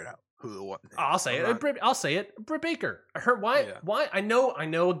figure it out. Who the one? I'll say it. I'll say it. Britt Baker. Why? I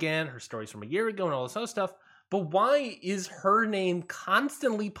know. Again, her story's from a year ago and all this other stuff. But why is her name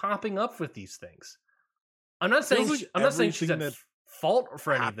constantly popping up with these things? I'm not saying she's at fault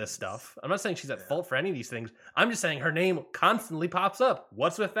for any of this stuff. I'm not saying she's at fault for any of these things. I'm just saying her name constantly pops up.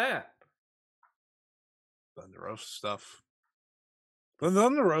 What's with that? Thunder Rosa stuff. The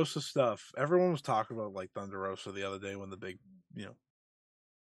Thunder Rosa stuff. Everyone was talking about like Thunder Rosa the other day when the big,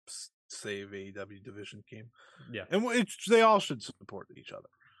 Save AEW division came. Yeah, and they all should support each other.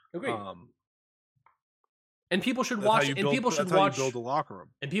 Agreed. And people should watch. People should watch. Build a locker room.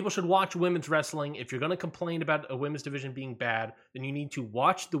 And people should watch women's wrestling. If you're going to complain about a women's division being bad, then you need to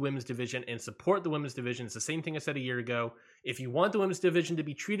watch the women's division and support the women's division. It's the same thing I said a year ago. If you want the women's division to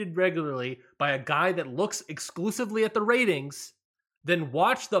be treated regularly by a guy that looks exclusively at the ratings, then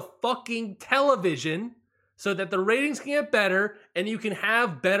watch the fucking television so that the ratings can get better and you can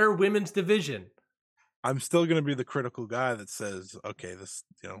have better women's division. I'm still going to be the critical guy that says, okay,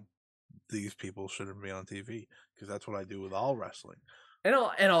 these people shouldn't be on TV, because that's what I do with all wrestling. And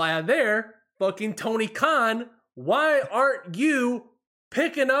I'll add there, fucking Tony Khan, why aren't you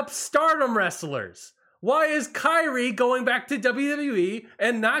picking up Stardom wrestlers? Why is Kyrie going back to WWE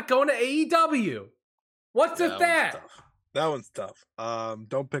and not going to AEW? What's with that? That one's tough.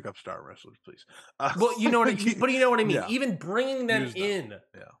 Don't pick up star wrestlers, please. Well, you know what I mean. Yeah. Even bringing them in.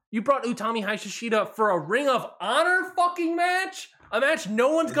 Yeah. You brought Utami Hayashishita for a Ring of Honor fucking match? A match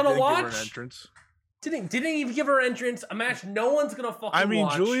no one's gonna watch? Give her an entrance. Didn't even give her entrance. A match no one's gonna fucking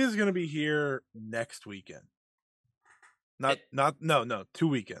watch. Julia's gonna be here next weekend. No, 2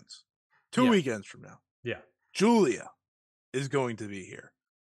 weekends. 2 weekends from now. Yeah. Julia is going to be here.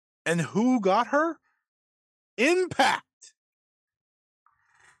 And who got her? Impact.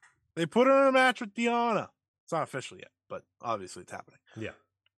 They put her in a match with Deonna. It's not official yet, but obviously it's happening. Yeah.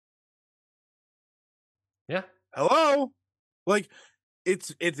 Yeah. Hello? Like,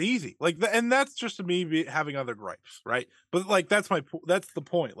 it's easy. Like, and that's just me having other gripes, right? But like, that's the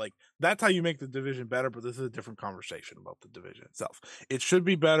point. Like, that's how you make the division better. But this is a different conversation about the division itself. It should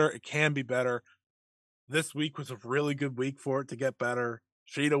be better. It can be better. This week was a really good week for it to get better.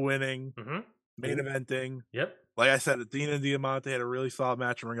 Shida winning, main eventing. Yep. Like I said, Athena and Diamante had a really solid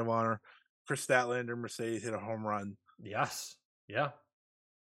match in Ring of Honor. Chris Statlander and Mercedes hit a home run. Yes. Yeah.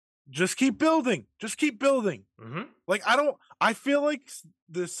 Just keep building. Like, I feel like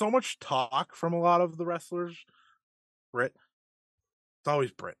there's so much talk from a lot of the wrestlers. Britt. It's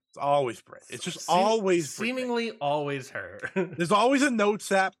always Britt. It's just always seemingly Britt. Always her. There's always a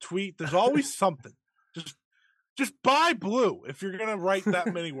notes app tweet. There's always something. Just buy blue if you're gonna write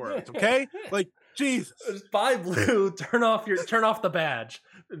that many words, okay? Like, Jesus. Just buy blue. Turn off the badge.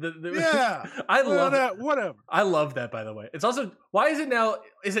 Yeah. I love that. Whatever. I love that, by the way. It's also, why is it now?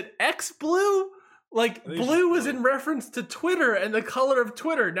 Is it X blue? Like, blue was in reference to Twitter and the color of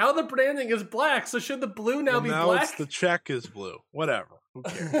Twitter. Now the branding is black, so should the blue now be now black? It's the check is blue. Whatever. Who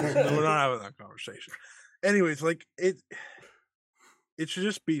cares? We're not having that conversation. Anyways, like, it should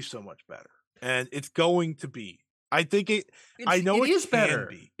just be so much better. And it's going to be. I think it is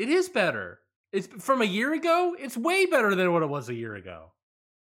better. It is better. It's from a year ago. It's way better than what it was a year ago.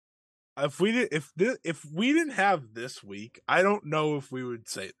 If we didn't have this week, I don't know if we would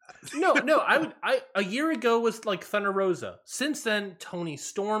say that. No, a year ago was like Thunder Rosa. Since then, Tony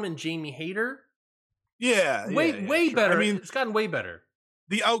Storm and Jamie Hayter. Yeah, way sure. better. I mean, it's gotten way better.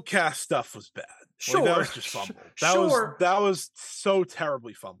 The Outcast stuff was bad. Sure, that was just fumbled. That was so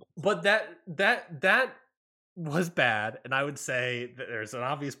terribly fumbled. But that was bad, and I would say that there's an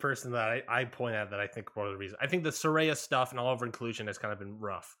obvious person that I point out that I think part of the reason. I think the Saraya stuff and all of her inclusion has kind of been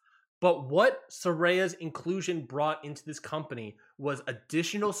rough. But what Saraya's inclusion brought into this company was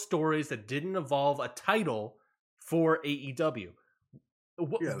additional stories that didn't involve a title for AEW.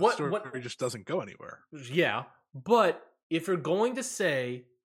 The story just doesn't go anywhere. Yeah, but if you're going to say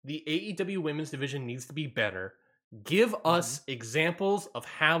the AEW women's division needs to be better, give us examples of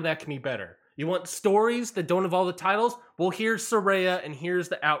how that can be better. You want stories that don't involve the titles? Well, here's Saraya and here's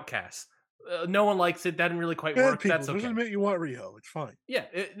the Outcasts. No one likes it. That didn't really quite Good work. people, That's okay. doesn't mean you want Riho. It's fine. Yeah,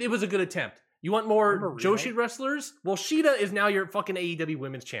 it was a good attempt. You want more Remember Joshi Riho? wrestlers? Well, Shida is now your fucking AEW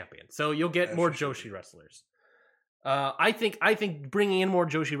Women's Champion, so you'll get That's more for sure. Joshi wrestlers. I think bringing in more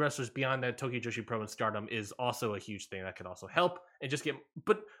Joshi wrestlers beyond that Tokyo Joshi Pro and Stardom is also a huge thing that could also help and just get.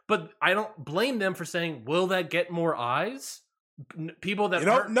 But I don't blame them for saying, will that get more eyes? People that You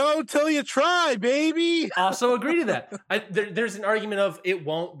don't know till you try, baby. also agree to that. There's an argument of it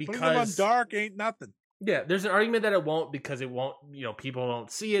won't Putting them on because dark ain't nothing. yeah, there's an argument that it won't because it won't. People don't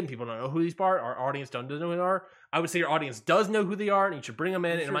see it and people don't know who these are. Our audience doesn't know who they are. I would say your audience does know who they are, and you should bring them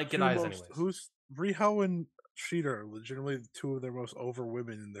in, and it might get eyes anyways. Who's Riho and Shida are legitimately two of their most over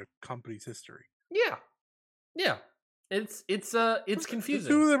women in their company's history. Yeah. It's confusing.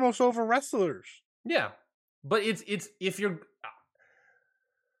 Two of their most over wrestlers. Yeah, but it's if you're.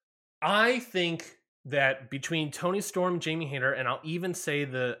 I think that between Tony Storm, Jamie Hayter, and I'll even say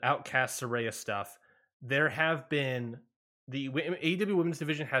the Outcast Saraya stuff, there have been the AEW Women's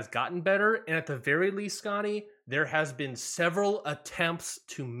Division has gotten better, and at the very least, Scotty, there has been several attempts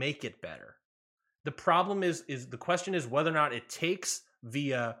to make it better. The problem is the question is whether or not it takes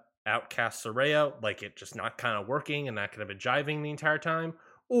via Outcast Saraya, like it just not kind of working and not kind of been jiving the entire time,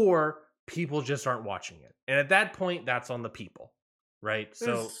 or people just aren't watching it. And at that point, that's on the people, right?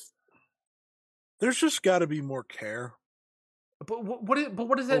 There's just got to be more care. But what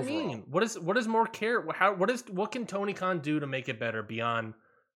does that Overall. mean? What is more care? What can Tony Khan do to make it better beyond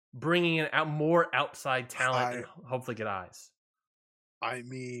bringing in more outside talent and hopefully get eyes? I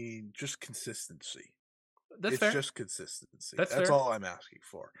mean, just consistency. That's it's fair. just consistency. That's That's fair. all I'm asking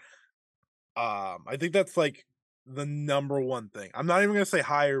for. I think that's like the number one thing. I'm not even going to say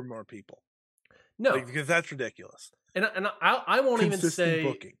hire more people. No, because that's ridiculous. And I won't even Consistent say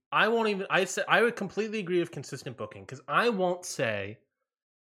booking. I won't even I would completely agree with consistent booking because I won't say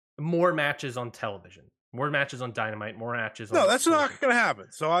more matches on television, more matches on Dynamite, more matches. No, on that's not going to happen.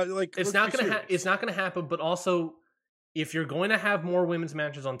 So I like it's not going to it's not going to happen. But also, if you're going to have more women's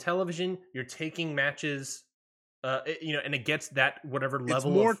matches on television, you're taking matches, and it gets that whatever level. It's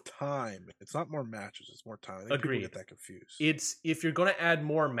more time. It's not more matches. It's more time. I think Agreed. people get that confused. It's if you're going to add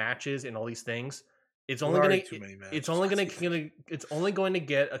more matches and all these things. It's only going to it's only going to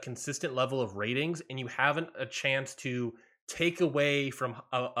get a consistent level of ratings, and you haven't a chance to take away from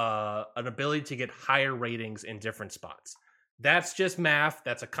an ability to get higher ratings in different spots. That's just math.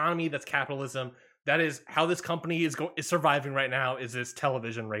 That's economy. That's capitalism. That is how this company is surviving right now. Is this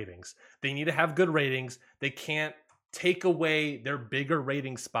television ratings? They need to have good ratings. They can't take away their bigger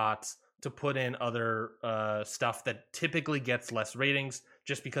rating spots to put in other stuff that typically gets less ratings.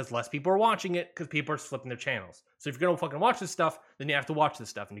 Just because less people are watching it because people are flipping their channels. So if you're going to fucking watch this stuff, then you have to watch this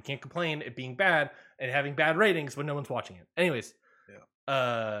stuff. And you can't complain it being bad and having bad ratings when no one's watching it. Anyways.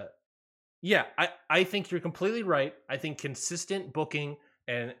 Yeah. I think you're completely right. I think consistent booking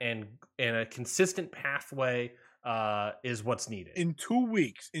and a consistent pathway is what's needed. In 2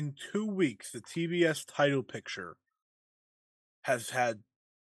 weeks, the TBS title picture has had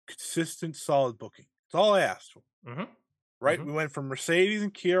consistent, solid booking. That's all I asked for. Mm-hmm. Right? Mm-hmm. We went from Mercedes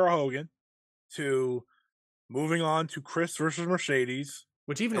and Kiera Hogan to moving on to Chris versus Mercedes.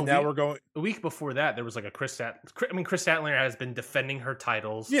 Which even we're going a week before that, there was like a Chris Statler has been defending her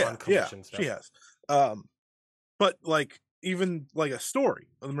titles on Collision stuff. She has. But like even like a story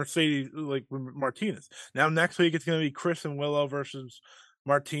of the Mercedes, like Martinez. Now next week it's going to be Chris and Willow versus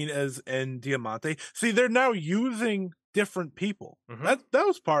Martinez and Diamante. See, they're now using different people. Mm-hmm. That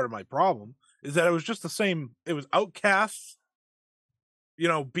was part of my problem. Is that it was just the same. It was Outcasts,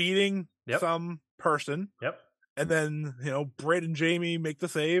 beating some person. Yep. And then, Britt and Jamie make the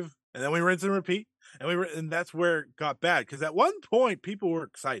save. And then we rinse and repeat. And that's where it got bad. Because at one point, people were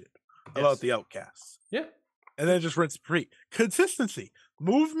excited about the Outcasts. Yeah. And then just rinse and repeat. Consistency.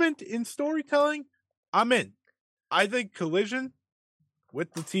 Movement in storytelling, I'm in. I think Collision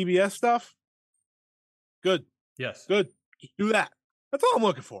with the TBS stuff, good. Yes. Good. Just do that. That's all I'm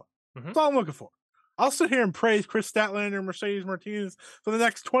looking for. Mm-hmm. That's all I'm looking for. I'll sit here and praise Chris Statlander and Mercedes Martinez for the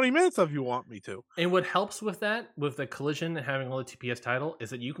next 20 minutes if you want me to. And what helps with that, with the Collision and having all the TBS title, is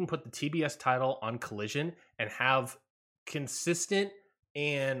that you can put the TBS title on Collision and have consistent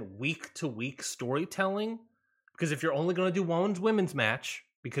and week-to-week storytelling. Because if you're only going to do one women's match,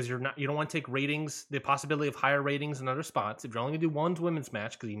 because you don't want to take ratings, the possibility of higher ratings in other spots. If you're only going to do one women's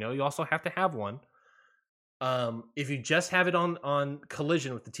match, because you also have to have one. If you just have it on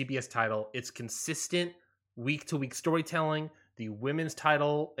Collision with the TBS title, it's consistent week-to-week storytelling. the women's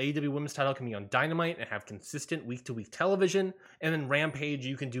title, AEW women's title, can be on Dynamite and have consistent week-to-week television. And then Rampage,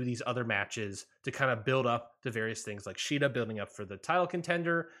 you can do these other matches to kind of build up to various things, like Sheeta building up for the title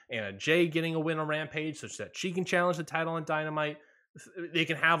contender, Anna Jay getting a win on Rampage such that she can challenge the title on Dynamite. They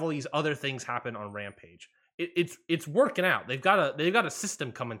can have all these other things happen on Rampage. It's working out. They've got a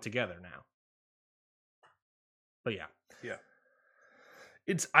system coming together now. But yeah.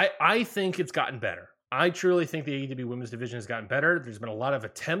 I think it's gotten better. I truly think the AEW women's division has gotten better. There's been a lot of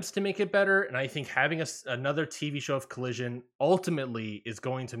attempts to make it better, and I think having another TV show of Collision ultimately is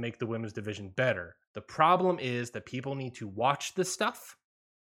going to make the women's division better. The problem is that people need to watch this stuff,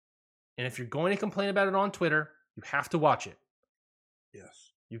 and if you're going to complain about it on Twitter, you have to watch it.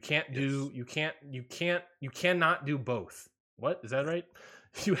 Yes. You cannot do both. What? Is that right?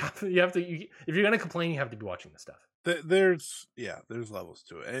 If you're going to complain, you have to be watching this stuff. There's levels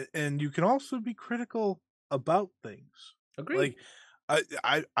to it, and you can also be critical about things. Agreed. Like,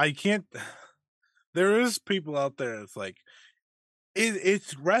 I can't. There is people out there that's like,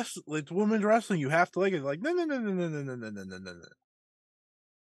 it's women's wrestling. You have to like it. Like, no.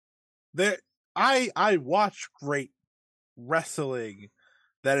 There, I watch great wrestling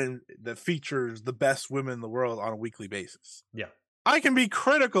that features the best women in the world on a weekly basis. Yeah. I can be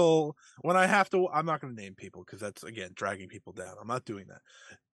critical when I have to. I'm not going to name people because that's, again, dragging people down. I'm not doing that.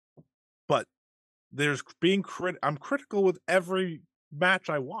 But there's I'm critical with every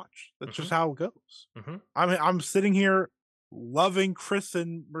match I watch. That's just how it goes. I'm sitting here loving Chris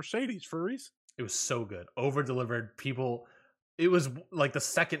and Mercedes for a reason. It was so good. Over-delivered. People. It was like the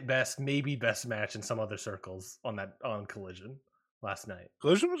second best, maybe best match in some other circles on Collision last night.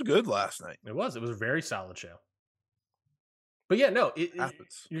 Collision was good last night. It was a very solid show. But yeah, no,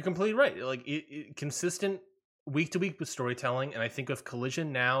 you're completely right. Like consistent week to week with storytelling, and I think of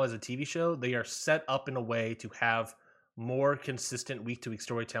Collision now as a TV show, they are set up in a way to have more consistent week to week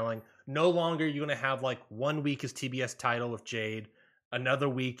storytelling. No longer you're going to have like 1 week is TBS title with Jade, another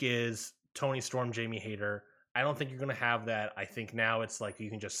week is Tony Storm, Jamie Hayter. I don't think you're going to have that. I think now it's like you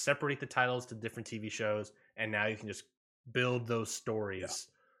can just separate the titles to different TV shows, and now you can just build those stories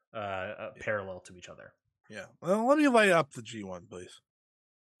parallel to each other. Yeah. Well, let me light up the G1, please.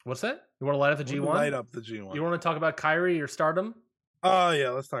 What's that? You want to light up the G1? Light up the G1. You want to talk about Kyrie or Stardom? Oh, yeah.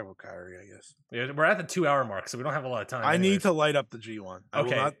 Let's talk about Kyrie, I guess. Yeah, we're at the 2 hour mark, so we don't have a lot of time. I need to light up the G1. I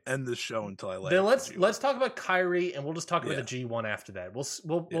will not end this show until I light then up the G1. let's talk about Kyrie, and we'll just talk about the G1 after that.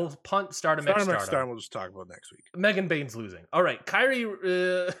 We'll punt Stardom. Stardom we'll just talk about next week. Megan Bain's losing. All right. Kyrie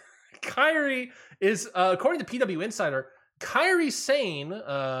is, according to PW Insider, Kyrie Sane,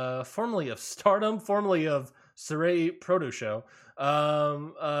 formerly of Stardom, formerly of Saray Proto Show,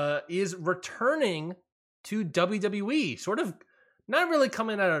 is returning to WWE. Sort of not really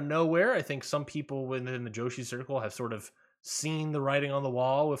coming out of nowhere. I think some people within the Joshi circle have sort of seen the writing on the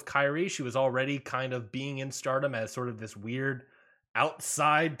wall with Kyrie. She was already kind of being in Stardom as sort of this weird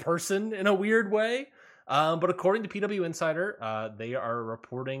outside person in a weird way. But according to PW Insider, they are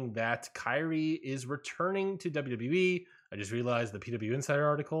reporting that Kyrie is returning to WWE. I just realized the PW Insider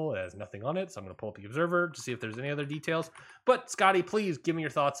article has nothing on it, so I'm going to pull up the Observer to see if there's any other details. But Scotty, please give me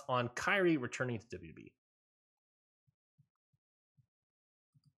your thoughts on Kyrie returning to WWE.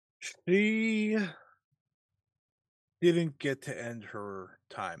 She didn't get to end her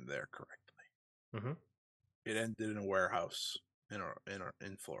time there correctly. It ended in a warehouse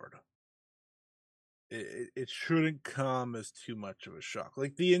in Florida. It shouldn't come as too much of a shock.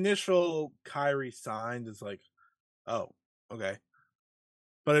 Like, the initial Kyrie signed is like, oh, okay.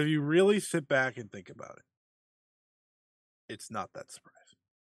 But if you really sit back and think about it, it's not that surprising.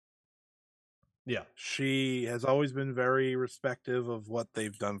 Yeah. She has always been very respective of what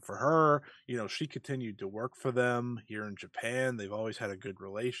they've done for her. You know, she continued to work for them here in Japan. They've always had a good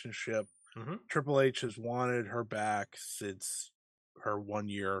relationship. Triple H has wanted her back since her 1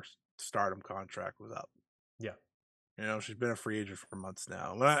 year Stardom contract was up. Yeah. You know, she's been a free agent for months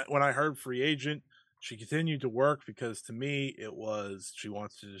now. When I heard free agent, she continued to work because to me it was she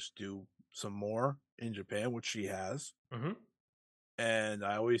wants to just do some more in Japan, which she has. And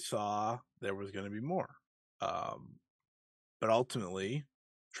I always saw there was going to be more. But ultimately,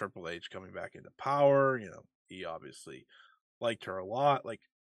 Triple H coming back into power, you know, he obviously liked her a lot. Like,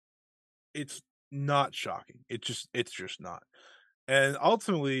 it's not shocking. It's just not. And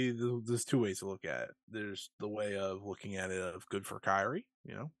ultimately, there's two ways to look at it. There's the way of looking at it of good for Kyrie.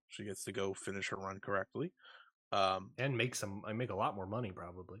 You know, she gets to go finish her run correctly. And make a lot more money,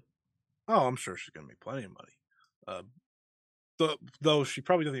 probably. Oh, I'm sure she's going to make plenty of money. Though she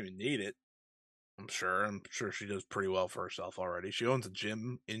probably doesn't even need it. I'm sure she does pretty well for herself already. She owns a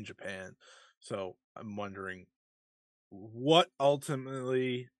gym in Japan. So I'm wondering what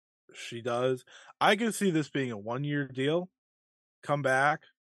ultimately she does, I can see this being a 1-year deal. Come back,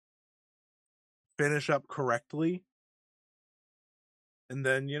 finish up correctly, and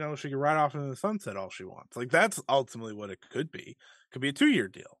then, she can ride off into the sunset all she wants. Like, that's ultimately what it could be. It could be a 2-year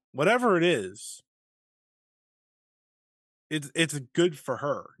deal. Whatever it is, it's good for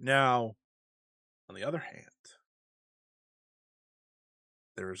her. Now, on the other hand,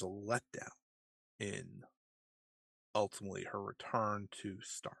 there is a letdown in ultimately her return to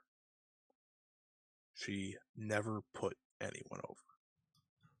Star. She never put anyone over.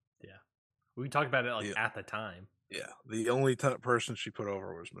 Yeah. We talked about it at the time. Yeah. The only person she put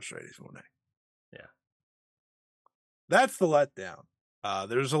over was Mercedes Moné. Yeah. That's the letdown.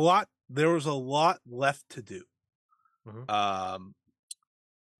 There was a lot left to do. Mm-hmm.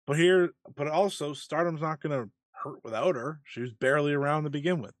 But also Stardom's not going to hurt without her. She was barely around to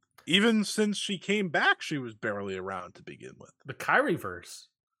begin with. Even since she came back, she was barely around to begin with. The Kairi-verse.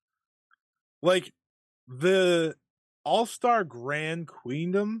 Like, the All-Star Grand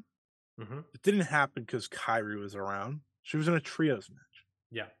Queendom, it didn't happen because Kairi was around. She was in a trios match.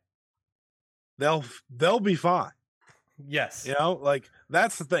 Yeah. They'll be fine. Yes.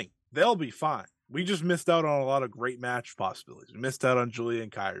 That's the thing. They'll be fine. We just missed out on a lot of great match possibilities. We missed out on Julia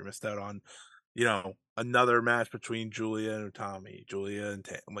and Kairi. We missed out on, another match between Julia and Utami, Julia and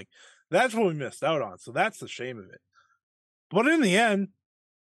Tam. Like, that's what we missed out on. So that's the shame of it. But in the end,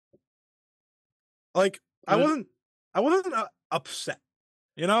 I wasn't upset.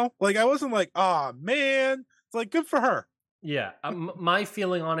 I wasn't like, oh man, it's like good for her. Yeah. My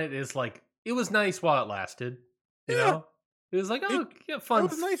feeling on it is like, it was nice while it lasted. You know? It was like, fun. It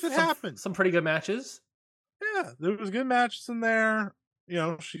was nice it happened. Some pretty good matches. Yeah, there was good matches in there.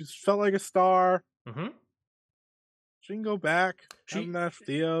 She felt like a star. Mm-hmm. She can go back. Have a match with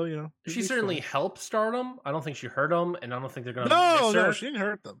Io. She certainly helped Stardom. I don't think she hurt them, and I don't think they're going to miss her. No, she didn't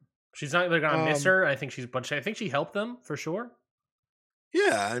hurt them. She's not. They're going to miss her. I think she helped them for sure.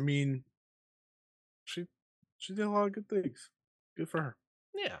 Yeah, I mean, she did a lot of good things. Good for her.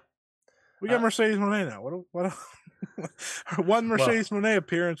 Yeah. We got Mercedes Moné now. What? One Mercedes Moné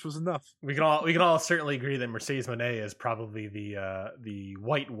appearance was enough. We can all certainly agree that Mercedes Moné is probably the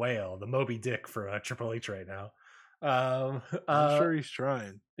white whale, the Moby Dick for Triple H right now. I'm sure he's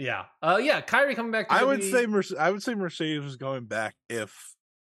trying. Yeah. Kairi coming back. I would say Mercedes was going back if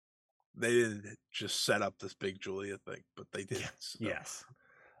they didn't just set up this big Julia thing, but they did. So. Yes.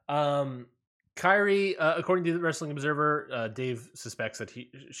 Kairi, according to the Wrestling Observer, Dave suspects that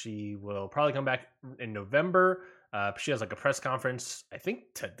she will probably come back in November. She has a press conference, I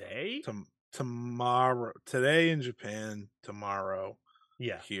think today. Tomorrow, today in Japan, tomorrow.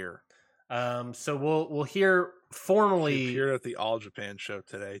 Yeah. Here. So we'll hear formally. She appeared at the All Japan show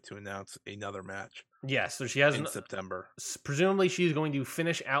today to announce another match. Yeah, so she has in September. Presumably, she's going to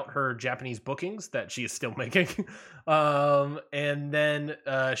finish out her Japanese bookings that she is still making, and then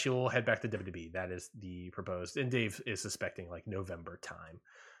she will head back to WWE. That is the proposed, and Dave is suspecting November time.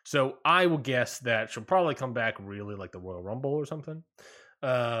 So I will guess that she'll probably come back really like the Royal Rumble or something.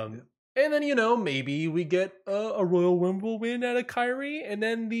 And then, maybe we get a Royal Rumble win out of Kairi, and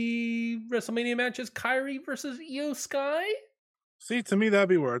then the WrestleMania match is Kairi versus Io Sky. See, to me, that'd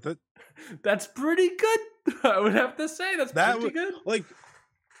be worth it. That's pretty good. I would have to say that's pretty good.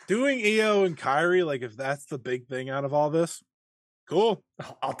 Doing Io and Kairi, if that's the big thing out of all this, cool.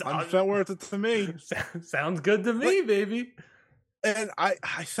 I'll worth it to me. Sounds good to me, baby. And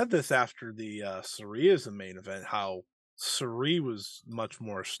I said this after the Saraya as the main event, how Saraya was much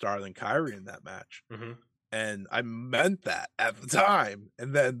more star than Kairi in that match. Mm-hmm. And I meant that at the time.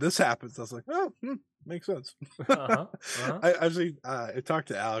 And then this happens. I was like, oh, makes sense. I talked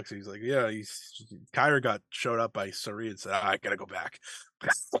to Alex. He's like, yeah, Kairi showed up by Saraya and said, I gotta go back.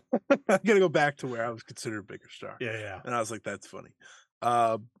 I gotta go back to where I was considered a bigger star. Yeah. And I was like, that's funny.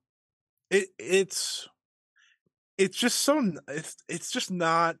 It's just it's just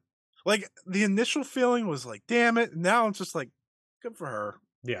not the initial feeling was damn it. Now it's just good for her.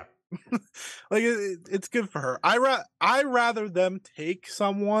 Yeah. It's good for her. I rather them take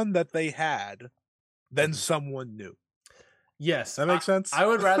someone that they had than someone new. Yes. That makes sense. I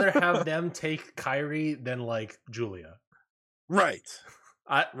would rather have them take Kairi than Julia. Right.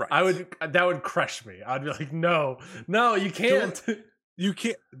 I would, that would crush me. I'd be like, no, you can't. You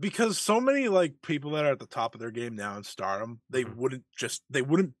can't, because so many people that are at the top of their game now in Stardom, they wouldn't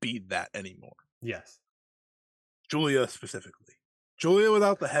be that anymore. Yes. Julia specifically. Julia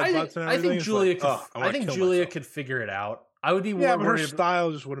without the headbutts and everything. I think Julia could figure it out. I would be more Yeah, but her worried.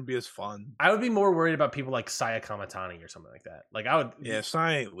 style just wouldn't be as fun. I would be more worried about people like Saya Kamatani or something like that. Like I would. Yeah,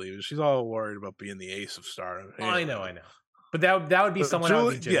 Sai ain't leaving. She's all worried about being the ace of Stardom. I know. But that would be someone I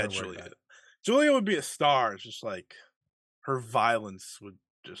would be genuinely worried about. Julia would be a star. It's just like her violence would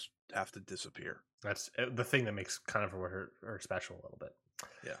just have to disappear. That's the thing that makes kind of her special a little bit.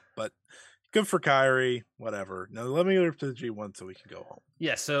 Yeah, but good for Kairi. Whatever. Now let me get to the G1 so we can go home.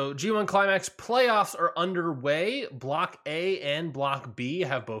 Yeah, so G1 Climax playoffs are underway. Block A and Block B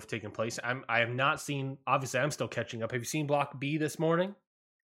have both taken place. I have not seen. Obviously, I'm still catching up. Have you seen Block B this morning?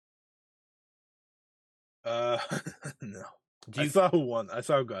 No. I saw who won. I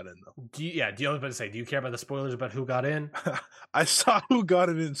saw who got in though. Do you about to say? Do you care about the spoilers about who got in? I saw who got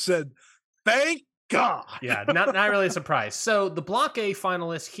in and said, "Thank God." Yeah, not really a surprise. So the Block A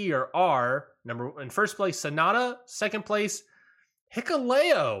finalists here are in first place Sonata, second place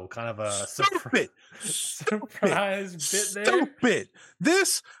Hikuleo. Kind of a surprise bit there. Stupid.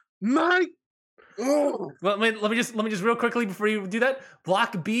 This my. Oh. Well, let me just real quickly before you do that.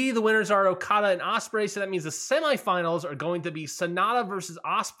 Block B, the winners are Okada and Ospreay, so that means the semifinals are going to be Sonata versus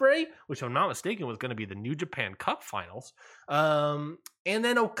Ospreay, which, if I'm not mistaken, was going to be the New Japan Cup finals. And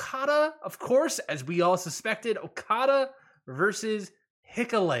then Okada, of course, as we all suspected, Okada versus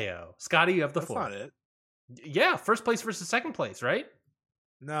Hikuleo. Scotty, you have the floor. That's not it. Yeah, first place versus second place, right?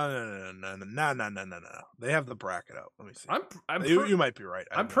 No. They have the bracket out. Let me see. You might be right.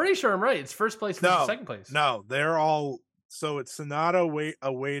 I'm pretty sure I'm right. It's first place versus second place. No, they're all. So it's Sonata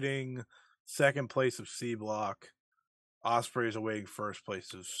awaiting second place of C block. Ospreay is awaiting first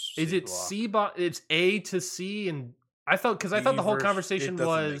place of C Is it block. C block? It's A to C, and I thought the whole conversation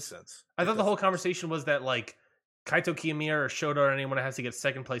was. I thought the whole conversation was that like Kaito Kiyomiya or Shota or anyone has to get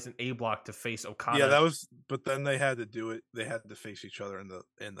second place in A block to face Okada. Yeah, that was. But then they had to do it. They had to face each other in the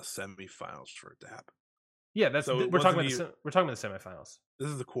semifinals for it to happen. Yeah, that's so we're talking about the semifinals. This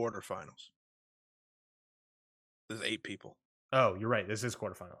is the quarterfinals. There's 8 people. Oh, you're right. This is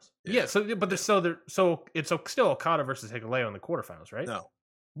quarterfinals. Yeah. So it's still Okada versus Hikuleo in the quarterfinals, right? No.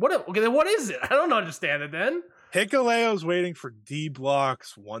 Then what is it? I don't understand it. Then Hikuleo's waiting for D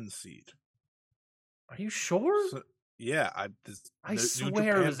block's 1 seed. Are you sure? So, yeah, I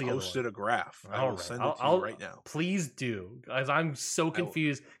swear it was the other posted one. a graph. I will send it to you right now. Please do, guys. I'm so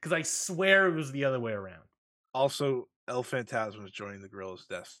confused because I swear it was the other way around. Also, El Phantasma is joining the Guerrillas'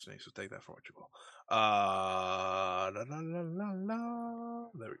 Destiny, so take that for what you will.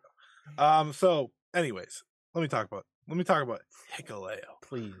 There we go. So, anyways, let me talk about Hikuleo.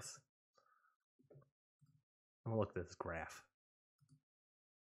 Please. I'm gonna look at this graph.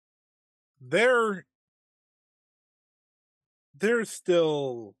 There's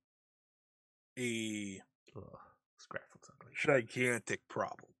still a this graph looks ugly. Gigantic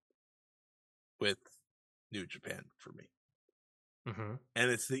problem with New Japan for me. Mm-hmm.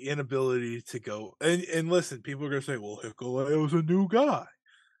 And it's the inability to go and listen, people are gonna say, well, Hikuleo's a new guy.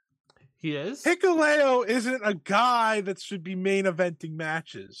 He is? Hikuleo isn't a guy that should be main eventing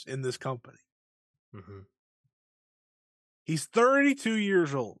matches in this company. Mm-hmm. He's 32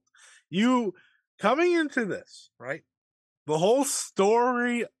 years old. You coming into this, right? The whole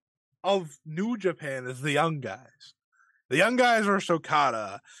story of New Japan is the young guys. The young guys are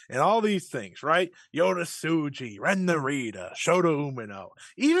Okada and all these things, right? Yota Tsuji, Ren Narita, Shota Umino,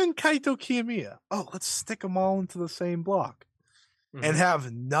 even Kaito Kiyomiya. Oh, let's stick them all into the same block and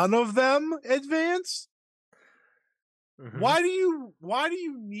have none of them advance. Mm-hmm. Why do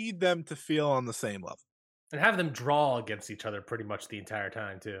you need them to feel on the same level? And have them draw against each other pretty much the entire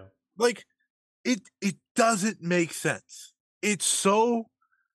time too. Like it doesn't make sense. It's so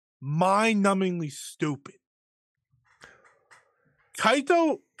mind-numbingly stupid.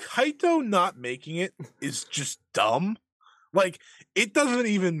 Kaito not making it is just dumb. Like, it doesn't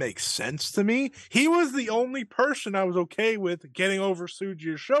even make sense to me. He was the only person I was okay with getting over Tsuji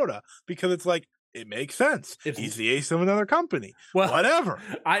or Shota because it's like, it makes sense. He's the ace of another company. Well, whatever.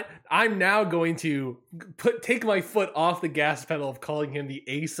 I'm now going to take my foot off the gas pedal of calling him the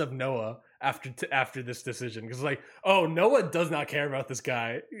ace of Noah after this decision, because oh, Noah does not care about this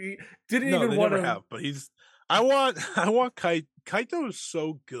guy. He didn't even want to have, but he's. I want Kaito. Kaito is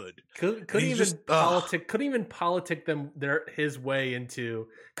so good. Couldn't even politic them his way into.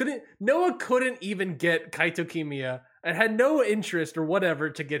 Noah couldn't even get Kaito Kiyomiya and had no interest or whatever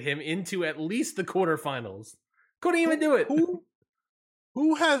to get him into at least the quarterfinals. Couldn't even do it.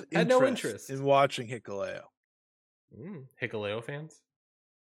 Who had no interest in watching Hikuleo? Hikuleo fans.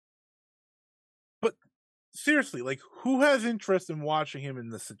 But seriously, who has interest in watching him in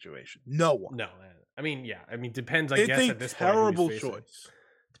this situation? No one. No, I mean, yeah. I mean, depends. I guess at this point, terrible choice.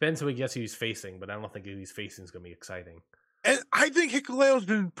 Depends who he guess he's facing, but I don't think who he's facing is going to be exciting. And I think Hikuleo's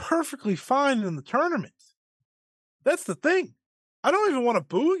been perfectly fine in the tournament. That's the thing. I don't even want to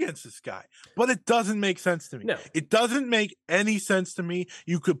boo against this guy, but it doesn't make sense to me. No. It doesn't make any sense to me.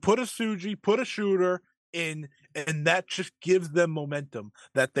 You could put a Tsuji, put a shooter in, and that just gives them momentum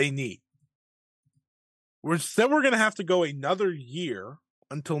that they need. We're going to have to go another year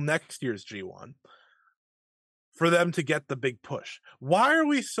until next year's G1 for them to get the big push. Why are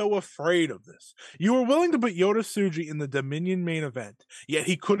we so afraid of this? You were willing to put Yota Tsuji in the Dominion main event, yet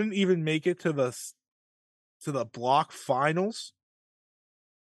he couldn't even make it to the block finals.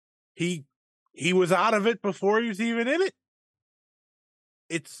 He was out of it before he was even in it.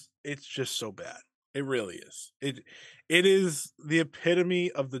 It's just so bad. It really is. It is the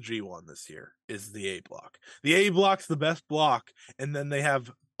epitome of the G1 this year, is the A block. The A block's the best block, and then they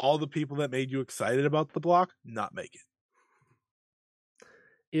have all the people that made you excited about the block not make it.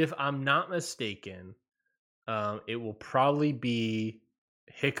 If I'm not mistaken, it will probably be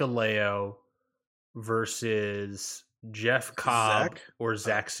Hikuleo versus Jeff Cobb Zach? or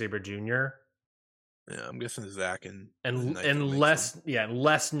Zack Sabre Jr. Yeah, I'm guessing Zach and unless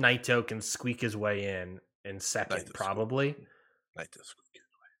Naito can squeak his way in second, Naito probably. Naito squeak his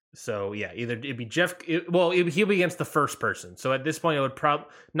way. So yeah, either it'd be he'll be against the first person. So at this point,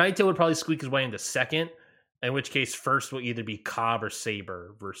 Naito would probably squeak his way into second. In which case, first will either be Cobb or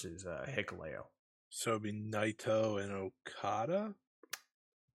Sabre versus Hikuleo. So it'd be Naito and Okada.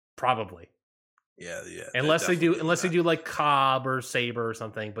 Probably. Yeah. Unless they do like Cobb or Sabre or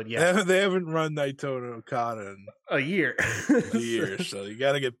something, but yeah, they haven't run Naito and Okada in a year. So you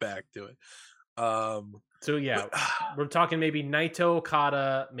got to get back to it. So yeah, we're talking maybe Naito,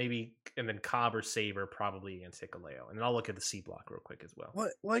 Okada, maybe, and then Cobb or Sabre probably against Hikuleo, and then I'll look at the C block real quick as well.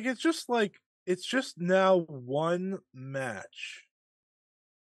 It's just now one match,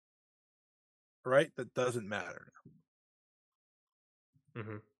 right? That doesn't matter.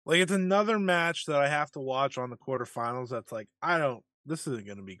 Mm-hmm. Like, it's another match that I have to watch on the quarterfinals. That's like, this isn't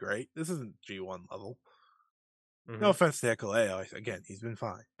going to be great. This isn't G1 level. Mm-hmm. No offense to Hikuleo. Again, he's been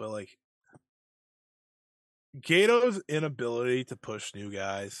fine. But, like, Gato's inability to push new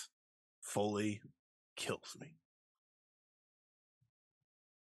guys fully kills me.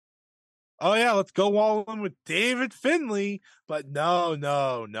 Oh, yeah, let's go all in with David Finlay. But no.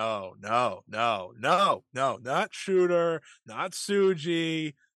 Not Shooter, not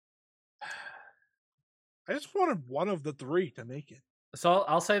Tsuji. I just wanted one of the three to make it. So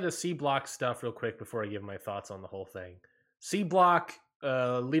I'll say the C block stuff real quick before I give my thoughts on the whole thing. C block,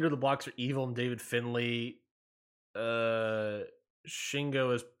 leader of the blocks are Evil and David Finlay. Shingo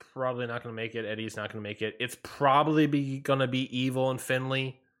is probably not going to make it. Eddie's not going to make it. It's probably going to be Evil and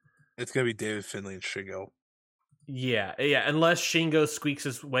Finlay. It's going to be David Finlay and Shingo. Yeah. Unless Shingo squeaks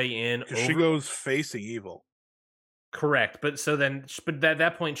his way in. Shingo's facing Evil. Correct. But at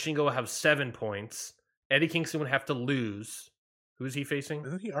that point, Shingo will have 7 points. Eddie Kingston would have to lose. Who's he facing?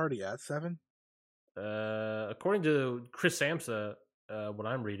 Isn't he already at 7? According to Chris Samsa, what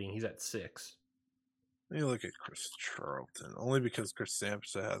I'm reading, he's at 6. Let me look at Chris Charlton. Only because Chris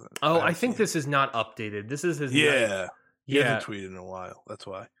Samsa hasn't. I think this is not updated. This is his. Yeah. He Yeah. hasn't tweeted in a while. That's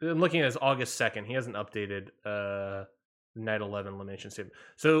why. I'm looking at his August 2nd. He hasn't updated Night 11 elimination statement.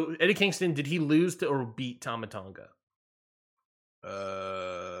 So Eddie Kingston, did he lose to or beat Tama Tonga?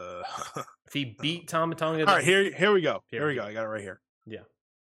 If he beat Tama Tonga, all right. Here we go. Here we go. I got it right here. Yeah.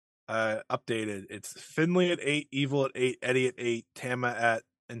 Updated. It's Finlay at 8, Evil at 8, Eddie at 8, Tama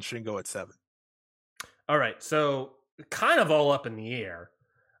and Shingo at 7. All right. So kind of all up in the air.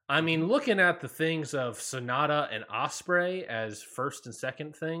 I mean, looking at the things of Sonata and Ospreay as first and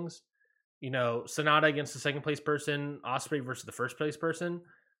second things, Sonata against the second place person, Ospreay versus the first place person.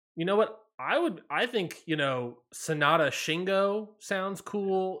 You know what? I think, Sonata Shingo sounds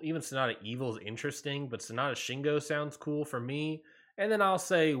cool. Even Sonata Evil is interesting, but Sonata Shingo sounds cool for me. And then I'll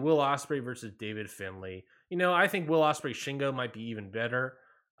say Will Ospreay versus David Finlay. I think Will Ospreay Shingo might be even better.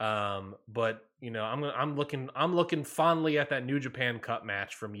 But I'm looking fondly at that New Japan Cup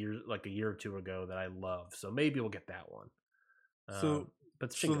match from a year or two ago that I love. So maybe we'll get that one. So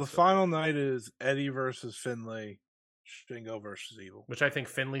the final night is Eddie versus Finlay, Shingo versus Evil, which I think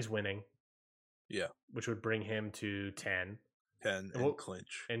Finlay's winning. Yeah, which would bring him to 10 and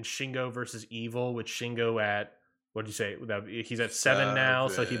clinch. And Shingo versus Evil, with Shingo at what did you say? He's at 7 now,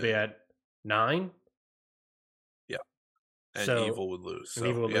 so he'd be at 9. And Evil would lose. So,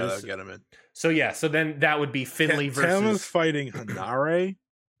 Evil would lose. That'd get him in. So, yeah. So then that would be Finlay versus... Tama's fighting Hanare.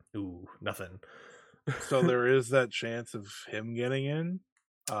 Ooh, nothing. So there is that chance of him getting in.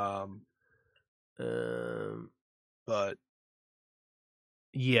 But...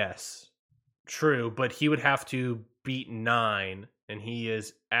 Yes. True, but he would have to beat 9, and he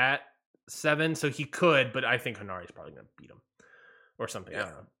is at 7, so he could, but I think Hanari's probably going to beat him or something.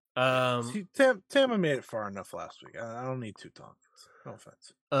 Yeah. I don't know. See, Tama made it far enough last week. I don't need 2 Tonkins. No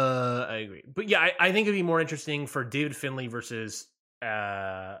offense. I agree, but yeah, I think it'd be more interesting for David Finlay versus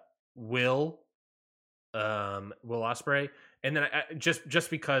Will Ospreay, and then just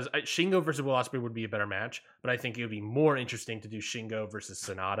because Shingo versus Will Ospreay would be a better match, but I think it would be more interesting to do Shingo versus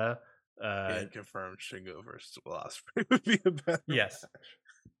Sonata. And confirmed Shingo versus Will Ospreay would be a better yes. match.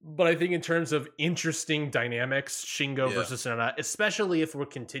 But I think in terms of interesting dynamics, Shingo versus Sonata, especially if we're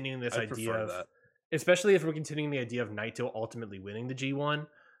continuing this idea of that. Especially if we're continuing the idea of Naito ultimately winning the G1,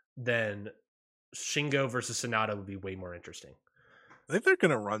 then Shingo versus Sonata would be way more interesting. I think they're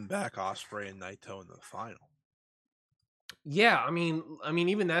going to run back Ospreay and Naito in the final. Yeah, I mean,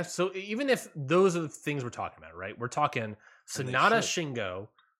 even that. So even if those are the things we're talking about, right? We're talking Sonata, Shingo,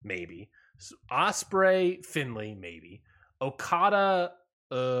 maybe Ospreay, Finlay, maybe Okada.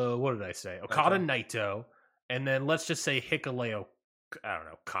 What did I say? Okada, Naito, and then let's just say Hikuleo. I don't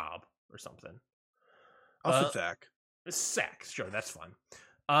know, Cobb or something. Also Zach, sure, that's fun.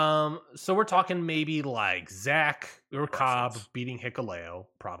 So we're talking maybe like Zach or Cobb beating Hikuleo,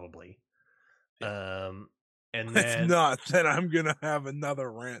 probably. Yeah. And then then not. Then I'm gonna have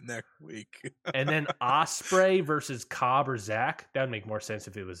another rant next week. And then Ospreay versus Cobb or Zach. That would make more sense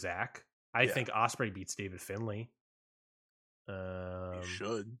if it was Zach. I think Ospreay beats David Finlay. He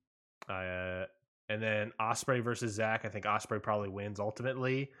should. And then Ospreay versus Zach. I think Ospreay probably wins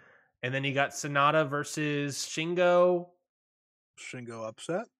ultimately. And then you got Sonata versus Shingo. Shingo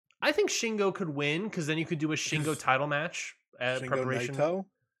upset? I think Shingo could win because then you could do a Shingo title match at Shingo preparation. Naito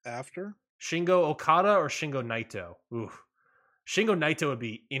after? Shingo Okada or Shingo Naito? Ooh. Shingo Naito would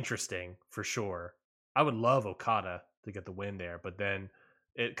be interesting for sure. I would love Okada to get the win there, but then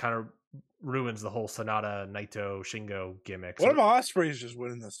it kind of ruins the whole Sonata, Naito, Shingo gimmick. What if Ospreay's just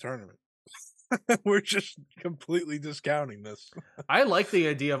winning this tournament? We're just completely discounting this. I like the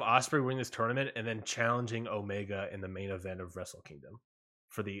idea of Ospreay winning this tournament and then challenging Omega in the main event of Wrestle Kingdom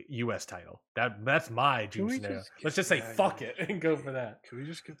for the U.S. title. That's my dream scenario. Let's just say fuck it and go for that. Can we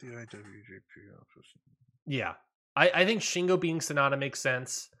just get the IWGP office? Yeah. I think Shingo beating Sonata makes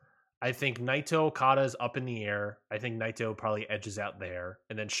sense. I think Naito Okada is up in the air. I think Naito probably edges out there.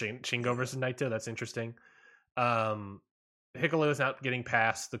 And then Shingo versus Naito, that's interesting. Hikuleo is not getting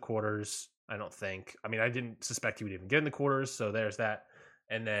past the quarters, I don't think. I mean, I didn't suspect he would even get in the quarters, so there's that.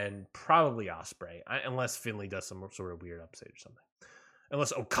 And then probably Ospreay, unless Finlay does some sort of weird upset or something.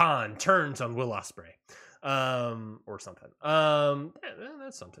 Unless Okan turns on Will Ospreay, or something.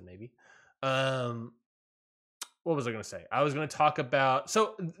 That's something maybe. What was I going to say? I was going to talk about.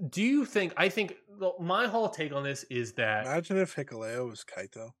 So, do you think? I think my whole take on this is that. Imagine if Hikuleo was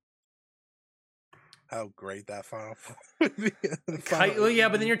Kaito. How great that final would be. Yeah,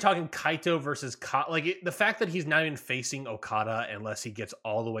 but then you're talking Kaito versus the fact that he's not even facing Okada unless he gets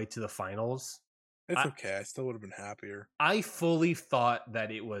all the way to the finals. It's okay. I still would have been happier. I fully thought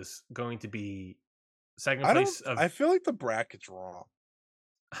that it was going to be second place. I feel like the bracket's wrong.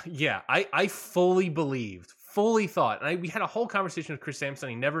 Yeah, I fully thought, and we had a whole conversation with Chris Sampson.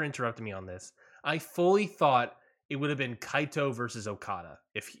 He never interrupted me on this. I fully thought it would have been Kaito versus Okada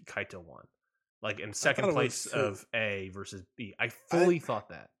if Kaito won. Like in second place of A versus B. I fully thought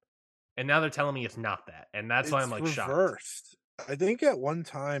that. And now they're telling me it's not that. And that's why I'm like reversed. Shocked. I think at one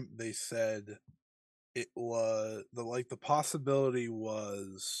time they said it was the possibility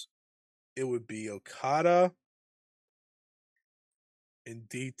was it would be Okada and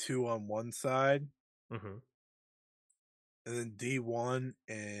D2 on one side. Mm-hmm. And then D1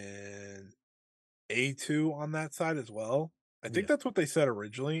 and A2 on that side as well. I think that's what they said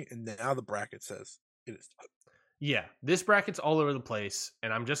originally, and now the bracket says it is. Yeah, this bracket's all over the place,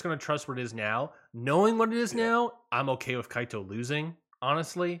 and I'm just gonna trust what it is now. Knowing what it is now, I'm okay with Kaito losing.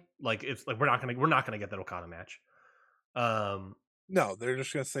 Honestly, like it's like we're not gonna get that Okada match. No, they're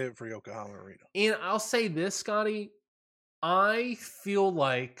just gonna save it for Yokohama Arena. And I'll say this, Scotty, I feel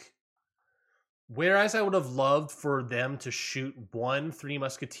like whereas I would have loved for them to shoot one Three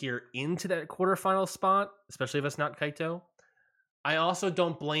Musketeer into that quarterfinal spot, especially if it's not Kaito. I also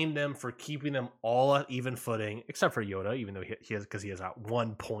don't blame them for keeping them all at even footing, except for Yoda, even though he has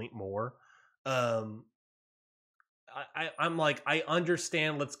 1 point more. I'm like, I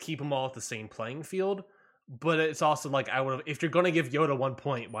understand. Let's keep them all at the same playing field, but it's also like I would have. If you're going to give Yoda 1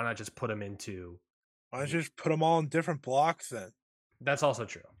 point, why not just put him into? Why not just put them all in different blocks then? That's also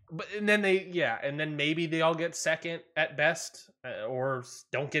true. But and then maybe they all get second at best, or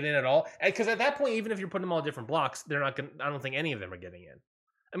don't get in at all. Because at that point, even if you're putting them all different blocks, they're not going. I don't think any of them are getting in.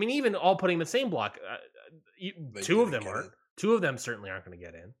 I mean, even all putting in the same block, two of them aren't. In. Two of them certainly aren't going to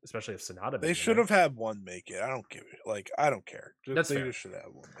get in, especially if Sonata. They should have had one make it. I don't give it. Like, I don't care. That's they fair. just should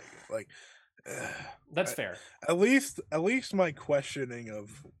have one make it. Like, that's fair. At least my questioning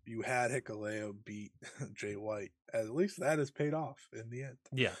of you had Hikuleo beat Jay White. At least that has paid off in the end.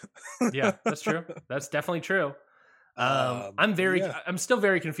 Yeah, that's true. That's definitely true. I'm still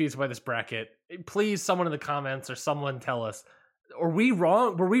very confused by this bracket. Please, someone in the comments or someone tell us. Are we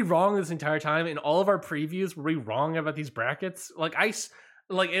wrong? Were we wrong this entire time in all of our previews? Were we wrong about these brackets?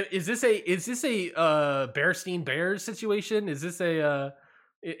 Is this a Bearstein Bears situation? Is this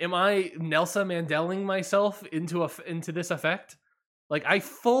am I Nelson Mandeling myself into this effect? Like, I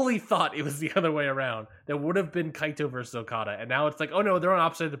fully thought it was the other way around. That would have been Kaito versus Okada, and now it's like, oh no, they're on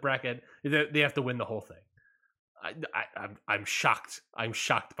opposite of the bracket. They have to win the whole thing. I'm shocked. I'm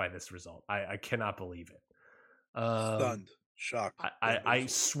shocked by this result. I cannot believe it. Stunned. Shocked. I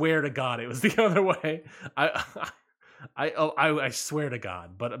swear to God it was the other way. I swear to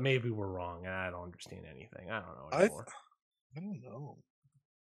God, but maybe we're wrong and I don't understand anything. I don't know anymore. I don't know.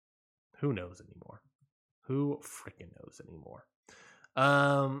 Who knows anymore? Who freaking knows anymore?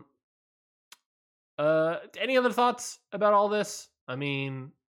 Any other thoughts about all this? I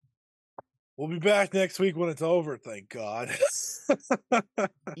mean, we'll be back next week when it's over, thank God.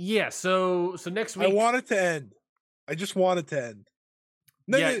 Yeah, so next week I want it to end. I just want it to end.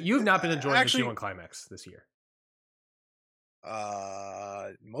 Yeah, you've not been enjoying the G1 Climax this year.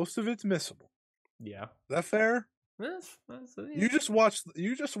 Most of it's missable. Yeah. Is that fair? Yeah. You just watched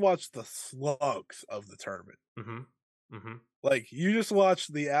the slugs of the tournament. Mm-hmm. Mm-hmm. Like, you just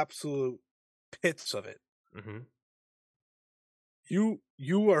watched the absolute pits of it. Mm-hmm.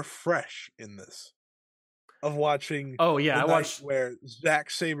 You are fresh in this. Of watching. Oh yeah, I watched where Zack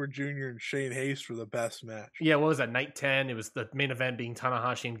Sabre Jr. and Shane Haste were the best match. Yeah, what was that? Night 10. It was the main event being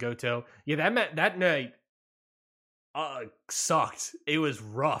Tanahashi and Goto. Yeah, that night sucked. It was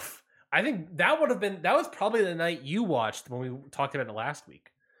rough. I think that was probably the night you watched when we talked about it last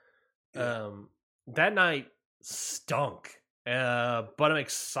week. Yeah. That night stunk. But I'm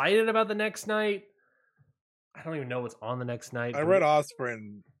excited about the next night. I don't even know what's on the next night. I read Osprey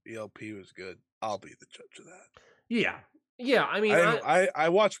and ELP was good. I'll be the judge of that. Yeah. I mean, I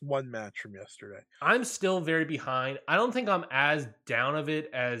watched one match from yesterday. I'm still very behind. I don't think I'm as down of it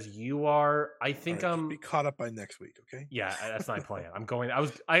as you are. I think I'm be caught up by next week. Okay. Yeah, that's my plan.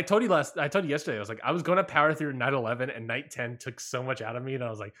 I told you yesterday. I was like, I was going to power through night 11, and night 10 took so much out of me, and I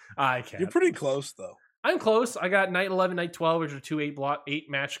was like, I can't. You're pretty close though. I'm close. I got night 11, night 12, which are 2 8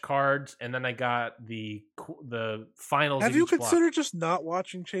 match cards, and then I got the finals. Have you considered just not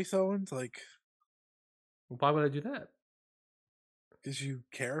watching Chase Owens? Like, why would I do that? Because you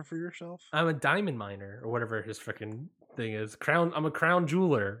care for yourself? I'm a diamond miner, or whatever his freaking thing is. I'm a crown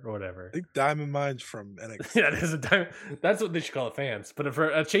jeweler, or whatever. I think Diamond Mine's from NXT. Yeah, it is a diamond. That's what they should call it, fans. But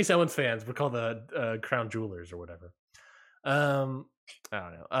for Chase Owens fans, we call the crown jewelers or whatever. I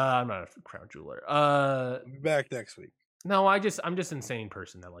don't know. I'm not a crown jeweler. I'll be back next week. No, I'm just an insane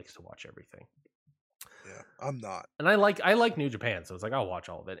person that likes to watch everything. Yeah, I'm not. And I like New Japan, so it's like I'll watch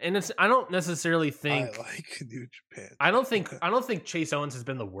all of it. And I don't necessarily think I like New Japan. I don't think Chase Owens has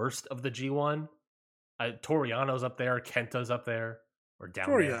been the worst of the G1. Toriano's up there, Kenta's up there, or down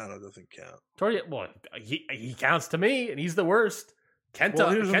there. Toriano doesn't count. Well, he counts to me, and he's the worst.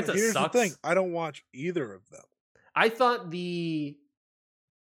 Kenta here's sucks. The thing. I don't watch either of them. I thought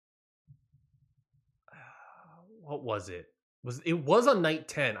what was it? It was on night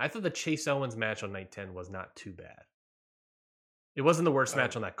 10. I thought the Chase Owens match on night 10 was not too bad. It wasn't the worst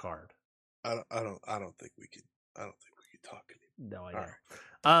match on that card. I don't think we could talk anymore. No, I know.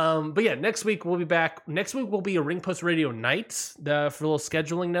 Right. But yeah, next week we'll be back. Next week will be a Ring Post Radio Nights. For a little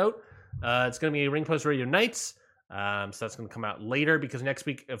scheduling note, it's going to be a Ring Post Radio Nights. So that's going to come out later because next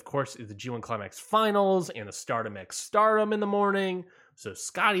week, of course, is the G1 Climax Finals and the Stardom X Stardom in the morning. So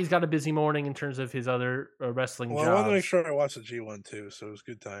Scotty's got a busy morning in terms of his other wrestling jobs. I want to make sure I watch the G1 too, so it was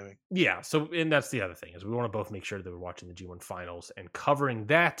good timing. Yeah, and that's the other thing is we want to both make sure that we're watching the G1 Finals and covering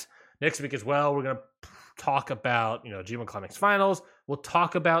that next week as well. We're going to talk about G1 Climax Finals. We'll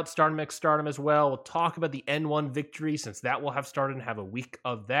talk about Stardom X Stardom as well. We'll talk about the N1 victory since that will have started and have a week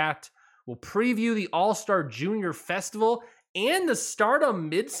of that. We'll preview the All-Star Junior Festival and the Stardom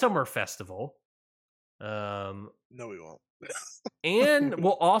Midsummer Festival. No, we won't. And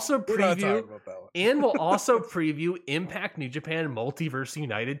we'll also preview Impact New Japan Multiverse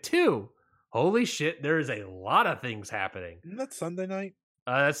United 2. Holy shit, there is a lot of things happening. Isn't that Sunday night?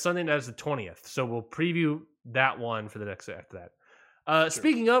 That's Sunday night, that's the 20th. So we'll preview that one for the next after that.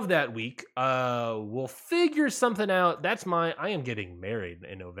 Speaking of that week, we'll figure something out. I am getting married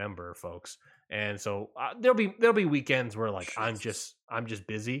in November, folks, and so there'll be weekends where like I'm just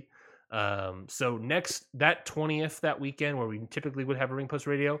busy. So that 20th, that weekend where we typically would have a Ring Post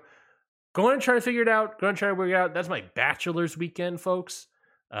Radio, going to try to figure it out. Going to try to work it out. That's my bachelor's weekend, folks.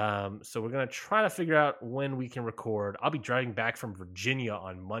 So we're going to try to figure out when we can record. I'll be driving back from Virginia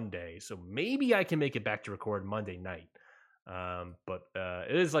on Monday, so maybe I can make it back to record Monday night. But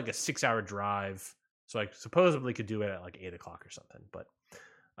it is like a 6-hour drive, so I supposedly could do it at like 8 o'clock or something. But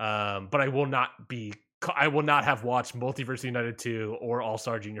I will not have watched Multiverse United 2 or All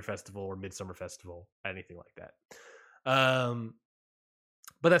Star Junior Festival or Midsummer Festival, anything like that.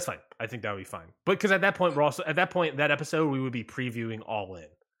 But that's fine. I think that would be fine. But because at that point, that episode we would be previewing All In,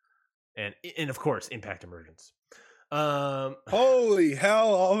 and of course Impact Emergence. Holy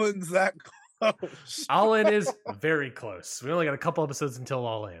hell, All In's that close. All In is very close. We only got a couple episodes until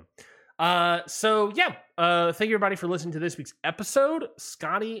All In. So yeah, thank you everybody for listening to this week's episode.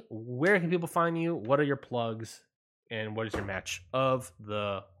 Scotty, where can people find you? What are your plugs? And what is your match of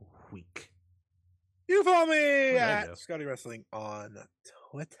the week? You follow me at Scotty Wrestling on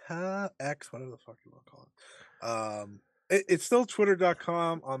Twitter, X, whatever the fuck you want to call it. It's still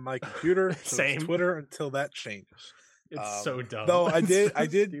twitter.com on my computer. So Same. It's Twitter until that changes. It's so dumb. Though I did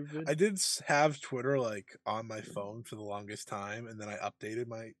Stupid. have Twitter like on my phone for the longest time, and then I updated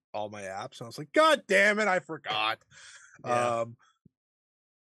all my apps, and I was like, God damn it, I forgot. Yeah.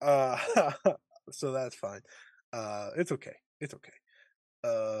 So that's fine. It's okay.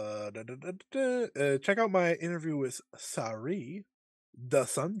 Check out my interview with Sari, the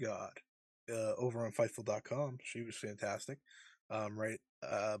Sun God, over on Fightful.com. She was fantastic. Right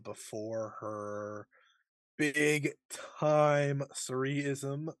before her big time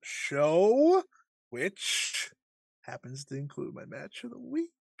Sariism show, which happens to include my match of the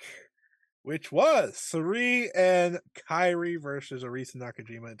week, which was Sari and Kairi versus Arisa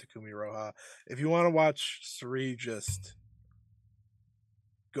Nakajima and Takumi Roha. If you want to watch Sari just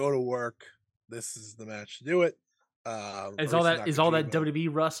go to work, this is the match to do it. Is all that WWE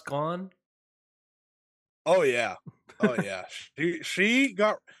rust gone? Oh yeah.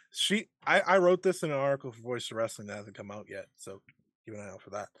 I wrote this in an article for Voice of Wrestling that hasn't come out yet, so keep an eye out for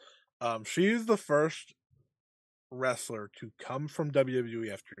that. She's the first wrestler to come from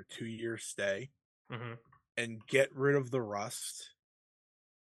WWE after a 2-year stay and get rid of the rust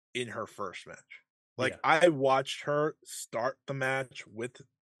in her first match. Like, I watched her start the match with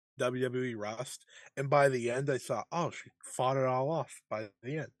WWE rust, and by the end I thought, oh, she fought it all off by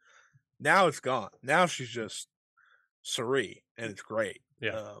the end. Now it's gone. Now she's just Sari, and it's great.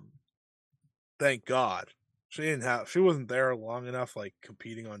 Yeah. Thank God. She wasn't there long enough, like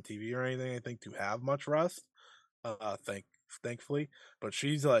competing on TV or anything, I think, to have much rust. Thankfully. But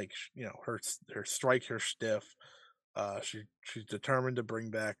she's like, her strikes are stiff. She's determined to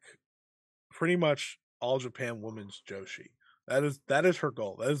bring back pretty much All Japan Women's Joshi. That is her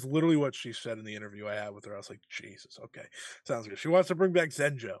goal. That is literally what she said in the interview I had with her. I was like, Jesus, okay, sounds good. She wants to bring back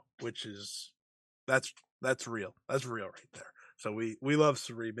Zenjo, which is that's real. That's real right there. So we love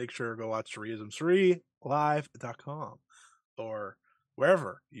Sari. Make sure to go watch Sariism, SariLive.com or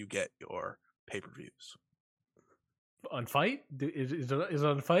wherever you get your pay-per-views. On Fight? Is it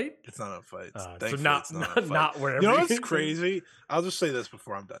on Fight? It's not on Fight. So not wherever. You know what's crazy? I'll just say this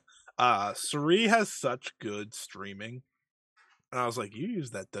before I'm done. Sari has such good streaming. And I was like, you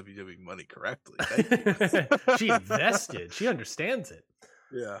use that WWE money correctly. Thank you. She invested. She understands it.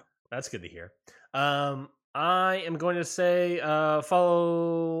 Yeah. That's good to hear. I am going to say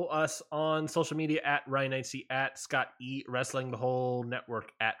follow us on social media at Ryan Knightsey, at Scott E Wrestling, the whole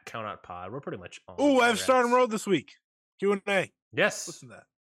network at Count Out Pod. We're pretty much on. Oh, I have Stardom Road this week. Q&A. Yes. Listen to that.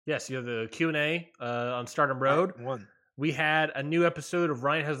 Yes, you have the Q&A on Stardom Road. One. We had a new episode of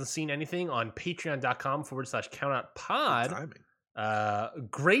Ryan Hasn't Seen Anything on patreon.com/countoutpod. Good timing.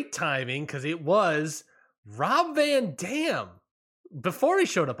 Great timing, because it was Rob Van Dam before he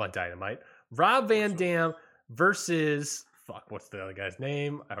showed up on Dynamite. Rob Van Dam versus what's the other guy's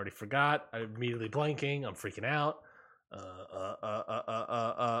name? I already forgot. I'm immediately blanking. I'm freaking out.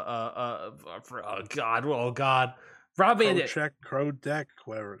 Oh God. Rob Van Dam. Crodeck,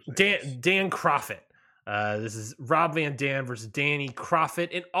 whatever. Dan Croffett. This is Rob Van Dam versus Danny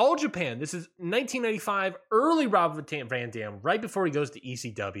Croffett in All Japan. This is 1995, early Rob Van Dam, right before he goes to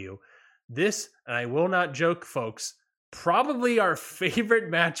ECW. This, and I will not joke, folks, probably our favorite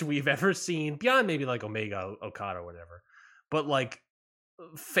match we've ever seen, beyond maybe like Omega Okada or whatever, but like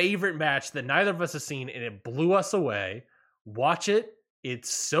favorite match that neither of us has seen, and it blew us away. Watch it. It's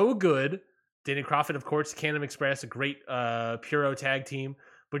so good. Danny Crawford, of course, Cannon Express, a great Puro tag team,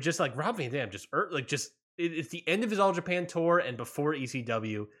 but just like Rob Van Dam, it's the end of his All Japan tour and before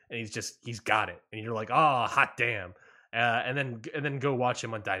ECW, and he's got it, and you're like, oh, hot damn. And then go watch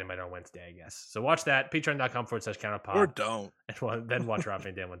him on Dynamite on Wednesday, I guess. So watch that, patreon.com/CountOutPod. Or don't. And then watch Rob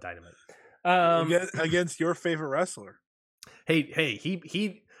Van Dam on Dynamite. Against your favorite wrestler. Hey,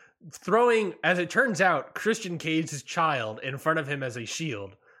 he throwing, as it turns out, Christian Cage's child in front of him as a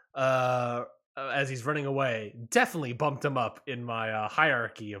shield as he's running away definitely bumped him up in my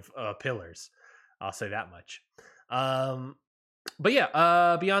hierarchy of pillars. I'll say that much. But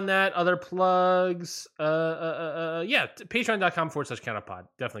yeah, beyond that, other plugs. Patreon.com/CountOutPod.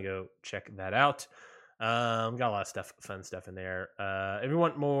 Definitely go check that out. Got a lot of fun stuff in there. If you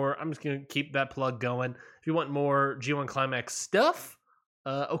want more, I'm just gonna keep that plug going. If you want more G1 Climax stuff,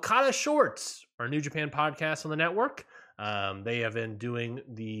 Okada Shorts, our New Japan podcast on the network. They have been doing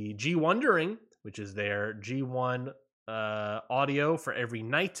the G Wondering, which is their G1 audio for every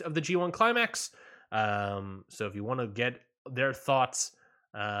night of the G1 Climax. So if you want to get their thoughts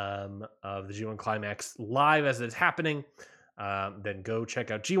of the G1 Climax live as it's happening, then go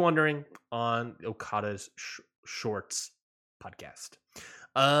check out G Wondering on Okada's Shorts podcast.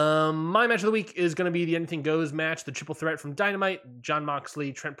 My match of the week is going to be the Anything Goes match, the triple threat from Dynamite, Jon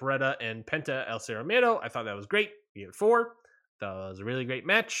Moxley, Trent Beretta, and Penta El Cerromero. I thought that was great. We get 4. That was a really great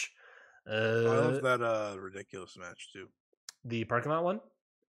match. I love that ridiculous match too. The parking lot one?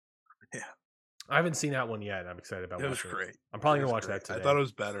 Yeah. I haven't seen that one yet. I'm excited about it. It was watching great. It. I'm probably gonna watch that today. I thought it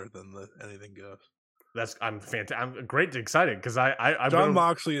was better than the Anything Goes. I'm great excited because Jon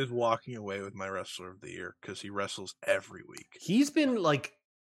Moxley is walking away with my Wrestler of the Year because he wrestles every week. He's been like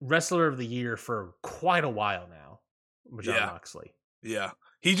Wrestler of the Year for quite a while now. Jon Moxley. Yeah.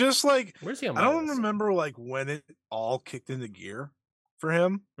 He just like, where's he on I don't remember like when it all kicked into gear for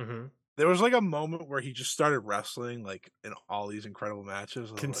him. Mm-hmm. There was like a moment where he just started wrestling like in all these incredible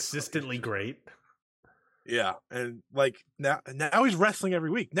matches. Consistently great. Yeah. And like now he's wrestling every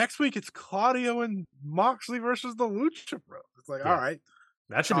week. Next week it's Claudio and Moxley versus the Lucha Bros. It's like, all right.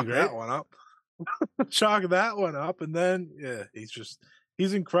 That should be great. That one up. Chalk that one up. And then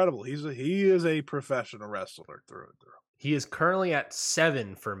he's incredible. He is a professional wrestler through and through. He is currently at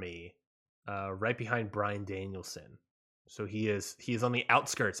 7 for me, right behind Bryan Danielson. So he is on the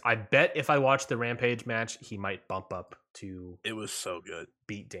outskirts. I bet if I watch the Rampage match, he might bump up to. It was so good.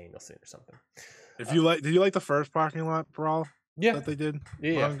 Beat Danielson or something. If you did you like the first parking lot brawl? Yeah, that they did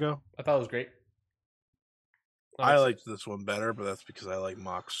long ago. I thought it was great. I liked this one better, but that's because I like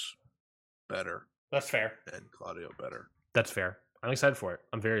Mox better. That's fair. And Claudio better. That's fair. I'm excited for it.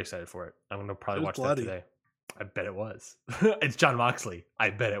 I'm very excited for it. I'm gonna probably watch that today. I bet it was. It's Jon Moxley. I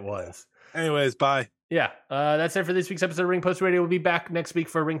bet it was. Anyways, bye. Yeah, that's it for this week's episode of Ring Post Radio. We'll be back next week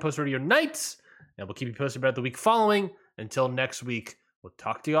for Ring Post Radio Nights, and we'll keep you posted about the week following. Until next week, we'll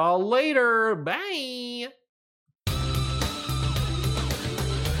talk to y'all later. Bye.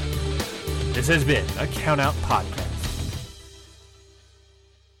 This has been a Count Out Podcast.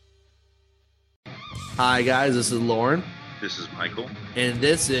 Hi, guys. This is Lauren. This is Michael. And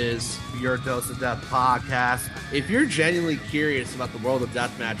this is Your Dose of Death podcast. If you're genuinely curious about the world of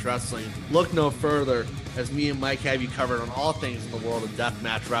deathmatch wrestling, look no further, as me and Mike have you covered on all things in the world of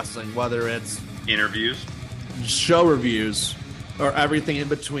deathmatch wrestling, whether it's interviews, show reviews, or everything in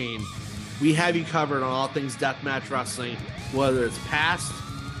between. We have you covered on all things deathmatch wrestling, whether it's past,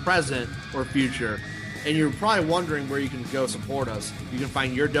 present, or future. And you're probably wondering where you can go support us. You can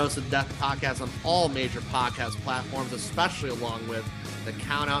find Your Dose of Death podcast on all major podcast platforms, especially along with the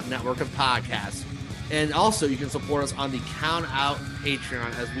Count Out network of podcasts. And also you can support us on the Count Out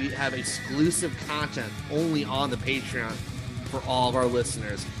Patreon, as we have exclusive content only on the Patreon for all of our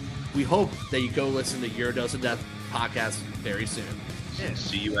listeners. We hope that you go listen to Your Dose of Death podcast very soon.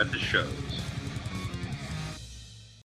 See you at the shows.